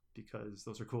 because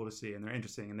those are cool to see and they're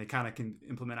interesting, and they kind of can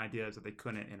implement ideas that they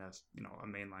couldn't in a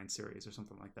mainline series or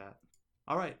something like that.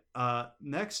 All right,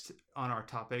 next on our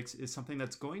topics is something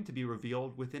that's going to be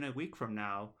revealed within a week from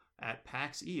now at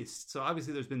PAX East. So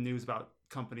obviously there's been news about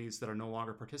companies that are no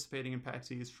longer participating in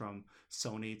PAX East, from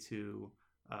Sony to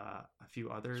a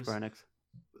few others. Square Enix.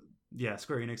 Yeah,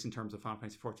 Square Enix in terms of Final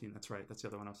Fantasy XIV. That's right. That's the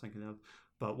other one I was thinking of.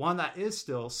 But one that is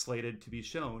still slated to be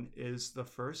shown is the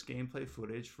first gameplay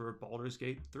footage for Baldur's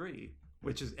Gate 3,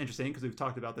 which is interesting because we've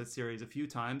talked about this series a few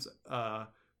times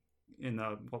in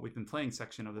the what we've been playing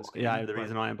section of this game. Yeah, the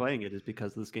reason why I'm playing it is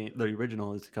because this game, the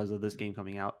original, is because of this game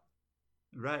coming out.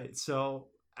 Right. So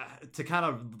to kind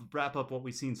of wrap up what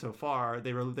we've seen so far,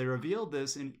 they revealed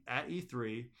this at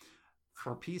E3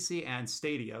 for PC and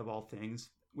Stadia, of all things,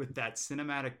 with that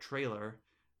cinematic trailer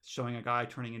showing a guy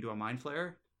turning into a mind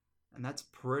flayer, and that's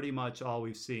pretty much all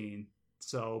we've seen.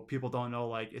 So people don't know,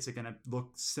 like, is it going to look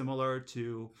similar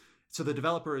to... So the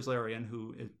developer is Larian,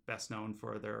 who is best known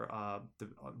for their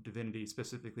Divinity,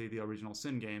 specifically the original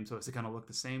Sin game. So is it going to look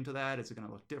the same to that? Is it going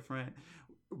to look different?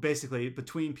 Basically,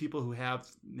 between people who have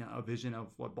a vision of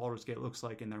what Baldur's Gate looks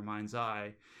like in their mind's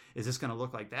eye, is this going to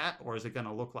look like that, or is it going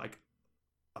to look like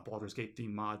a Baldur's Gate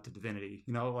theme mod to Divinity,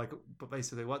 like, but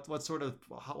basically what sort of,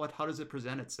 how does it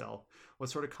present itself? What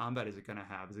sort of combat is it going to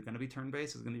have? Is it going to be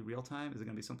turn-based? Is it going to be real time? Is it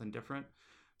going to be something different?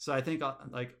 So I think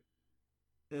like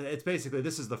it's basically,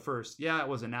 this is the first, it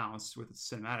was announced with its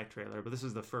cinematic trailer, but this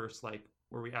is the first like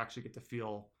where we actually get to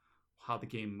feel how the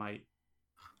game might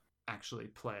actually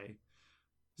play.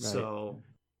 Right. So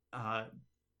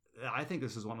I think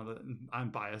this is one of the, I'm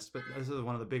biased, but this is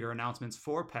one of the bigger announcements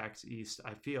for PAX East,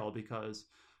 I feel, because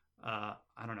I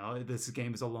don't know, this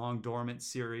game is a long dormant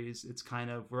series. It's kind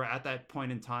of, we're at that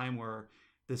point in time where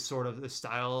this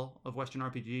style of Western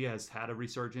RPG has had a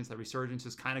resurgence. That resurgence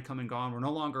has kind of come and gone. We're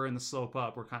no longer in the slope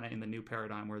up. We're kind of in the new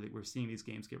paradigm where we're seeing these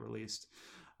games get released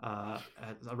at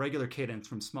a regular cadence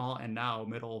from small and now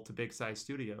middle to big size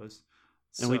studios.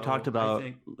 And so we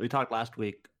talked last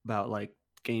week about like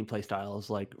gameplay styles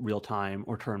like real time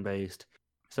or turn based.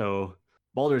 So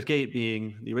Baldur's Gate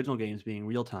being the original games being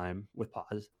real time with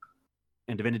pause,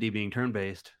 and Divinity being turn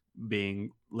based, being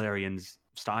Larian's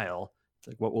style. It's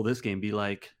like, what will this game be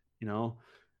like?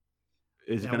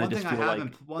 Is it going to just feel like?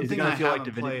 Is it going to feel like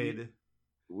Divinity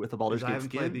with the Baldur's Gate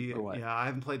skin? Or what? Yeah, I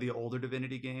haven't played the older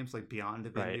Divinity games like Beyond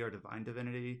Divinity or Divine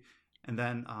Divinity, and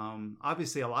then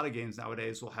obviously a lot of games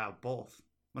nowadays will have both.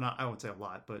 Well, I won't say a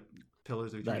lot, but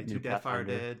Pillars of Eternity 2 Deathfire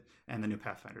did, and the new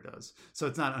Pathfinder does. So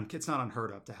it's not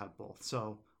unheard of to have both.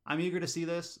 So I'm eager to see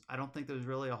this. I don't think there's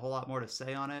really a whole lot more to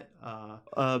say on it.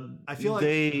 I feel like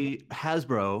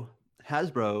Hasbro,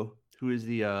 who is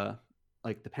the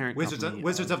like the parent Wizards company,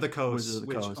 Wizards of the Coast,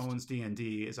 which owns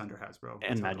D&D, is under Hasbro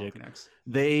and Magic.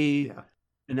 They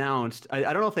announced. I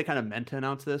don't know if they kind of meant to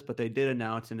announce this, but they did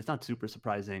announce, and it's not super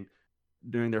surprising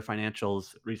during their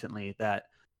financials recently, that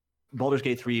Baldur's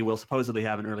Gate 3 will supposedly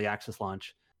have an early access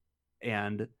launch,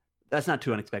 and that's not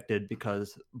too unexpected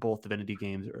because both Divinity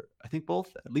games, or I think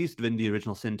both, at least Divinity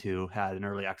Original Sin 2 had an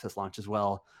early access launch as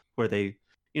well, where they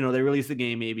release the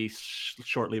game maybe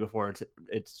shortly before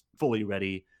it's fully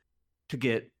ready to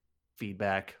get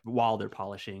feedback while they're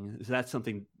polishing. So that's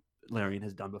something Larian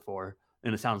has done before,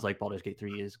 and it sounds like Baldur's Gate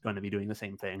 3 is going to be doing the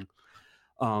same thing.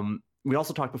 We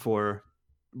also talked before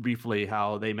briefly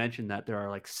how they mentioned that there are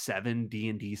like 7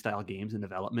 D&D style games in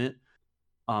development.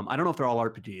 I don't know if they're all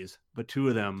RPGs, but 2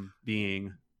 of them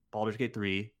being Baldur's Gate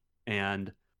 3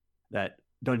 and that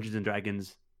Dungeons and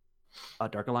Dragons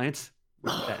Dark Alliance,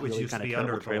 which really used to be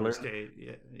under Baldur's Gate.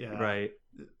 Yeah, right.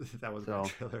 That was a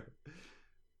trailer.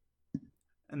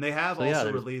 And they have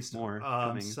also released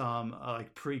some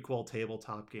like prequel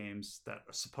tabletop games that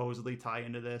supposedly tie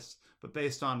into this, but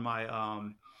based on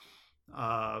my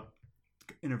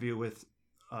interview with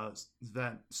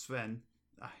Sven,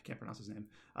 I can't pronounce his name,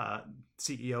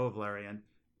 CEO of Larian,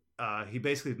 he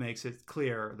basically makes it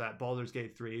clear that Baldur's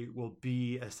Gate 3 will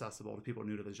be accessible to people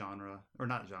new to the genre, or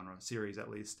not genre, series at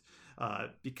least,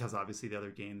 because obviously the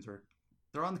other games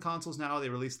they're on the consoles now. They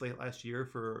released late last year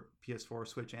for PS4,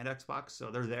 Switch, and Xbox,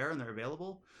 so they're there and they're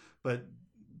available. But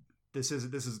this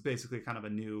is basically kind of a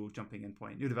new jumping in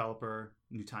point, new developer,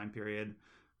 new time period,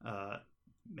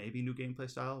 maybe new gameplay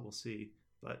style. We'll see.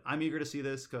 But I'm eager to see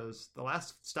this because the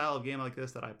last style of game like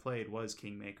this that I played was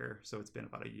Kingmaker, so it's been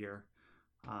about a year.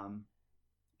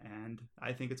 And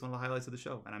I think it's one of the highlights of the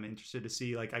show, and I'm interested to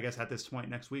see, like, I guess at this point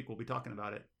next week we'll be talking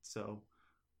about it, so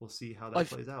we'll see how that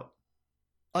plays out.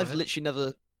 I've literally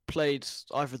never played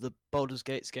either of the Baldur's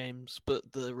Gate games, but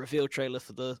the reveal trailer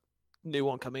for the new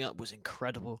one coming up was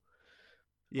incredible.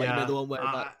 Yeah, like, the one where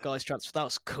that guy's transfer, that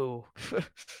was cool.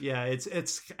 Yeah, it's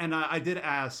and I did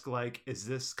ask, like, is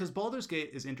this, because Baldur's Gate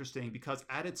is interesting because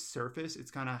at its surface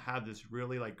it's kind of have this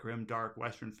really like grim, dark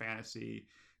Western fantasy,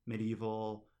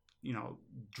 medieval,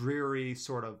 dreary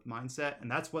sort of mindset, and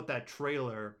that's what that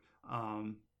trailer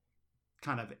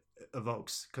kind of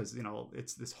evokes, because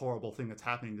it's this horrible thing that's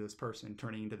happening to this person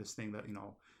turning into this thing that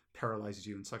paralyzes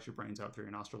you and sucks your brains out through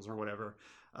your nostrils or whatever.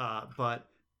 But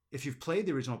if you've played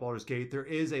the original Baldur's Gate, there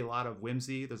is a lot of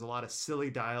whimsy. There's a lot of silly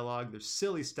dialogue. There's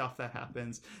silly stuff that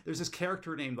happens. There's this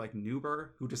character named like Nuber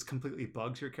who just completely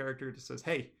bugs your character. Just says,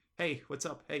 "Hey, what's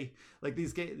up? Hey." Like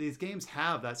these games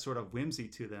have that sort of whimsy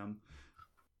to them,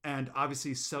 and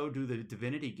obviously so do the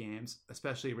Divinity games,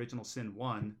 especially Original Sin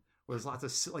 1, where there's lots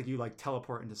of like you like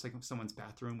teleport into like someone's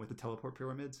bathroom with the teleport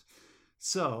pyramids.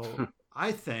 So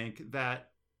I think that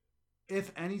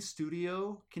if any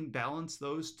studio can balance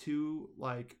those two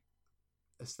like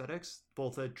aesthetics,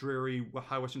 both a dreary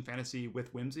high Western fantasy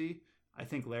with whimsy, I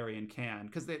think Larian can,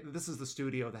 because this is the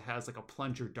studio that has like a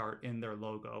plunger dart in their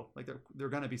logo. Like they're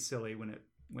gonna be silly when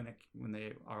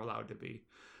they are allowed to be.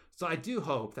 So I do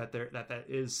hope that that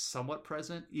is somewhat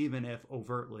present, even if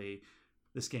overtly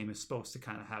this game is supposed to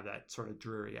kind of have that sort of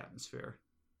dreary atmosphere.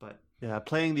 But yeah,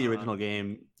 playing the original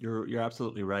game, you're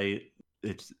absolutely right.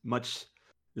 It's much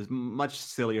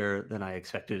sillier than I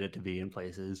expected it to be in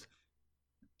places.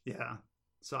 Yeah,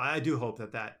 so I do hope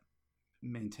that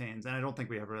maintains, and I don't think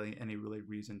we have really any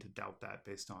reason to doubt that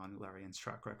based on Larian's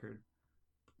track record.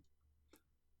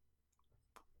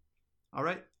 All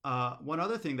right, one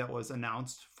other thing that was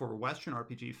announced for Western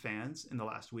RPG fans in the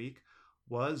last week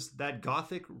was that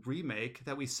Gothic remake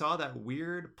that we saw, that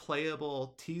weird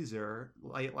playable teaser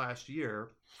late last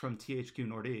year from THQ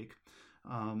Nordic.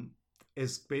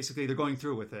 Is basically they're going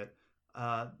through with it.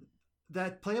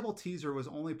 That playable teaser was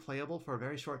only playable for a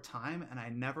very short time, and I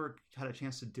never had a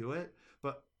chance to do it.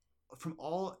 But from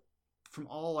all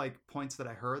like points that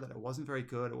I heard, that it wasn't very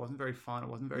good, it wasn't very fun, it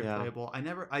wasn't very playable.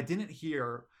 I didn't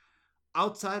hear,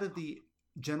 outside of the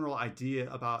general idea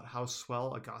about how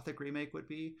swell a Gothic remake would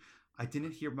be, I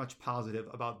didn't hear much positive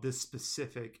about this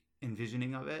specific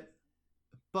envisioning of it.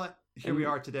 But here we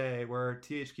are today, where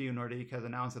THQ Nordic has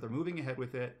announced that they're moving ahead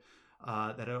with it,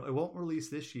 that it won't release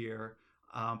this year.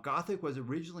 Gothic was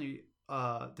originally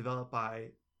developed by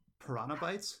Piranha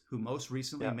Bytes, who most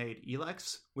recently made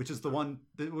Elex, which is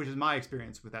my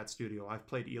experience with that studio. I've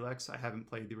played Elex. I haven't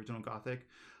played the original Gothic.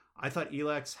 I thought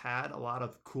Elex had a lot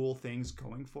of cool things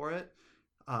going for it,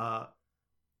 but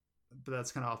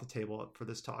that's kind of off the table for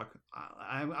this talk.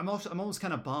 I'm almost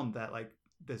kind of bummed that like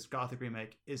this Gothic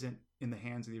remake isn't in the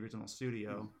hands of the original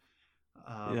studio.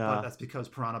 But that's because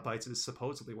Piranha Bytes is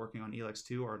supposedly working on Elex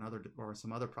 2 or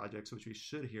some other projects, which we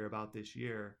should hear about this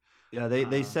year. Yeah,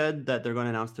 they said that they're going to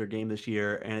announce their game this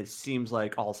year, and it seems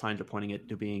like all signs are pointing it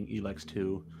to being Elex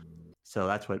 2. So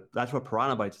that's what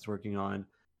Piranha Bytes is working on.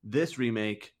 This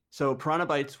remake. So Piranha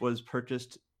Bytes was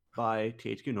purchased by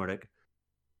THQ Nordic,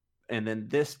 and then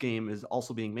this game is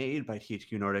also being made by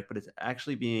THQ Nordic, but it's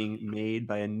actually being made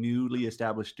by a newly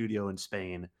established studio in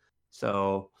Spain.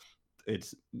 So there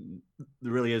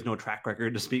really is no track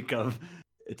record to speak of.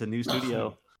 It's a new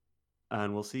studio,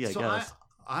 and we'll see, I guess.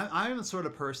 I'm the sort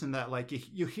of person that, like,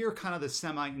 you hear kind of the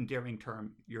semi-endearing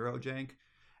term Eurojank,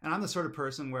 and I'm the sort of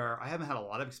person where I haven't had a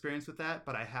lot of experience with that,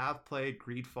 but I have played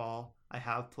Greedfall, I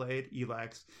have played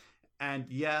Elex, and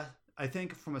yeah, I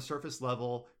think from a surface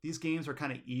level, these games are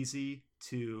kind of easy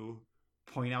to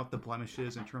point out the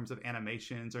blemishes in terms of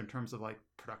animations or in terms of like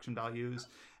production values,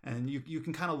 and you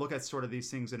can kind of look at sort of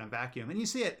these things in a vacuum, and you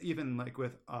see it even like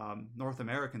with North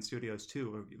American studios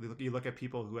too. You look at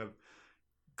people who have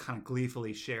kind of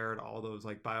gleefully shared all those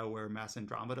like BioWare Mass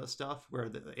Andromeda stuff where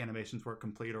the animations weren't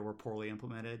complete or were poorly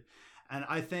implemented. And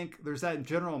I think there's that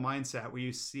general mindset where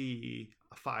you see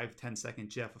a 5-10 second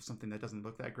GIF of something that doesn't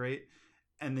look that great,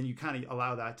 and then you kind of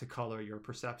allow that to color your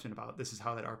perception about this is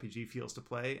how that RPG feels to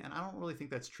play. And I don't really think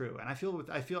that's true. And I feel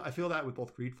that with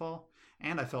both Greedfall,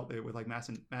 and I felt it with like Mass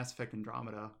Effect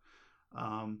Andromeda,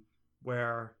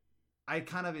 where I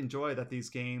kind of enjoy that these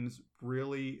games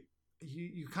really,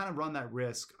 you kind of run that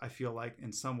risk, I feel like,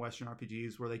 in some Western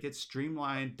RPGs where they get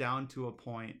streamlined down to a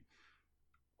point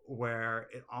where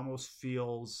it almost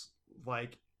feels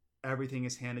like everything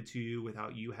is handed to you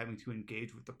without you having to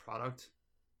engage with the product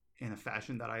in a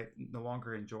fashion that I no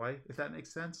longer enjoy, if that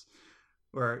makes sense.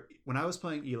 Where when I was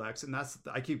playing Elex, and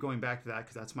I keep going back to that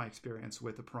because that's my experience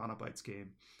with the Piranha Bytes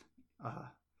game,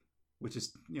 which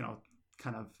is,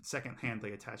 kind of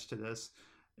second-handly attached to this,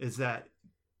 is that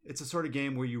it's a sort of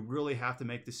game where you really have to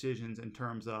make decisions in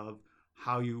terms of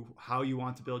how you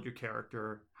want to build your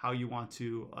character, how you want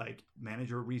to like manage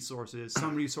your resources.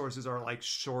 Some resources are like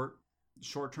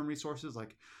short-term resources,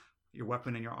 like your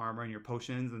weapon and your armor and your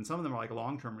potions, and some of them are like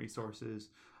long-term resources,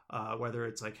 whether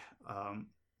it's like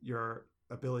your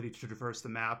ability to traverse the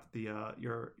map,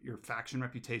 your faction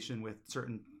reputation with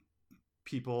certain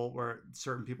people, where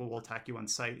certain people will attack you on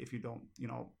sight if you don't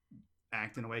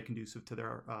act in a way conducive to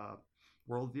their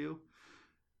worldview.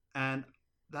 And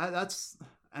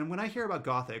and when I hear about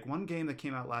Gothic, one game that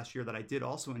came out last year that I did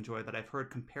also enjoy that I've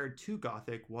heard compared to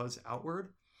Gothic was Outward,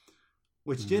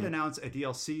 which did announce a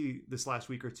DLC this last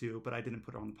week or two, but I didn't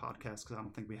put it on the podcast because I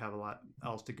don't think we have a lot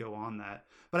else to go on that.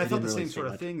 But I felt the same sort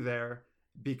of thing there,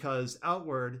 because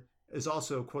Outward is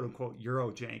also quote unquote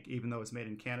Eurojank, even though it's made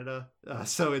in Canada.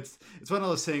 So it's one of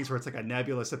those things where it's like a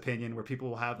nebulous opinion where people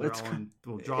will have their own,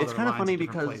 will draw their lines. It's kind of funny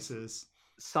because places.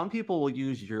 Some people will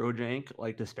use Eurojank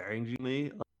like disparagingly.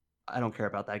 Like, I don't care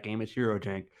about that game; it's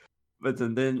Eurojank. But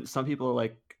then some people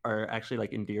are actually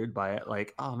like endeared by it.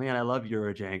 Like, oh man, I love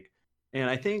Eurojank. And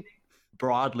I think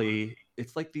broadly,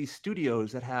 it's like these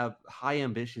studios that have high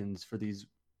ambitions for these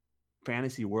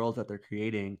fantasy worlds that they're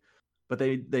creating, but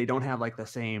they don't have like the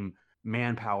same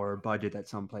manpower budget that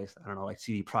some place, I don't know, like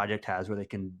CD Projekt has, where they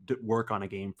can work on a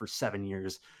game for 7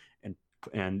 years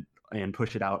and and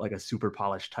push it out like a super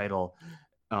polished title.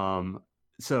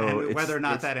 So and whether or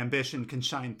not that ambition can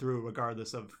shine through,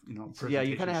 regardless of so yeah,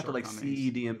 you kind of have to like see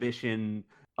the ambition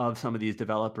of some of these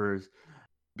developers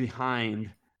behind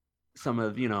some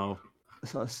of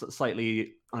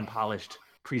slightly unpolished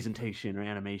presentation or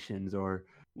animations or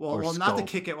well not to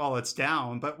kick it while it's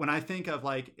down, but when I think of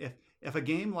like if a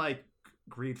game like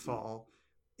Greedfall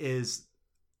is,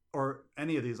 or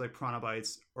any of these like Piranha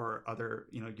Bytes or other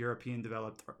European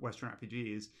developed Western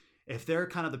RPGs, if they're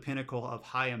kind of the pinnacle of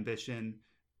high ambition,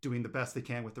 doing the best they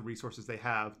can with the resources they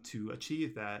have to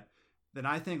achieve that, then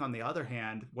I think on the other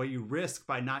hand, what you risk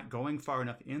by not going far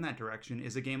enough in that direction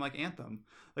is a game like Anthem.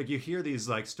 Like you hear these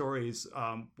like stories,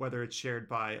 whether it's shared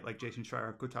by like Jason Schreier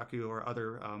of Kotaku or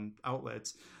other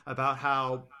outlets, about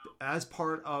how as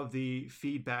part of the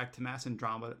feedback to Mass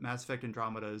Effect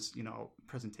Andromeda's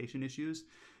presentation issues,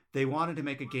 they wanted to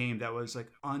make a game that was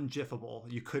like unjiffable.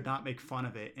 You could not make fun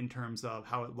of it in terms of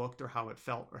how it looked or how it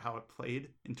felt or how it played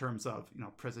in terms of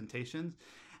presentations.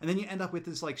 And then you end up with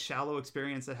this like shallow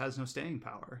experience that has no staying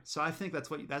power. So I think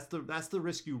that's the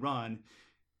risk you run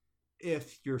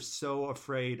if you're so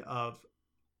afraid of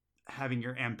having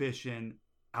your ambition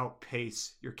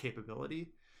outpace your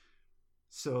capability.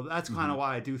 So that's kind of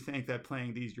why I do think that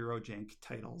playing these Eurojank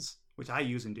titles, which I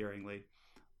use endearingly,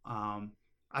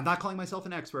 I'm not calling myself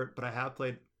an expert, but I have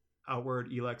played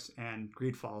Outward, Elex, and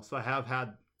Greedfall, so I have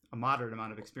had a moderate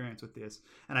amount of experience with this.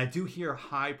 And I do hear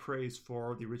high praise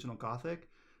for the original Gothic,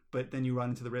 but then you run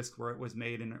into the risk where it was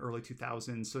made in the early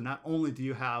 2000s. So not only do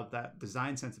you have that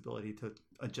design sensibility to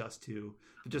adjust to,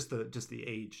 but just the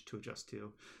age to adjust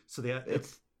to. So the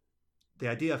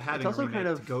idea of having a remake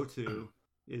to go to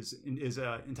is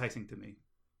enticing to me.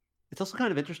 It's also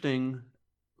kind of interesting.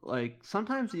 Like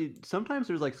sometimes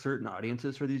there's like certain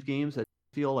audiences for these games that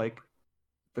feel like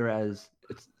what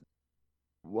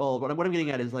I'm getting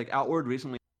at is like Outward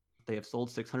recently, they have sold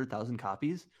 600,000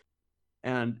 copies,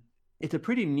 and it's a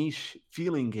pretty niche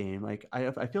feeling game. Like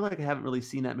I feel like I haven't really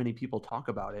seen that many people talk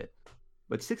about it,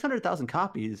 but 600,000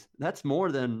 copies, that's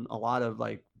more than a lot of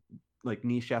like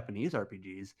niche Japanese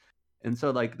RPGs. And so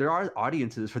like there are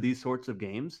audiences for these sorts of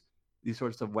games, these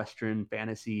sorts of Western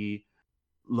fantasy,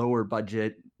 lower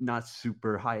budget, not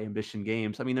super high ambition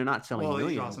games. I mean, they're not selling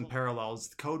millions. Draw some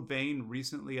parallels. Code Vein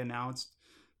recently announced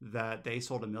that they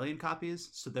sold 1 million copies,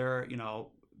 so they're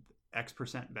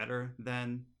X% better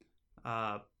than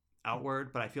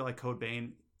Outward. But I feel like Code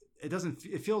Vein,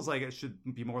 it feels like it should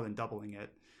be more than doubling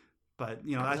it. But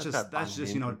that's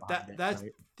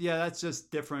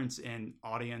just difference in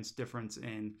audience, difference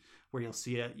in where you'll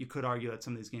see it. You could argue that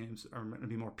some of these games are going to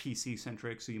be more PC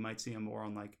centric, so you might see them more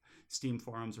on like Steam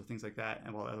forums or things like that,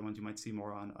 and while other ones you might see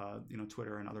more on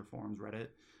Twitter and other forums, Reddit.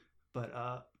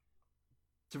 But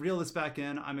to reel this back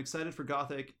in, I'm excited for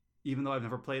Gothic, even though I've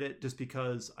never played it, just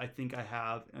because I think I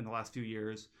have in the last few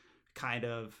years kind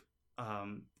of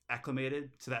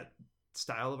acclimated to that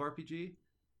style of RPG.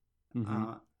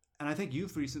 And I think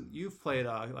you've played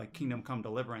like Kingdom Come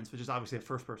Deliverance, which is obviously a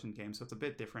first-person game, so it's a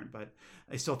bit different. But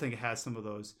I still think it has some of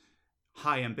those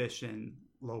high ambition,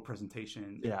 low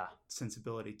presentation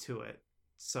sensibility to it.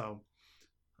 So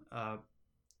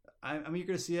I'm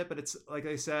eager to see it, but it's like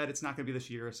I said, it's not going to be this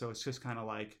year. So it's just kind of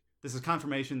like this is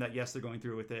confirmation that yes, they're going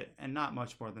through with it, and not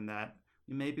much more than that.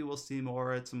 Maybe we'll see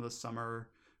more at some of the summer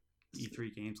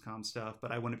E3 Gamescom stuff,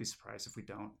 but I wouldn't be surprised if we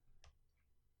don't.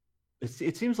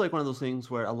 It seems like one of those things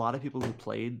where a lot of people who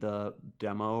played the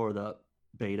demo or the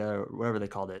beta or whatever they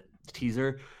called it, the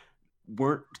teaser,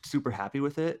 weren't super happy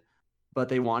with it, but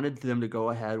they wanted them to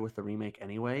go ahead with the remake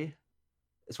anyway.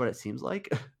 Is what it seems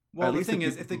like. Well, the thing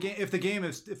is, if the game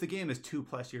is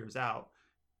 2+ years out,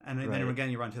 and then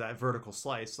again you run to that vertical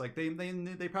slice, like they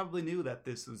probably knew that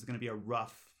this was going to be a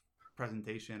rough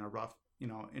presentation, a rough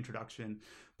introduction,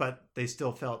 but they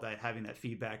still felt that having that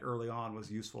feedback early on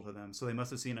was useful to them. So they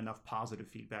must have seen enough positive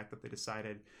feedback that they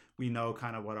decided, we know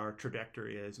kind of what our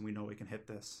trajectory is and we know we can hit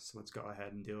this, so let's go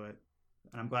ahead and do it.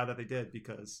 And I'm glad that they did,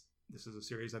 because this is a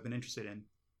series I've been interested in.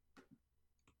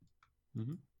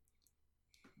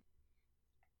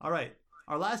 All right,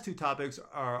 our last two topics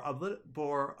are a little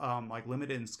more like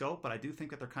limited in scope, but I do think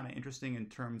that they're kind of interesting in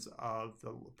terms of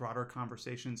the broader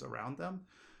conversations around them.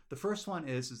 The first one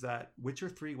is that Witcher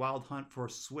 3 Wild Hunt for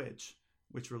Switch,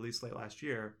 which released late last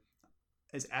year,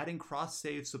 is adding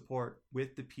cross-save support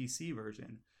with the PC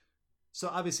version. So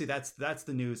obviously that's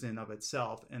the news in of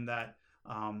itself, and that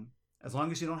as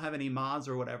long as you don't have any mods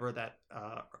or whatever that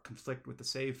conflict with the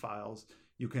save files,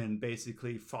 you can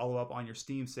basically follow up on your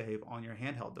Steam save on your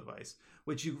handheld device.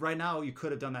 Which right now you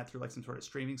could have done that through like some sort of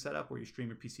streaming setup where you stream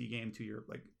your PC game to your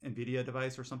like NVIDIA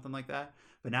device or something like that.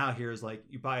 But now here's like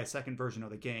you buy a second version of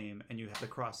the game and you have the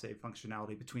cross save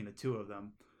functionality between the two of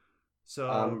them.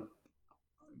 So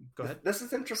go ahead. This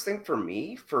is interesting for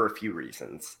me for a few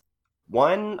reasons.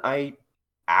 One, I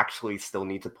actually still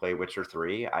need to play Witcher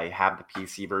 3. I have the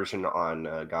PC version on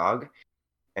GOG.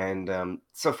 And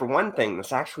so for one thing,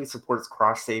 this actually supports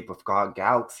cross-save with GOG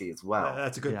Galaxy as well.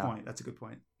 That's a good point. That's a good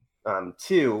point.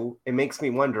 Two, it makes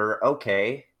me wonder,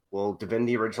 okay, will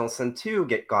Divinity Original Sin 2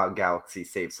 get GOG Galaxy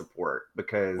save support?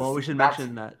 Because we should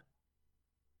mention that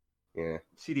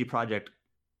CD Projekt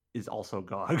is also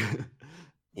GOG.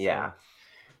 Yeah.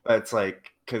 But it's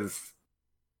like, because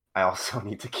I also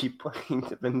need to keep playing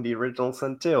Divinity Original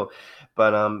Sin 2.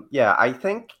 But I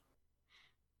think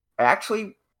I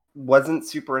actually wasn't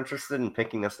super interested in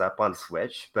picking this up on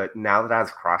Switch, but now that it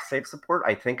has cross-save support,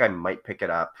 I think I might pick it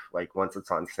up like once it's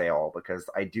on sale, because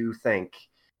I do think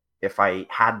if I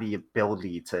had the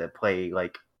ability to play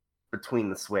like between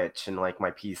the Switch and like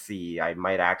my PC, I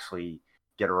might actually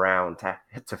get around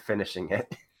to finishing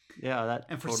it. Yeah, that.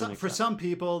 And for some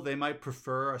people, they might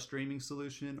prefer a streaming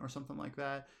solution or something like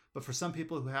that. But for some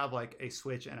people who have like a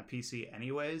Switch and a PC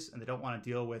anyways, and they don't want to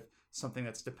deal with something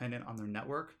that's dependent on their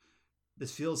network,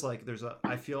 this feels like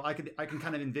I can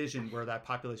kind of envision where that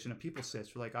population of people sits.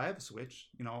 For like, I have a Switch,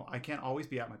 I can't always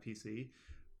be at my PC,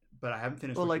 but I haven't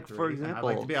finished. Well, like 3, for example,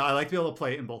 I like to be able to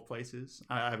play it in both places.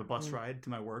 I have a bus ride to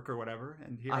my work or whatever,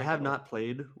 and here I have not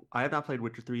played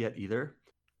Witcher 3 yet either.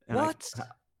 And what?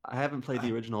 I haven't played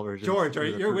the original version. George,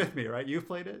 you're with me, right? You've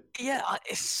played it? Yeah,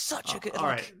 it's such a good. All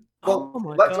right. Well,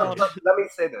 let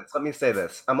me say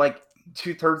this. I'm like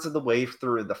 2/3 of the way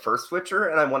through the first Witcher,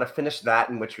 and I want to finish that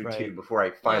in Witcher 2 before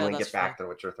I finally get back to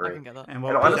Witcher 3. I can get that. And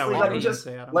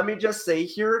honestly, let me just say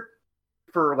here,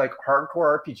 for like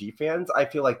hardcore RPG fans, I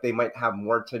feel like they might have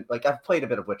more to like. I've played a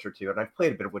bit of Witcher 2, and I've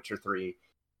played a bit of Witcher 3.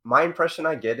 My impression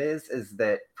I get is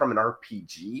that from an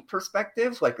RPG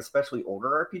perspective, like especially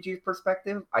older RPG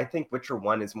perspective, I think Witcher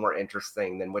 1 is more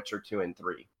interesting than Witcher 2 and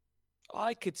 3.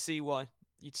 I could see why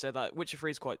you'd say that. Witcher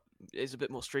 3 is a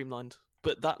bit more streamlined.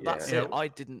 But that's it. I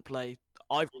didn't play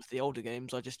either of the older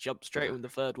games. I just jumped straight in the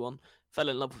third one, fell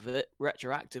in love with it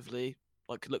retroactively,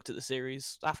 like looked at the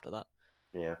series after that.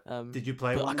 Yeah. Did you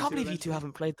play? I can't believe you two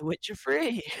haven't played The Witcher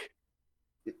 3.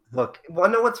 Look,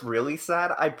 want to know what's really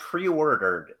sad? I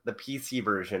pre-ordered the PC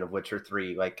version of Witcher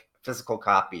 3, like physical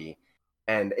copy,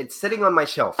 and it's sitting on my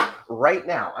shelf right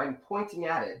now. I'm pointing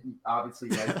at it. Obviously,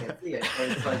 you guys can't see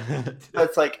it.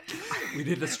 It's like we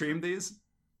need to stream these.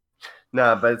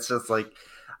 No, but it's just like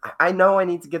I know I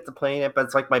need to get to playing it, but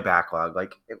it's like my backlog.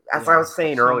 Like as I was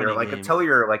saying earlier, like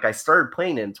Atelier, like I started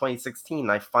playing it in 2016.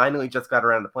 And I finally just got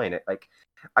around to playing it. Like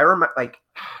I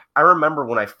remember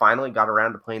when I finally got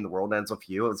around to playing The World Ends With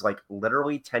You. It was like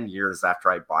literally 10 years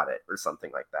after I bought it or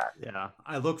something like that. Yeah,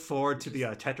 I look forward to the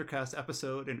TetraCast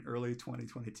episode in early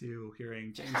 2022,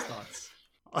 hearing James' thoughts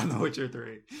on The Witcher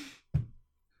 3.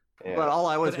 Yeah. But all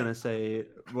I was gonna say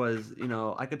was,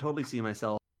 I could totally see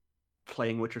myself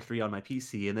playing Witcher 3 on my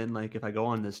PC, and then like if I go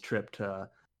on this trip to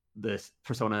this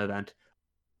Persona event,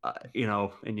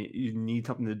 and you need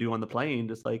something to do on the plane,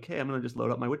 just like, hey, I'm gonna just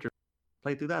load up my Witcher,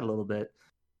 play through that a little bit.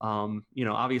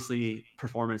 Obviously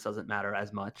performance doesn't matter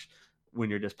as much when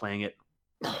you're just playing it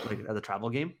like as a travel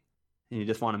game, and you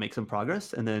just want to make some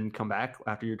progress and then come back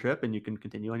after your trip and you can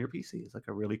continue on your PC. It's like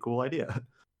a really cool idea.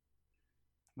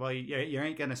 Well, you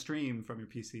ain't gonna stream from your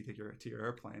PC to your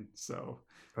airplane, so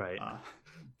right.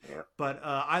 Yeah. But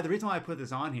the reason why I put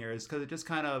this on here is because it just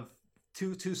kind of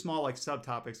two small like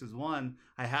subtopics. Is one,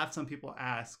 I have some people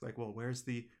ask like, well, where's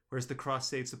the cross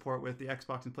save support with the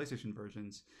Xbox and PlayStation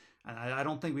versions? And I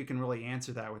don't think we can really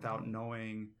answer that without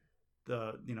knowing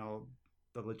the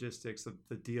logistics of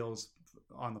the deals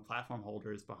on the platform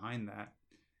holders behind that.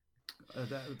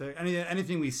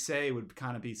 Anything we say would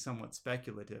kind of be somewhat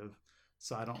speculative.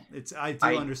 So I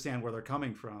do understand where they're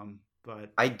coming from,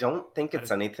 but I don't think it's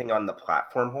anything on the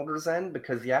platform holders end,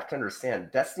 because you have to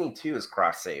understand Destiny 2 is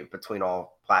cross save between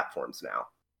all platforms now.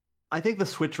 I think the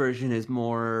Switch version is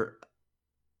more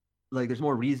like there's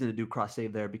more reason to do cross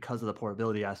save there because of the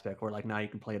portability aspect, where like now you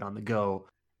can play it on the go.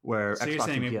 Where so Xbox you're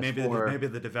saying and PS4, maybe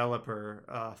the developer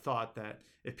thought that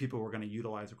if people were going to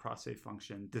utilize a cross save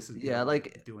function, this is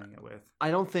like doing it with.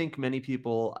 I don't think many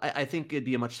people. I think it'd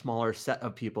be a much smaller set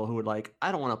of people who would like.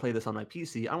 I don't want to play this on my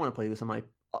PC. I want to play this on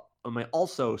my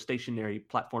also stationary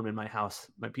platform in my house,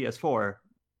 my PS4.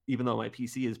 even though my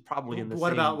PC is probably in the what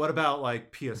same... about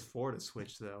like PS4 to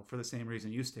Switch though? For the same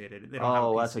reason you stated, they don't have a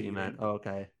PC that's what you meant. Oh,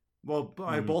 okay. Well,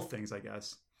 both things, I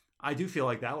guess. I do feel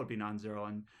like that would be non-zero,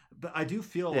 but I do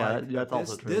feel that's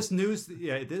also true.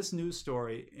 This news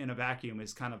story in a vacuum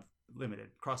is kind of limited,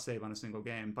 cross save on a single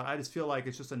game. But I just feel like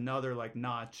it's just another like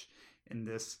notch in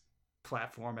this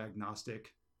platform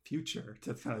agnostic future,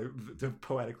 to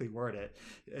poetically word it.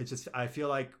 It's just, I feel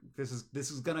like this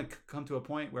is gonna come to a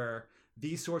point where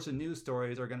these sorts of news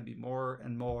stories are going to be more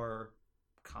and more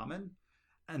common,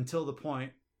 until the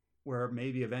point where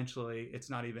maybe eventually it's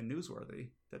not even newsworthy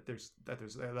that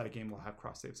a game will have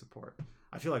cross save support.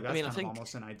 I feel like that's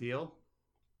almost an ideal.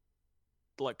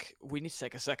 Like, we need to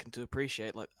take a second to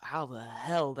appreciate like how the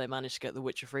hell they managed to get The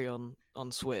Witcher 3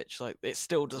 on Switch. Like, it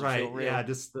still doesn't feel real. Yeah,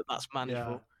 just that's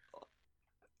manageable.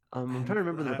 Yeah. I'm trying to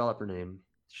remember the developer name.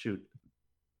 Shoot.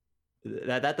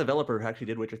 That developer who actually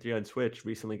did Witcher 3 on Switch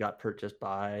recently got purchased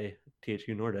by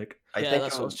THQ Nordic. I think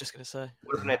that's what I was just going to say.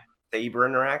 Wasn't it Saber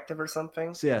Interactive or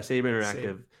something? So, yeah, Saber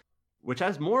Interactive, which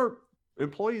has more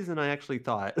employees than I actually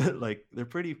thought. Like, they're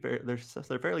pretty fair.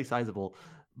 They're fairly sizable,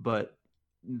 but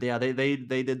yeah, they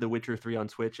did The Witcher 3 on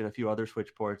Switch and a few other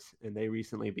Switch ports, and they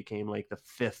recently became like the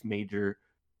 5th major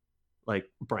like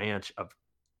branch of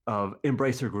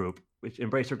Embracer Group, which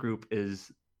Embracer Group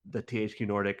is the THQ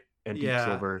Nordic and Deep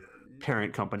Silver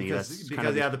parent company.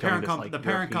 The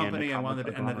parent company and one of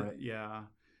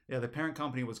the parent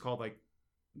company was called like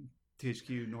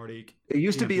THQ Nordic. It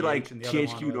used to be like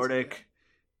THQ Nordic.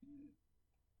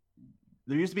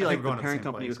 There used to be like the parent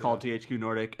company was called THQ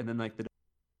Nordic, and then like the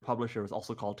publisher was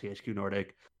also called THQ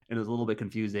Nordic, and it was a little bit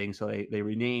confusing. So they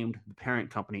renamed the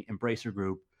parent company Embracer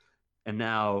Group, and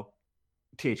now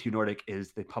THQ Nordic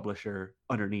is the publisher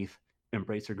underneath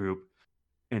Embracer Group,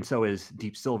 and so is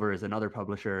Deep Silver is another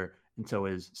publisher, and so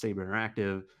is Saber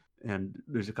Interactive, and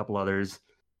there's a couple others.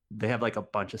 They have like a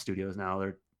bunch of studios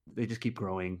now. They just keep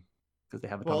growing because they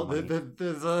have a ton of money.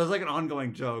 There's like an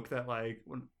ongoing joke that like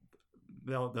when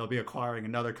they'll be acquiring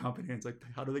another company, and it's like,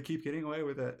 how do they keep getting away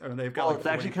with it? I mean, they've got it's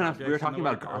actually kind of, we were talking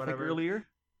about Gothic earlier.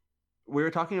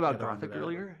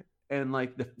 And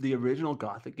like the original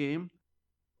Gothic game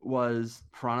was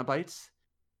Piranha Bytes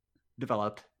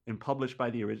developed and published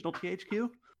by the original THQ,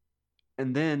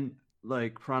 and then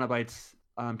like Piranha Bytes,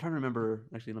 I'm trying to remember,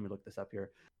 actually let me look this up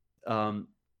here. 1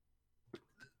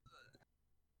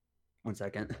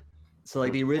 second. So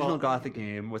like the original Gothic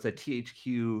game was a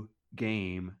THQ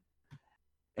game,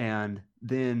 and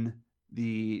then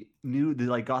the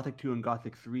like Gothic 2 and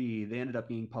Gothic 3, they ended up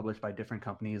being published by different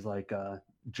companies like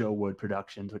Joe Wood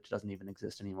Productions, which doesn't even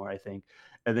exist anymore, I think.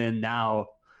 And then now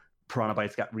Piranha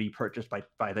Bytes got repurchased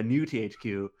by the new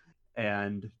THQ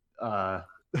and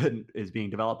is being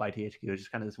developed by THQ. It's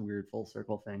just kind of this weird full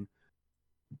circle thing.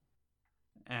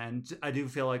 And I do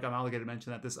feel like I'm obligated to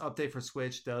mention that this update for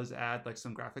Switch does add like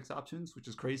some graphics options, which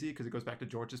is crazy because it goes back to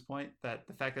George's point that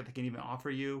the fact that they can even offer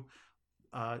you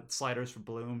sliders for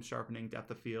bloom, sharpening,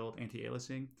 depth of field,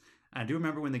 anti-aliasing. And I do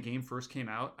remember when the game first came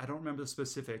out, I don't remember the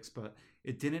specifics, but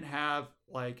it didn't have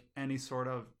like any sort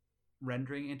of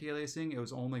rendering anti-aliasing. It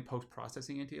was only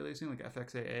post-processing anti-aliasing, like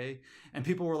FXAA. And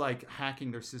people were like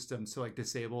hacking their systems to like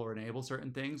disable or enable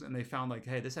certain things, and they found like,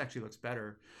 hey, this actually looks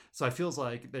better. So it feels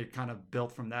like they kind of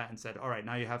built from that and said, all right,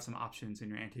 now you have some options in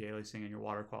your anti-aliasing and your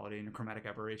water quality and your chromatic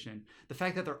aberration. The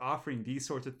fact that they're offering these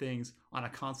sorts of things on a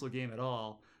console game at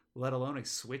all, let alone a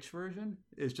Switch version,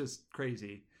 is just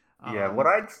crazy. Yeah,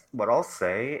 what I'll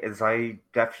say is I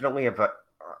definitely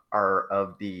are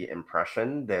of the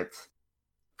impression that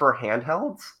for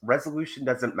handhelds, resolution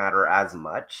doesn't matter as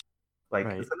much. Like,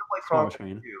 right. Xenoblade Chronicles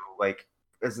 2, like,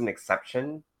 is an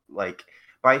exception. Like,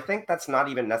 but I think that's not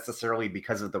even necessarily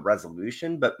because of the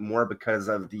resolution, but more because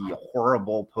of the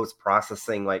horrible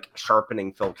post-processing, like,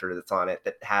 sharpening filter that's on it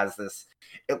that has this.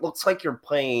 It looks like you're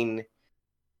playing.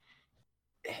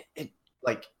 It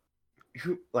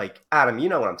like Adam, you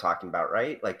know what I'm talking about,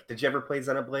 right? Like, did you ever play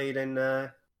Xenoblade in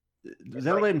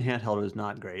Xenoblade in handheld is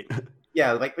not great.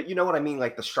 Yeah, like, but you know what I mean,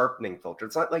 like the sharpening filter.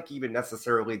 It's not like even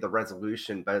necessarily the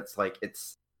resolution, but it's like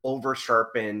it's over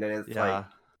sharpened and it's like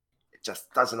it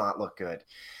just does not look good.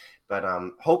 But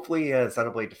hopefully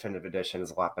Xenoblade Definitive Edition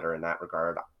is a lot better in that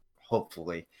regard.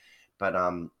 Hopefully. But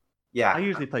yeah. I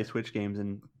usually play Switch games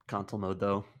in console mode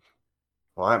though.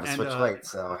 Well, I have a Switch Lite,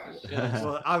 so.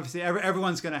 Well, obviously,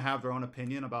 everyone's going to have their own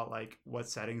opinion about like what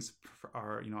settings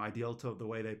are ideal to the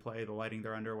way they play, the lighting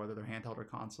they're under, whether they're handheld or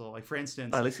console. Like for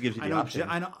instance, at least it gives you the option.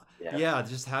 I know, yeah,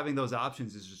 just having those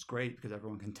options is just great because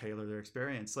everyone can tailor their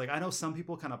experience. Like I know some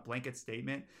people kind of blanket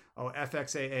statement, oh,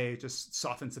 FXAA just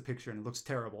softens the picture and it looks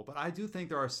terrible, but I do think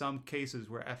there are some cases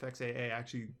where FXAA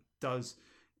actually does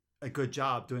a good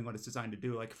job doing what it's designed to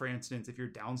do. Like, for instance, if you're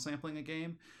downsampling a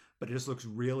game, but it just looks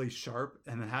really sharp,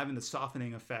 and then having the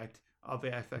softening effect of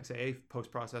FXAA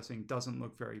post-processing doesn't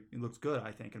look it looks good,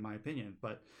 I think, in my opinion.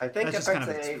 But I think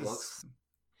FXAA looks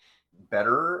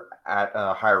better at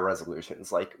higher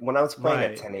resolutions. Like when I was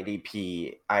playing at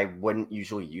 1080p, I wouldn't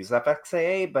usually use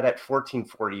FXAA, but at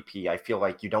 1440p, I feel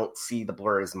like you don't see the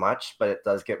blur as much, but it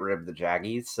does get rid of the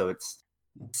jaggies, so it's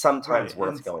sometimes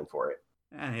worth going for it.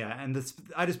 And this,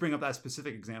 I just bring up that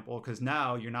specific example because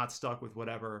now you're not stuck with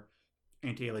whatever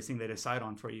anti-aliasing they decide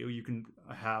on for you. You can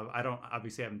have, I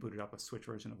haven't booted up a Switch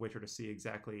version of Witcher to see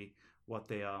exactly what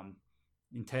they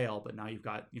entail, but now you've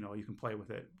got, you can play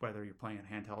with it whether you're playing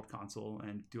a handheld console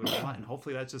and do what you want. And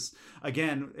hopefully that's just,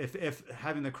 again, if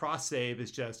having the cross save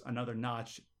is just another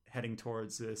notch heading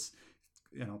towards this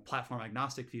platform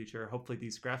agnostic future, hopefully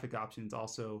these graphic options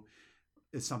also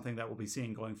is something that we'll be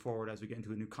seeing going forward as we get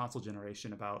into a new console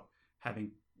generation, about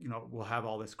having, we'll have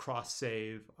all this cross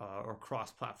save or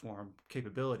cross platform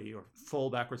capability or full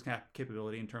backwards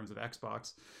capability in terms of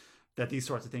Xbox, that these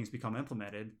sorts of things become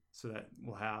implemented, so that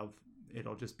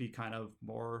it'll just be kind of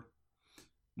more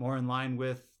in line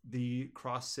with the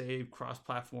cross save, cross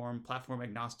platform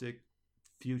agnostic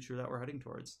future that we're heading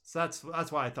towards. So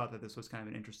that's why I thought that this was kind of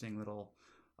an interesting little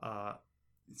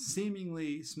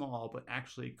seemingly small, but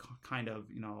actually kind of,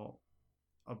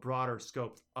 a broader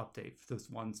scope update for this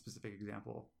one specific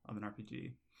example of an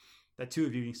RPG that two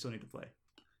of you still need to play.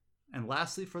 And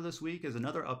lastly for this week is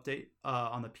another update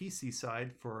on the PC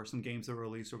side for some games that were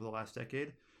released over the last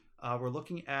decade. We're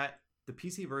looking at the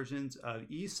PC versions of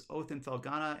Ys, Oath in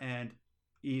Felghana, and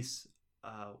Ys,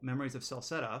 Memories of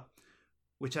Celceta,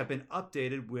 which have been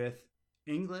updated with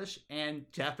English and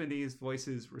Japanese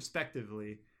voices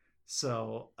respectively.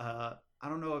 So I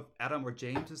don't know if Adam or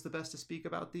James is the best to speak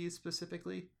about these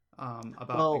specifically,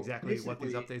 about exactly what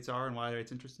these updates are and why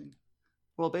it's interesting.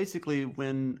 Well, basically,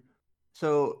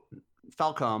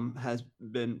 Falcom has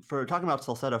been, for talking about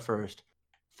Celceta first,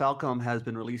 Falcom has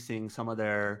been releasing some of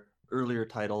their earlier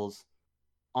titles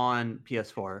on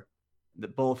PS4.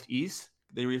 Both Ys,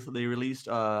 they released.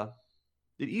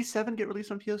 Did Ys 7 get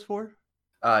released on PS4?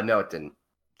 No, it didn't.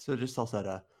 So just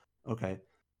Celceta. Okay.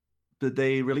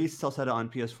 They released Celceta on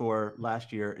PS4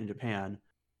 last year in Japan,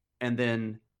 and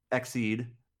then Xseed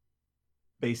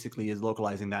basically is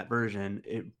localizing that version.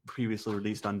 It previously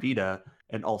released on Vita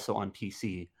and also on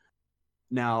PC.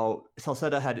 Now,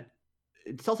 Celceta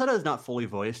is not fully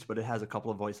voiced, but it has a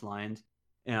couple of voice lines.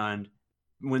 And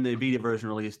when the Vita version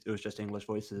released, it was just English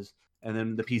voices. And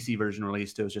then the PC version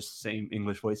released, it was just the same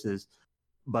English voices.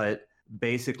 But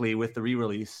basically, with the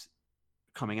re-release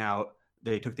coming out,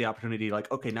 they took the opportunity,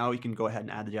 like, okay, now we can go ahead and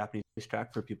add the Japanese voice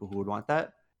track for people who would want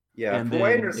that. Yeah, from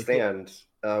what I understand,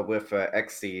 with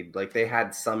Xseed, like, they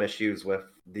had some issues with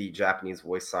the Japanese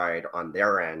voice side on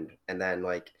their end, and then,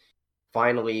 like,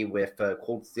 finally with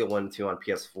Cold Steel 1 and 2 on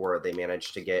PS4, they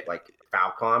managed to get, like,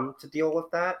 Falcom to deal with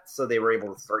that, so they were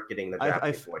able to start getting the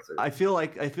Japanese voices. I feel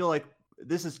like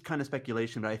this is kind of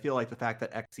speculation, but I feel like the fact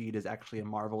that Xseed is actually a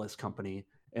Marvelous company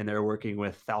and they're working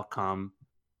with Falcom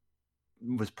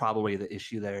was probably the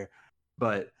issue there,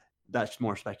 but that's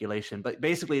more speculation. But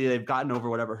basically, they've gotten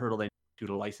over whatever hurdle they need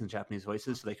to license Japanese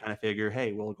voices, so they kind of figure,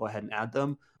 hey, we'll go ahead and add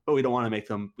them, but we don't want to make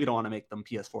them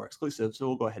PS4 exclusive, so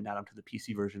we'll go ahead and add them to the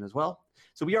PC version as well.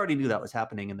 So we already knew that was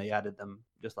happening, and they added them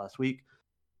just last week.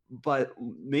 But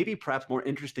maybe perhaps more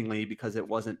interestingly, because it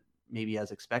wasn't maybe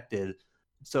as expected.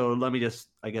 So let me just,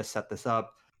 I guess, set this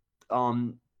up.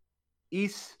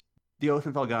 Ys, The Oath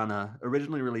in Felghana,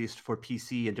 originally released for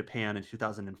PC in Japan in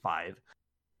 2005,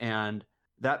 and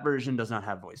that version does not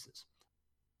have voices.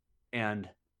 And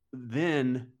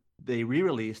then they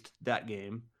re-released that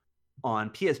game on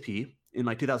PSP in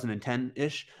like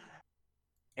 2010-ish,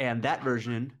 and that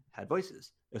version had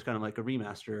voices. It was kind of like a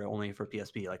remaster only for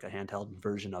PSP, like a handheld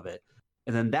version of it.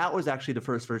 And then that was actually the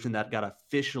first version that got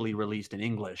officially released in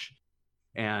English.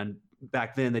 And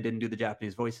back then they didn't do the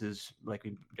Japanese voices like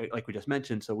we just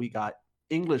mentioned, so we got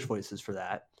English voices for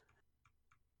that.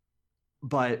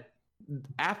 But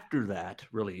after that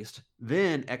released,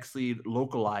 then Xseed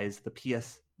localized the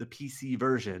PC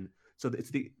version. So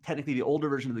it's technically the older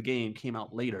version of the game came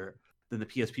out later than the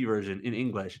PSP version in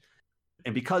English.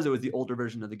 And because it was the older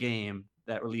version of the game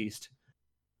that released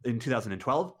in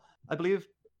 2012, I believe,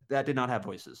 that did not have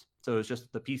voices. So it was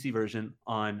just the PC version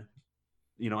on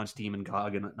Steam and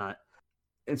GOG and whatnot.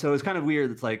 And so it's kind of weird.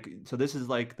 It's like, so this is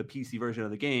like the PC version of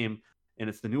the game, and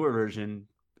it's the newer version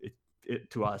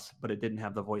to us, but it didn't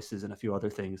have the voices and a few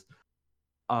other things.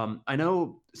 I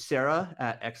know Sarah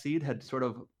at Xseed had sort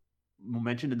of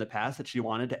mentioned in the past that she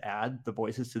wanted to add the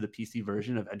voices to the PC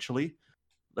version eventually.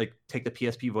 like take the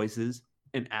PSP voices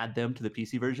and add them to the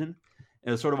PC version. And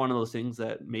it was sort of one of those things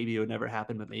that maybe it would never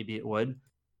happen, but maybe it would.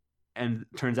 And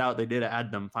turns out they did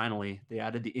add them finally. They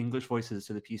added the English voices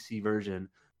to the PC version.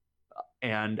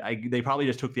 And they probably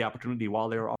just took the opportunity while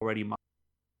they were already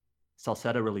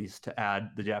Celceta released to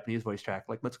add the Japanese voice track.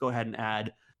 Like, let's go ahead and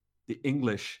add the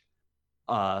English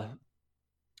voice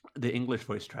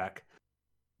track.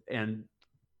 And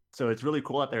so it's really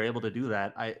cool that they're able to do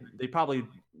that.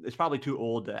 It's probably too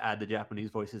old to add the Japanese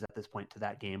voices at this point to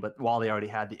that game, but while they already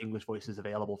had the English voices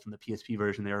available from the PSP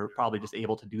version, they were probably just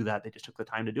able to do that. They just took the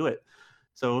time to do it.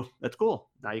 So that's cool.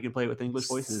 Now you can play it with English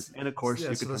voices, and of course, you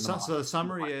can. So the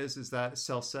summary is that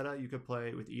Celceta you could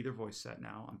play with either voice set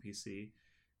now on PC.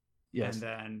 Yes. And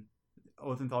then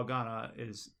Oath and Felghana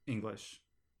is English.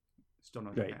 Still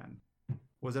no Japan.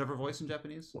 Was it ever voiced in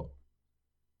Japanese?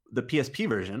 The PSP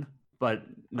version, but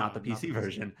not the PC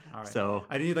version. All right. So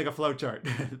I need like a flow chart,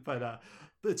 but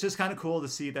it's just kind of cool to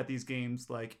see that these games,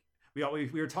 like we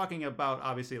were talking about,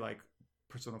 obviously, like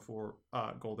Persona 4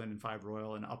 Golden and 5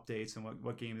 Royal and updates and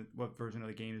what version of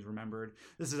the game is remembered.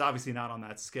 This is obviously not on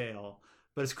that scale,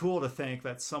 but it's cool to think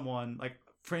that someone, like,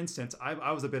 for instance,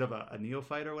 I was a bit of a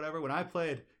neophyte or whatever. When I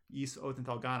played Ys Oath and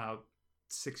Felghana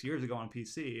 6 years ago on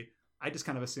PC, I just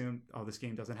kind of assumed, oh, this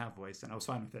game doesn't have voice, and I was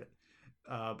fine with it.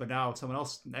 But now someone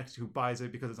else next who buys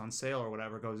it because it's on sale or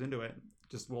whatever goes into it,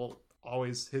 just will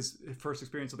always, his first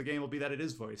experience of the game will be that it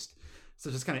is voiced. So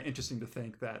it's just kind of interesting to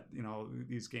think that, you know,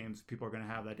 these games, people are going to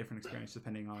have that different experience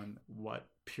depending on what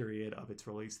period of its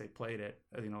release they played it,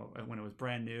 you know, when it was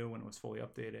brand new, when it was fully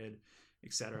updated,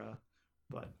 etc.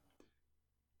 But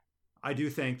I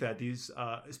do think that these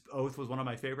Oath was one of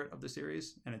my favorite of the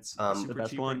series, and it's super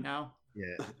cheap right now.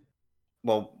 Yeah.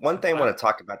 Well, one thing I want to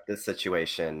talk about this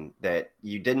situation that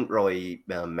you didn't really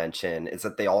mention is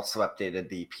that they also updated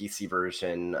the PC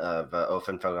version of Oath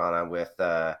and Felghana with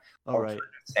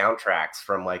soundtracks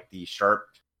from like the Sharp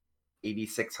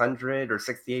 8600 or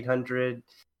 6800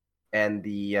 and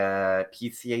the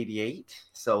PC88.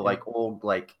 So like old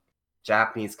like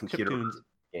Japanese computer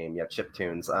game,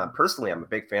 chiptunes. Personally, I'm a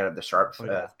big fan of the Sharp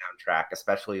soundtrack,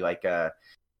 especially like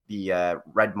the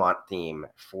Redmont theme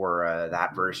for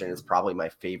that version is probably my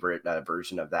favorite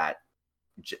version of that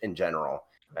in general.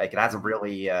 Like, it has a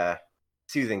really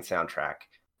soothing soundtrack,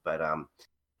 but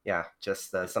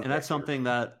just something. And that's something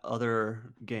that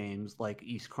other games like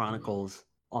East Chronicles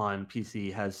on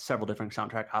PC has several different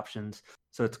soundtrack options.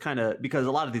 So it's kind of, because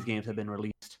a lot of these games have been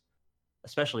released,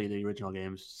 especially the original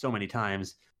games, so many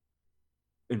times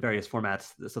in various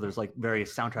formats, so there's like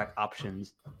various soundtrack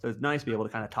options. So it's nice to be able to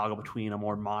kind of toggle between a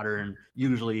more modern,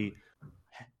 usually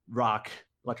rock,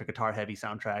 electric guitar heavy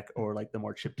soundtrack, or like the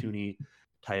more chiptune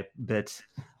type bits.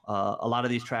 A lot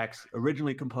of these tracks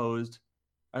originally composed,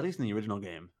 or at least in the original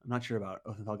game, I'm not sure about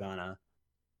Oath and Felghana,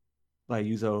 by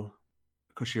Yuzo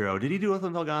Koshiro. Did he do Oath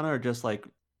and Felghana, or just like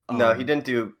no, he didn't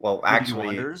do, well, actually,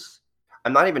 Wanderers?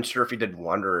 I'm not even sure if he did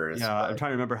Wanderers. Yeah, I'm trying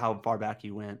to remember how far back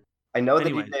he went. I know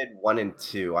that he did 1 and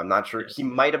 2. I'm not sure. He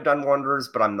might have done Wanderers,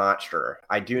 but I'm not sure.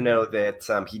 I do know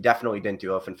that he definitely didn't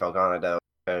do Oath and Felghana, though,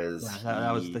 because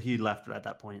he left at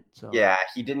that point. So yeah,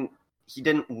 he didn't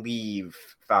leave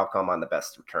Falcom on the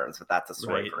best of terms, but that's a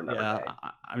story for another day.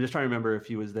 I'm just trying to remember if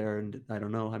he was there, and I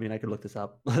don't know. I mean, I could look this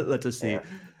up. Let's just see. Yeah.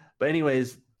 But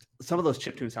anyways, some of those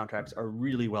chiptune soundtracks are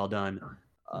really well done,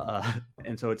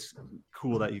 and so it's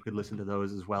cool that you could listen to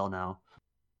those as well now.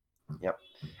 Yep.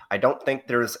 I don't think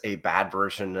there's a bad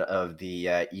version of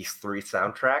the East 3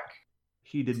 soundtrack.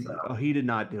 He did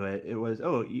not do it. It was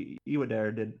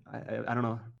Iwadare did. I don't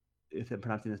know if I'm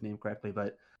pronouncing his name correctly,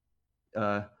 but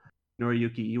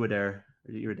Noriyuki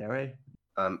Iwadare.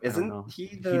 Isn't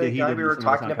he the guy we were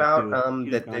talking about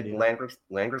that did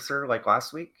Langrisser like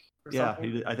last week? Yeah,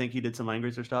 I think he did some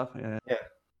Langrisser stuff. Yeah.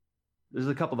 There's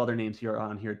a couple of other names here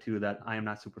on here too that I am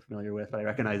not super familiar with, but I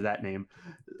recognize that name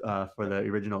for the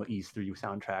original East 3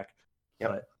 soundtrack.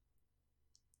 Yep. But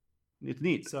it's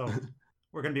neat. So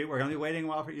we're gonna be waiting a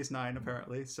while for East 9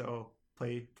 apparently. So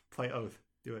play Oath,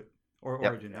 do it, or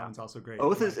Origin. That one's also great.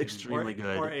 Oath is extremely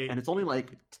good, and it's only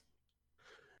like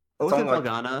Oath and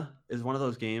Felghana is one of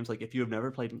those games. Like, if you have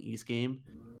never played an East game,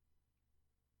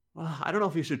 I don't know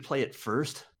if you should play it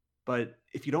first, but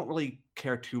if you don't really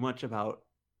care too much about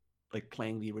like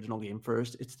playing the original game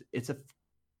first, it's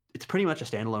pretty much a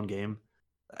standalone game,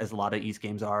 as a lot of East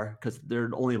games are, because they're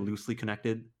only loosely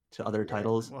connected to other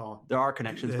titles. Well, there are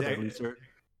connections, but they're looser.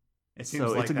 It seems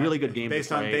so like it's a really good game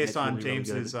based on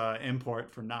James's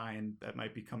import for 9. That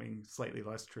might be coming slightly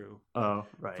less true. Oh,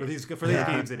 right. For these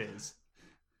games, it is.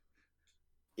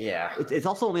 Yeah, it's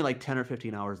also only like 10 or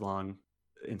 15 hours long,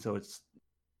 and so it's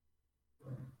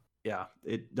yeah,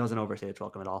 it doesn't overstay its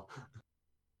welcome at all.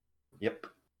 Yep.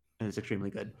 And it's extremely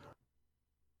good.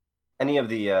 Any of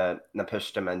the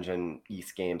Napishtim engine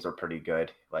Ys games are pretty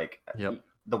good. Like,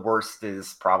 the worst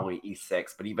is probably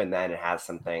E6, but even then it has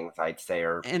some things I'd say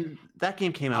are... And that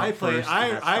game came out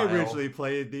I originally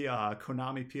played the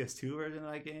Konami PS2 version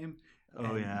of that game.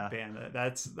 Oh, yeah. Man,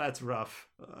 that's rough.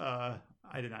 I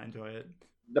did not enjoy it.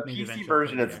 The PC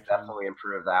version has definitely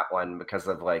improved that one because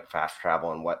of, like, fast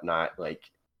travel and whatnot. Like,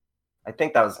 I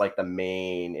think that was, like, the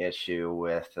main issue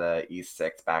with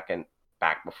E6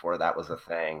 back before that was a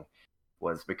thing.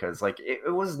 Was because, like,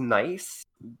 it was nice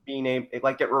being able,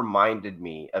 like, it reminded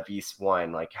me of Ys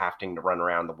 1, like, having to run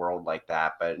around the world like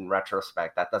that. But in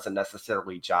retrospect, that doesn't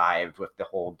necessarily jive with the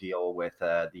whole deal with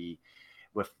the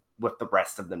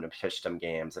rest of the Napishtim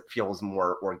games. It feels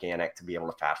more organic to be able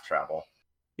to fast travel.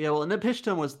 Yeah, well,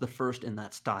 Napishtim was the first in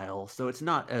that style, so it's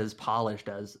not as polished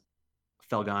as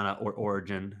Felghana or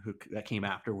Origin, that came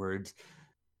afterwards,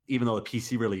 even though the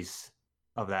PC release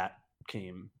of that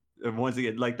came... And once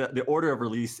again, like the order of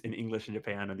release in English in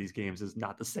Japan of these games is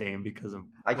not the same because of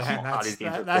how these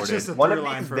games are That's just a through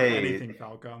line for anything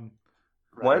Falcom.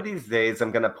 Right. One of these days,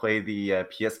 I'm going to play the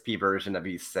PSP version of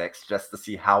E6 just to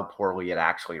see how poorly it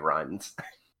actually runs.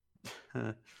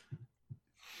 But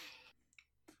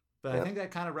I think that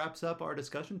kind of wraps up our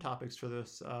discussion topics for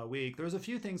this week. There's a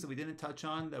few things that we didn't touch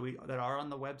on that are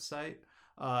on the website.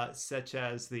 Such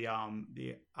as the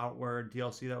Outward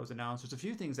DLC that was announced. There's a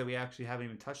few things that we actually haven't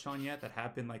even touched on yet that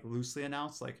have been like loosely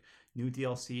announced, like new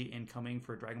DLC incoming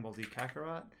for Dragon Ball Z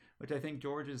Kakarot, which I think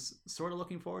George is sort of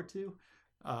looking forward to.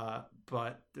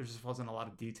 But there just wasn't a lot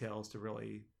of details to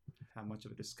really have much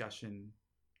of a discussion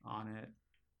on it.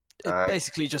 It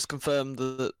basically just confirmed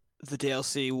that the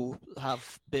DLC will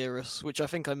have Beerus, which I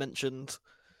think I mentioned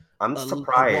I'm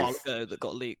surprised. A while ago that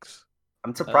got leaked.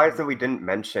 I'm surprised that we didn't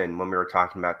mention when we were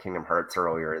talking about Kingdom Hearts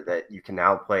earlier that you can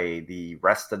now play the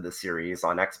rest of the series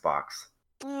on Xbox.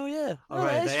 Oh yeah, all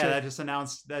right. That just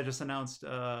announced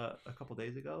a couple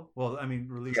days ago. Well, I mean,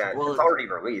 released. Yeah, it's already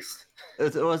released.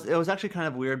 It was actually kind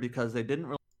of weird because they didn't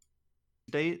release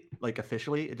the date like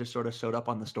officially. It just sort of showed up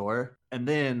on the store, and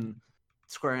then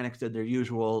Square Enix did their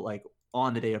usual like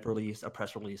on the day of release a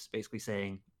press release basically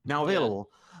saying now available.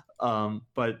 Yeah.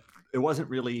 But it wasn't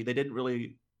really. They didn't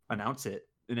really announce it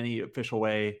in any official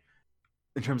way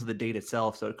in terms of the date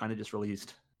itself, so it kind of just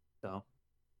released. So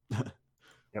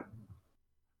yep.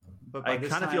 But I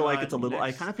kind of feel like it's a little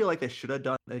I kind of feel like they should have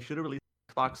released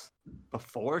Xbox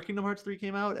before Kingdom Hearts 3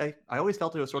 came out. I always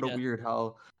felt it was sort of weird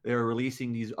how they were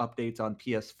releasing these updates on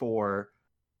PS4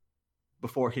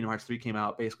 before Kingdom Hearts 3 came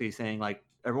out, basically saying like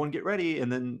everyone get ready,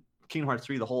 and then Kingdom Hearts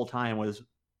 3 the whole time was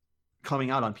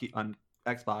coming out on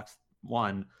Xbox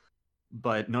One,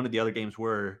 but none of the other games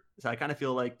were. So I kind of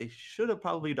feel like they should have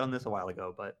probably done this a while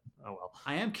ago, but oh well.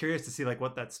 I am curious to see like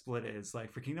what that split is.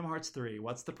 Like for Kingdom Hearts 3,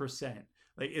 what's the percent?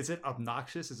 Like, is it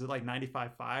obnoxious? Is it like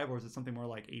 95-5 or is it something more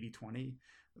like 80-20?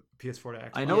 PS4 to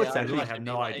Xbox? I know it's actually... I have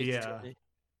no idea.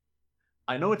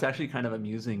 I know it's actually kind of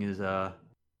amusing is the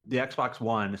Xbox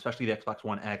One, especially the Xbox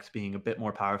One X being a bit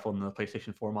more powerful than the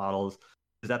PlayStation 4 models,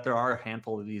 is that there are a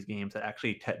handful of these games that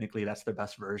actually technically that's their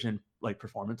best version, like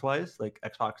performance-wise, like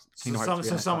Xbox.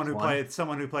 Someone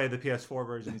who played the PS4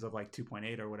 versions of like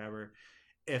 2.8 or whatever,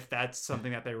 if that's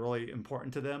something that they're really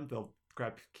important to them, they'll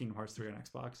grab Kingdom Hearts 3 on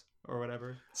Xbox or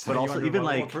whatever. So but also even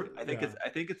like I think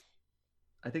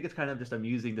it's kind of just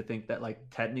amusing to think that like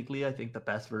technically I think the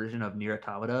best version of Nier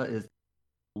Automata is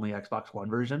only Xbox One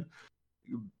version,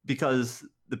 because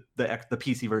the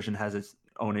PC version has its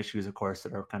own issues, of course,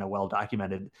 that are kind of well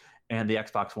documented, and the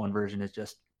Xbox One version is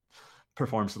just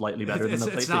performs slightly better than the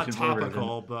PlayStation 4 version. It's not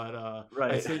topical, but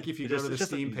right. I think if you go to the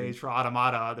Steam page for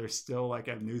Automata, there's still like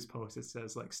a news post that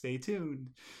says like "Stay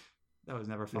tuned." That was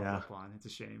never followed up on. It's a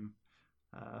shame.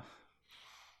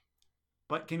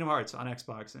 But Kingdom Hearts on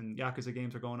Xbox and Yakuza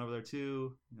games are going over there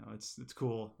too. You know, it's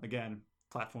cool. Again,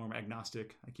 platform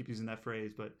agnostic. I keep using that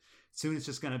phrase, but soon it's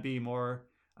just going to be more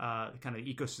kind of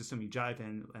ecosystem you jive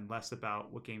in and less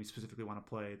about what game you specifically want to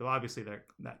play. Though obviously that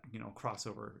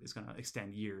crossover is going to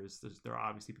extend years. There are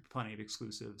obviously plenty of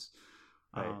exclusives.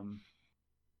 Right.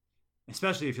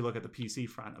 Especially if you look at the PC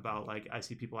front about like I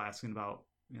see people asking about,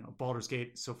 Baldur's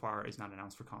Gate so far is not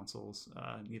announced for consoles.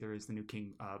 Neither is the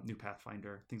new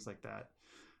Pathfinder, things like that.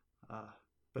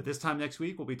 But this time next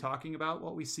week, we'll be talking about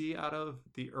what we see out of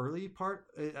the early part.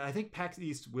 I think PAX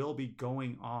East will be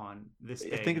going on this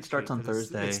day. I think it starts on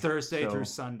Thursday. It's Thursday through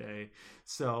Sunday.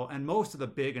 So, and most of the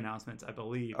big announcements, I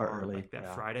believe, are early, like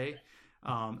that Friday.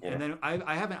 And then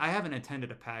I haven't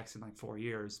attended a PAX in like 4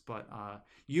 years, but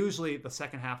usually the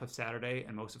second half of Saturday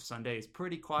and most of Sunday is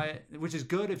pretty quiet, which is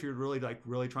good if you're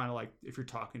really trying to if you're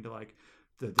talking to like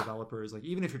the developers, like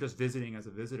even if you're just visiting as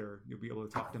a visitor, you'll be able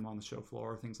to talk to them on the show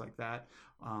floor, things like that,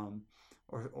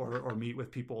 or meet with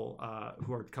people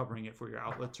who are covering it for your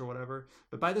outlets or whatever.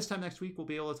 But by this time next week, we'll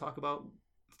be able to talk about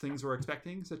things we're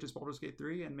expecting, such as Baldur's Gate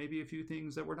 3, and maybe a few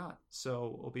things that we're not.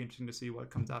 So it'll be interesting to see what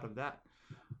comes out of that.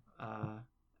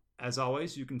 As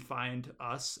always, you can find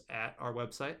us at our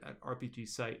website at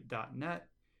rpgsite.net.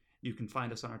 You can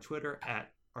find us on our Twitter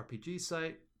at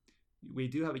rpgsite. We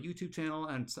do have a YouTube channel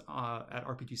and at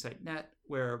rpgsite.net,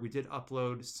 where we did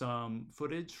upload some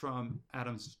footage from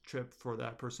Adam's trip for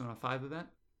that Persona 5 event,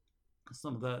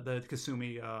 some of the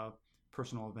Kasumi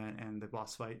personal event and the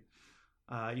boss fight.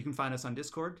 You can find us on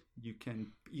Discord. You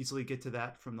can easily get to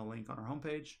that from the link on our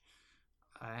homepage.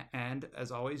 And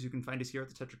as always, you can find us here at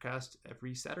the TetraCast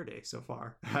every Saturday so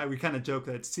far. We kind of joke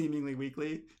that it's seemingly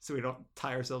weekly, so we don't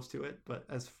tie ourselves to it. But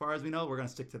as far as we know, we're going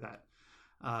to stick to that.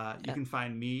 You can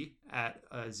find me at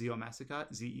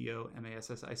Zeomassicot,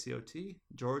 ZeoMassicot.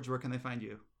 George, where can they find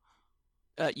you?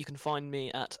 You can find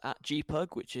me at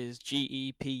GPUG, which is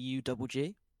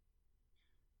GEPUGG.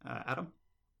 Adam?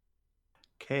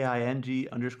 KING_SEDA.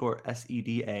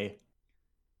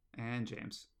 And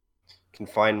James? You can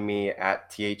find me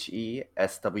at THESWWEET.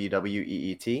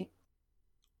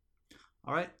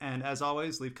 All right, and as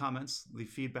always, leave comments, leave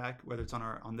feedback, whether it's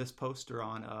on this post or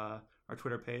on our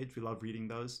Twitter page. We love reading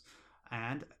those.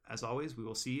 And as always, we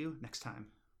will see you next time.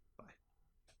 Bye.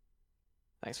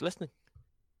 Thanks for listening.